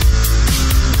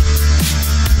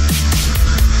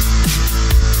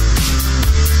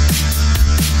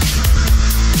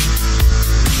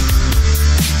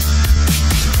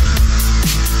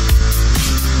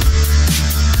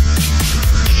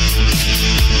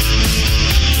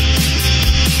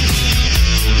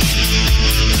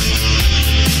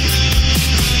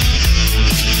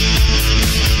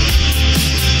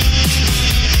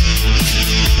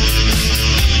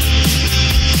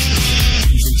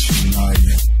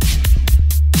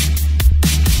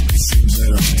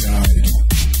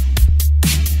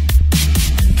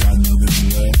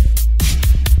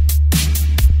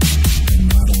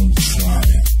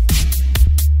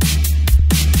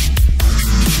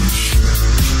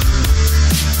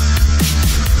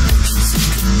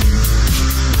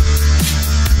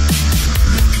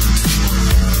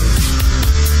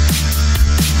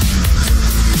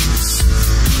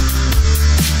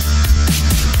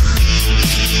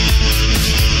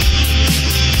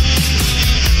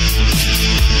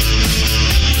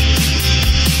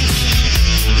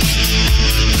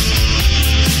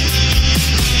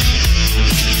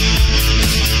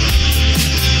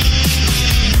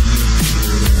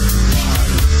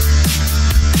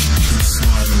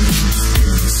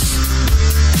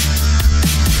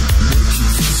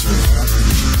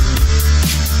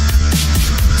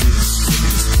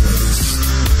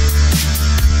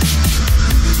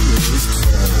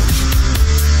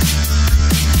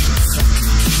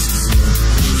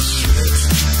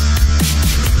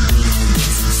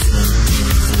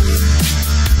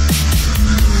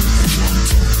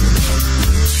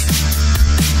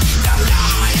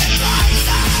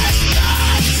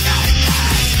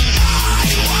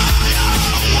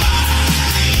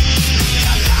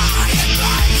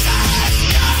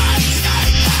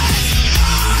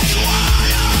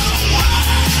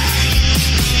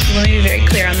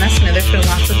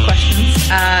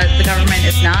 The government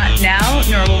is not now,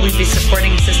 nor will we be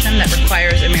supporting a system that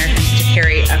requires Americans to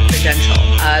carry a credential.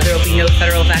 There will be no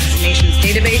federal vaccinations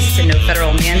database and no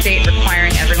federal mandate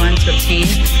requiring everyone to obtain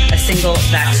a single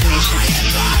vaccination.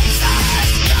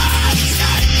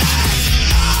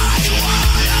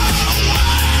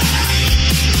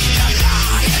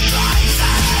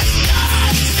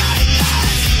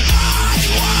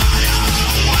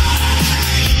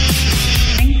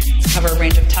 Cover a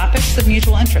range of topics of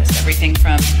mutual interest, everything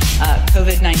from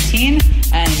COVID-19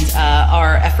 and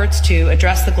our efforts to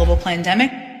address the global pandemic.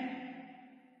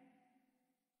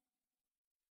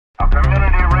 A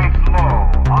community rates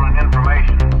low on an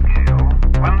information scale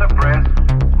when the press,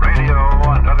 radio,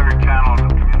 and other channels of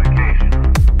communication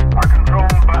are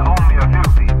controlled by only a few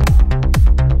people,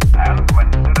 and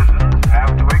when citizens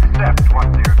have to accept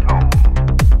what they're told.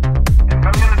 In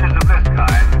communities of this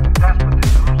kind,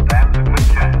 despotism stands a good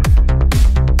chance.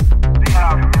 See how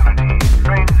community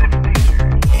trains its teachers.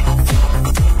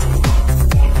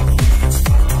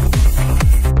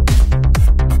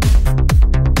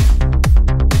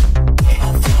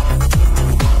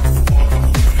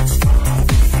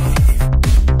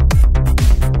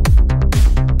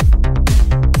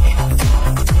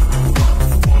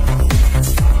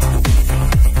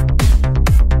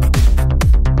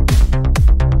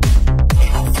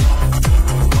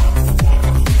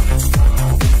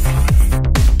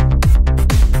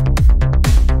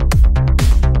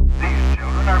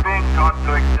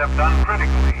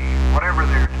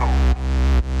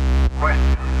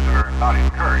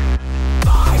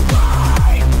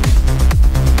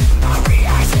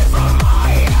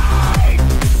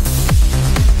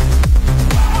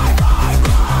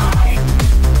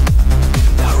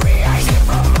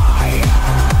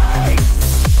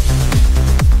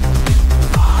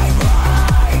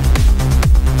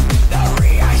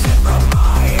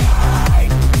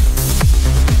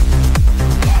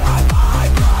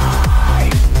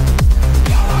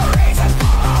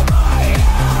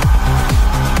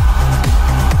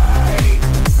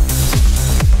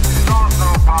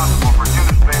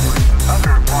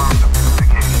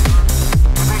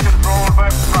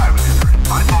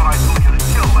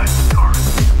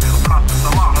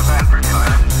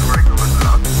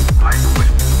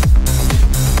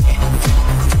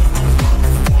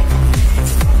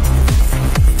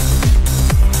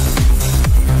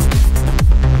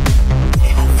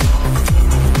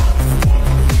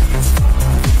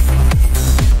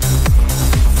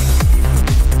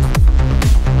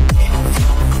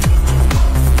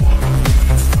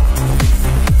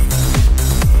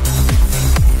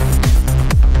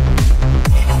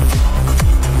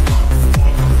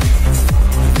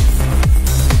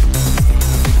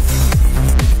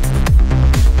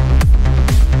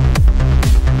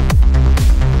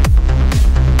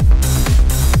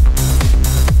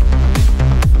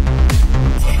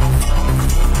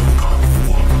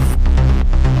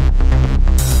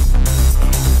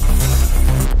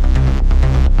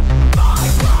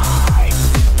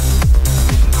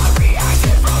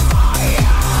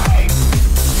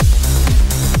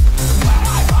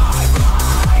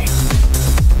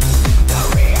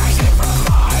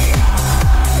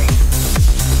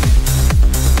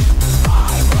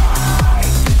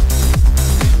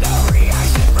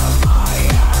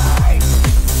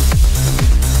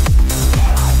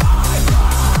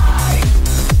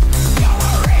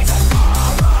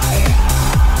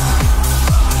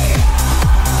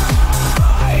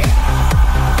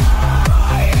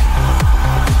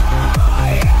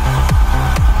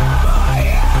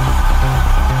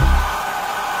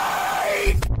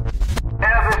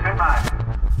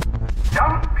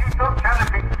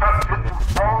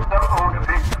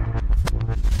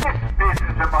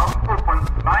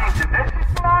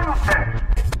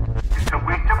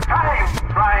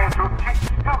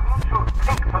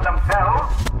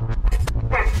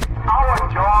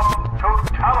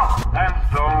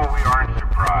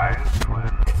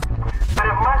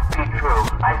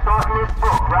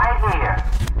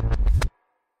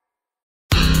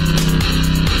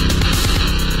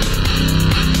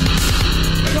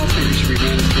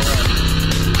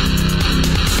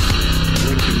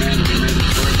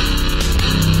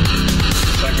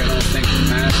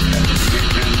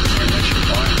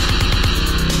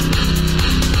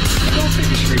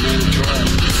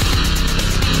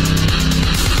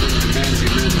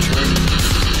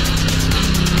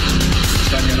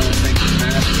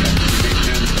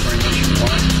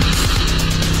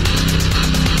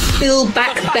 Build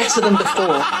back better than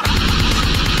before.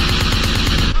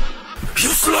 You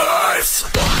slaves!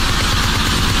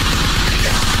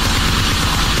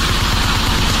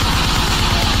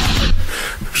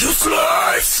 You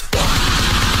slaves!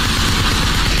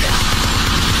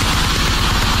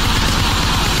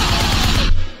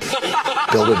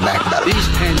 Build it back better. These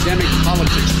pandemic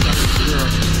politics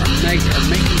are making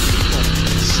people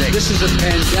sick. This is a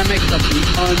pandemic of the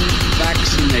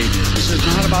unvaccinated. This is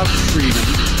not about freedom,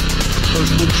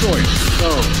 personal choice. So,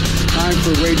 time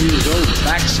for waiting is over.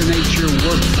 Vaccinate your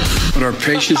workforce. But our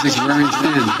patience is wearing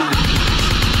thin.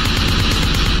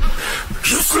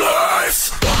 You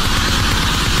slaves!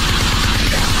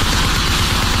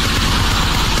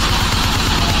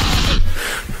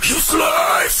 You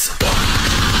slaves!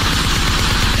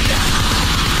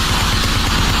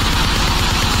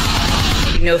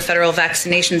 No federal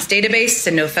vaccinations database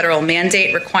and no federal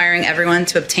mandate requiring everyone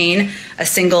to obtain a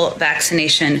single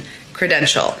vaccination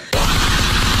credential.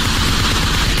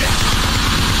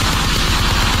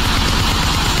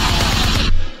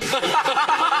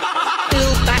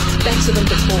 Build back better than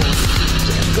before.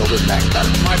 Build it back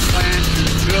better. My plan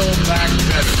to build back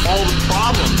better. All the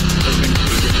problems have been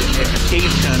created in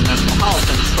education and mental health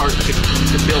and start to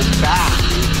build back.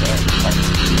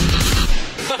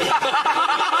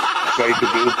 Say to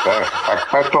build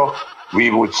back better,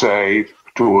 we would say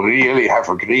to really have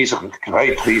a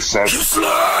great reset. You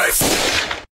slaves!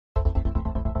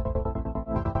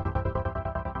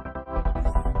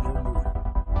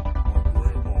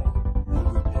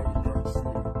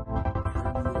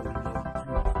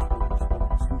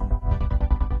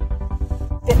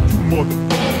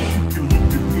 Motherfuckers, you can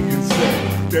look at me and say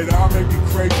that I may be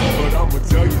crazy, but I'ma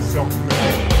tell you something,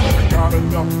 man. I got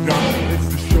enough documents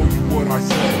to show you what I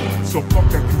say. So fuck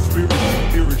that conspiracy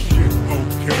theory shit,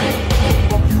 okay? So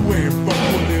fuck you and fuck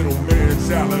your little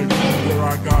mentality, where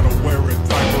I gotta wear a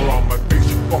diaper on my face,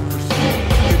 you fuckers see.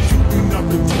 That you be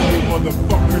nothing to me,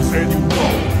 motherfuckers, and you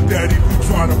know that if you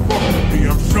try to fuck with me,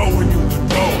 I'm showing you the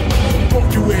dough. Fuck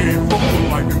you and fuck your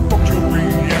life and fuck your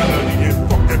reality and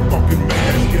fuck that fucking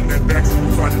mask and that vaccine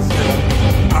try to sell me.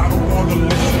 I don't wanna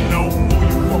listen no more,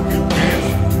 you fucking bitch.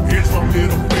 Here's my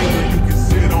middle finger, you can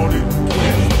sit on it and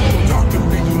twist. Don't talk to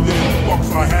me, you little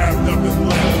fucks, I have nothing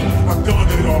left. I've done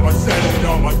it all, I said it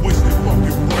all, I wasted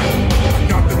fucking breath. I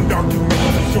got them documents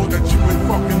that show that you ain't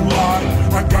fucking lied.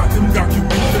 I got them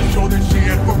documents that show that she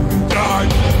had fucking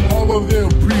died. All of them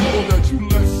people that you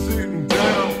left sitting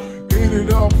down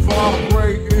ended up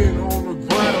vibrating on the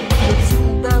ground. It's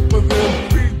too bad for them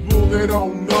people, they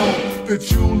don't know that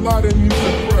you lied and used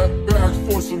to prep bags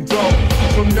for some dough.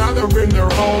 So now they're in their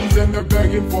homes and they're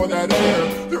begging for that air.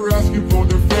 They're asking for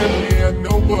their family and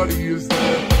nobody is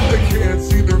there. They can't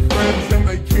see their friends and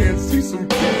they can't see some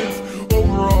kids.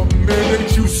 Over a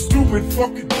minute, you stupid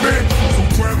fucking bitch. So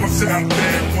grandma sat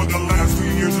there for the last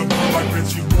 3 years of her life and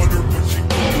she wondered what she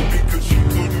could do because she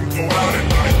couldn't go out at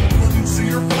night. Couldn't see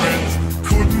her friends,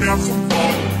 couldn't have some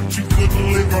fun. She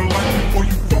couldn't live her life before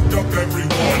you fucked up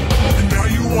everyone. And now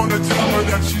you wanna tell her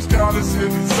that she's gotta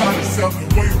sit inside herself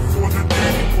and wait for the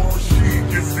day before she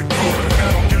gets to go to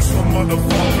hell. Guess what,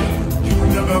 motherfucker? You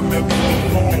never met me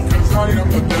before. Because I am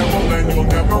the devil and you'll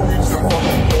never reach that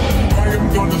fucking goal. I am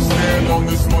gonna stand on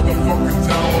this motherfucking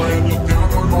tower and look down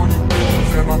on all you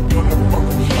bitches and I'm gonna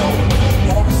fucking shower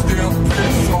all this damn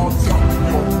piss on top of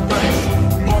your face.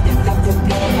 Motherfucker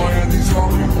Obama and these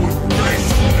Hollywood race.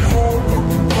 They hold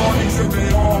fucking parties and they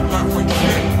all laugh like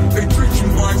shit. They treat you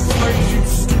like slaves, you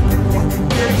stupid fucking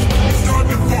bitch. It's time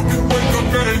to fucking wake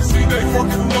up and see they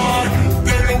fucking lie.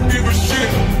 They don't give a shit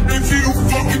if you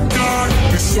fucking die.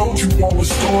 They sold you all a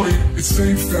story, it's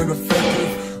safe and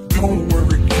effective. Don't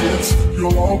worry kids,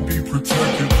 you'll all be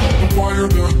protected. But why are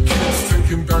the kids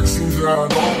taking vaccines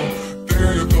at all?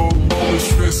 They're the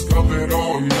lowest risk of it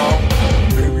all, y'all.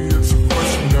 Maybe it's a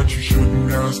question that you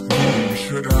shouldn't ask me. You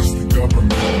should ask the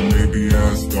government, maybe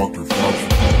ask Dr. Fauci.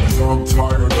 Cause I'm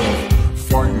tired of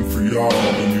fighting for y'all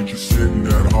and you're just sitting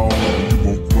at home and you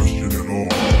won't question at all.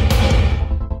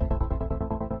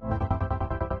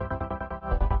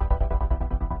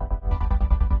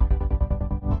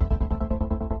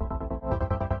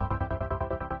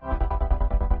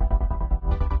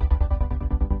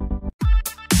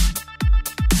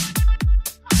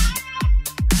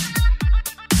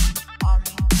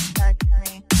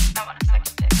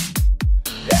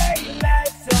 Hey,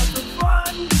 let's have some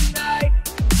fun.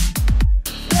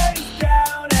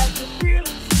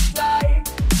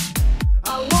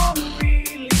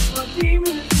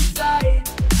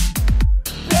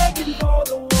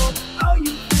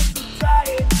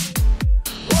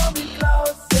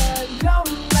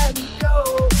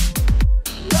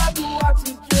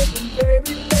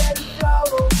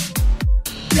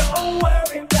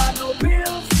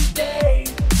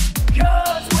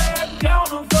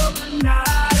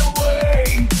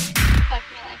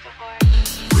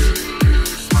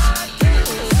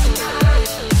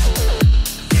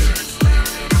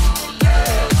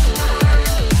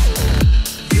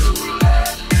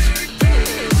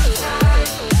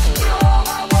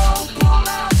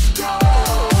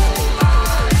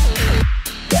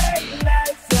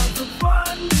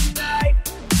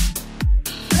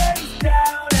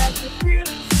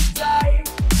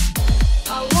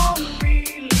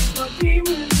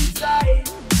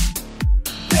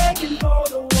 for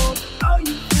the warmth. Oh,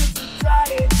 you feel so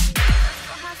tired.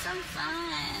 We'll have some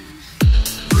fun.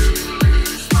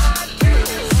 Release my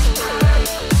kiss.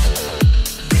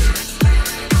 This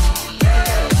little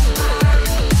game.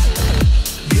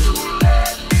 You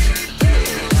let me get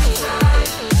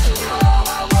inside. Oh,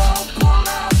 I won't pull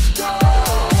out the door.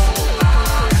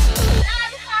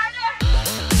 That's harder.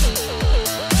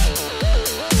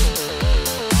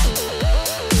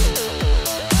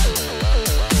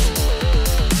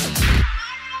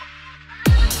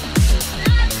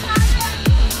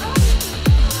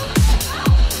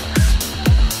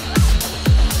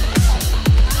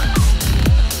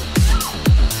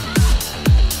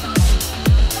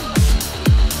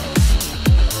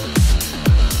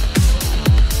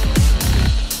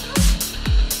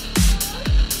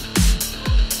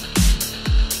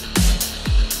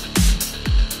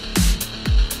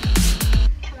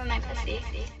 Cover my pussy.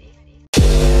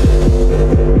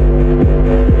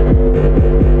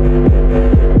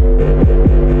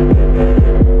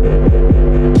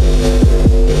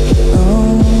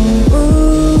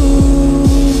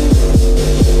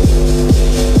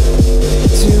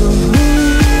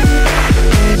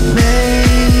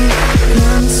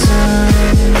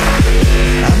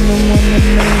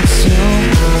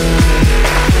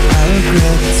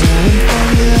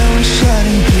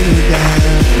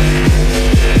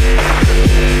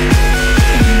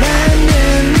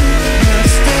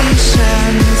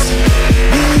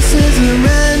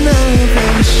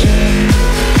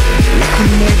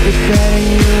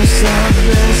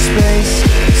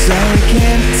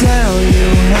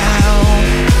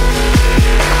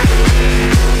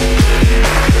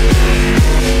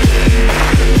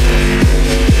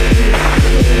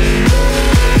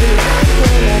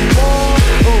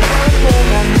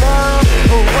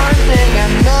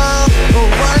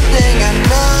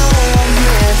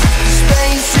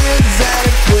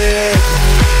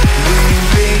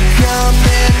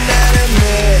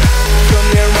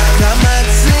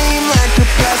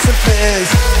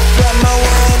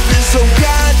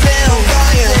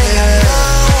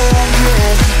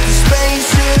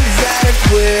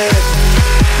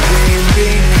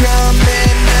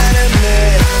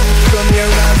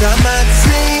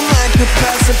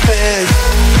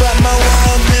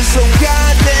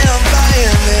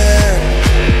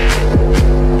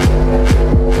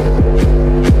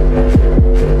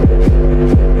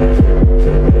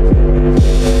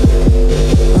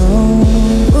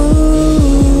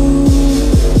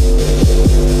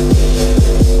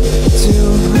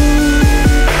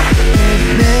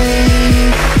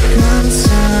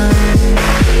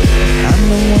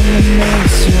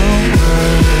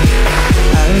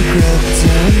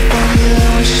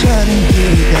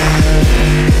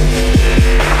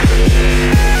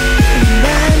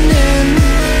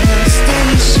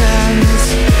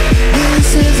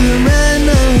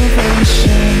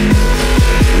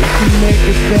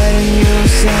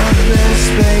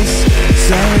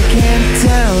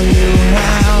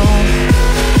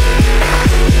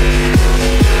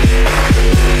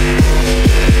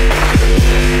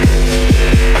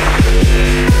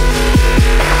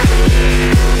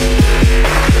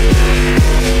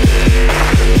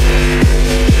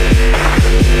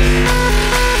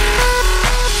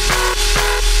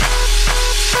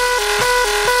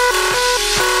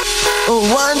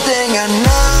 One thing I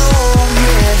know,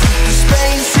 yes, the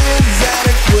space is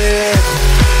adequate.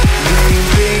 We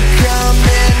become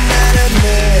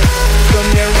inanimate. From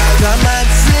your eyes I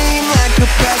might seem like a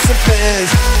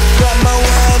pacifist, but my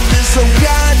world is so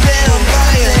goddamn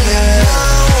violent.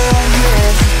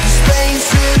 Yes, the space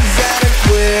is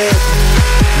adequate.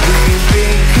 We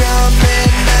become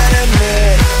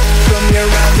inanimate. From your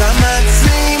eyes I might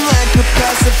seem like a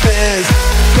pacifist,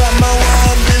 but my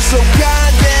world is so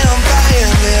goddamn violent.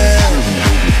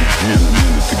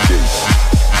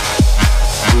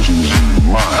 Prison's in your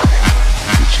mind.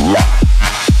 It's locked.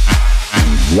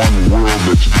 And one world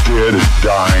that's dead is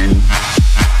dying,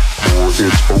 or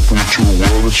it's open to a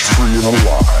world that's free and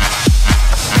alive.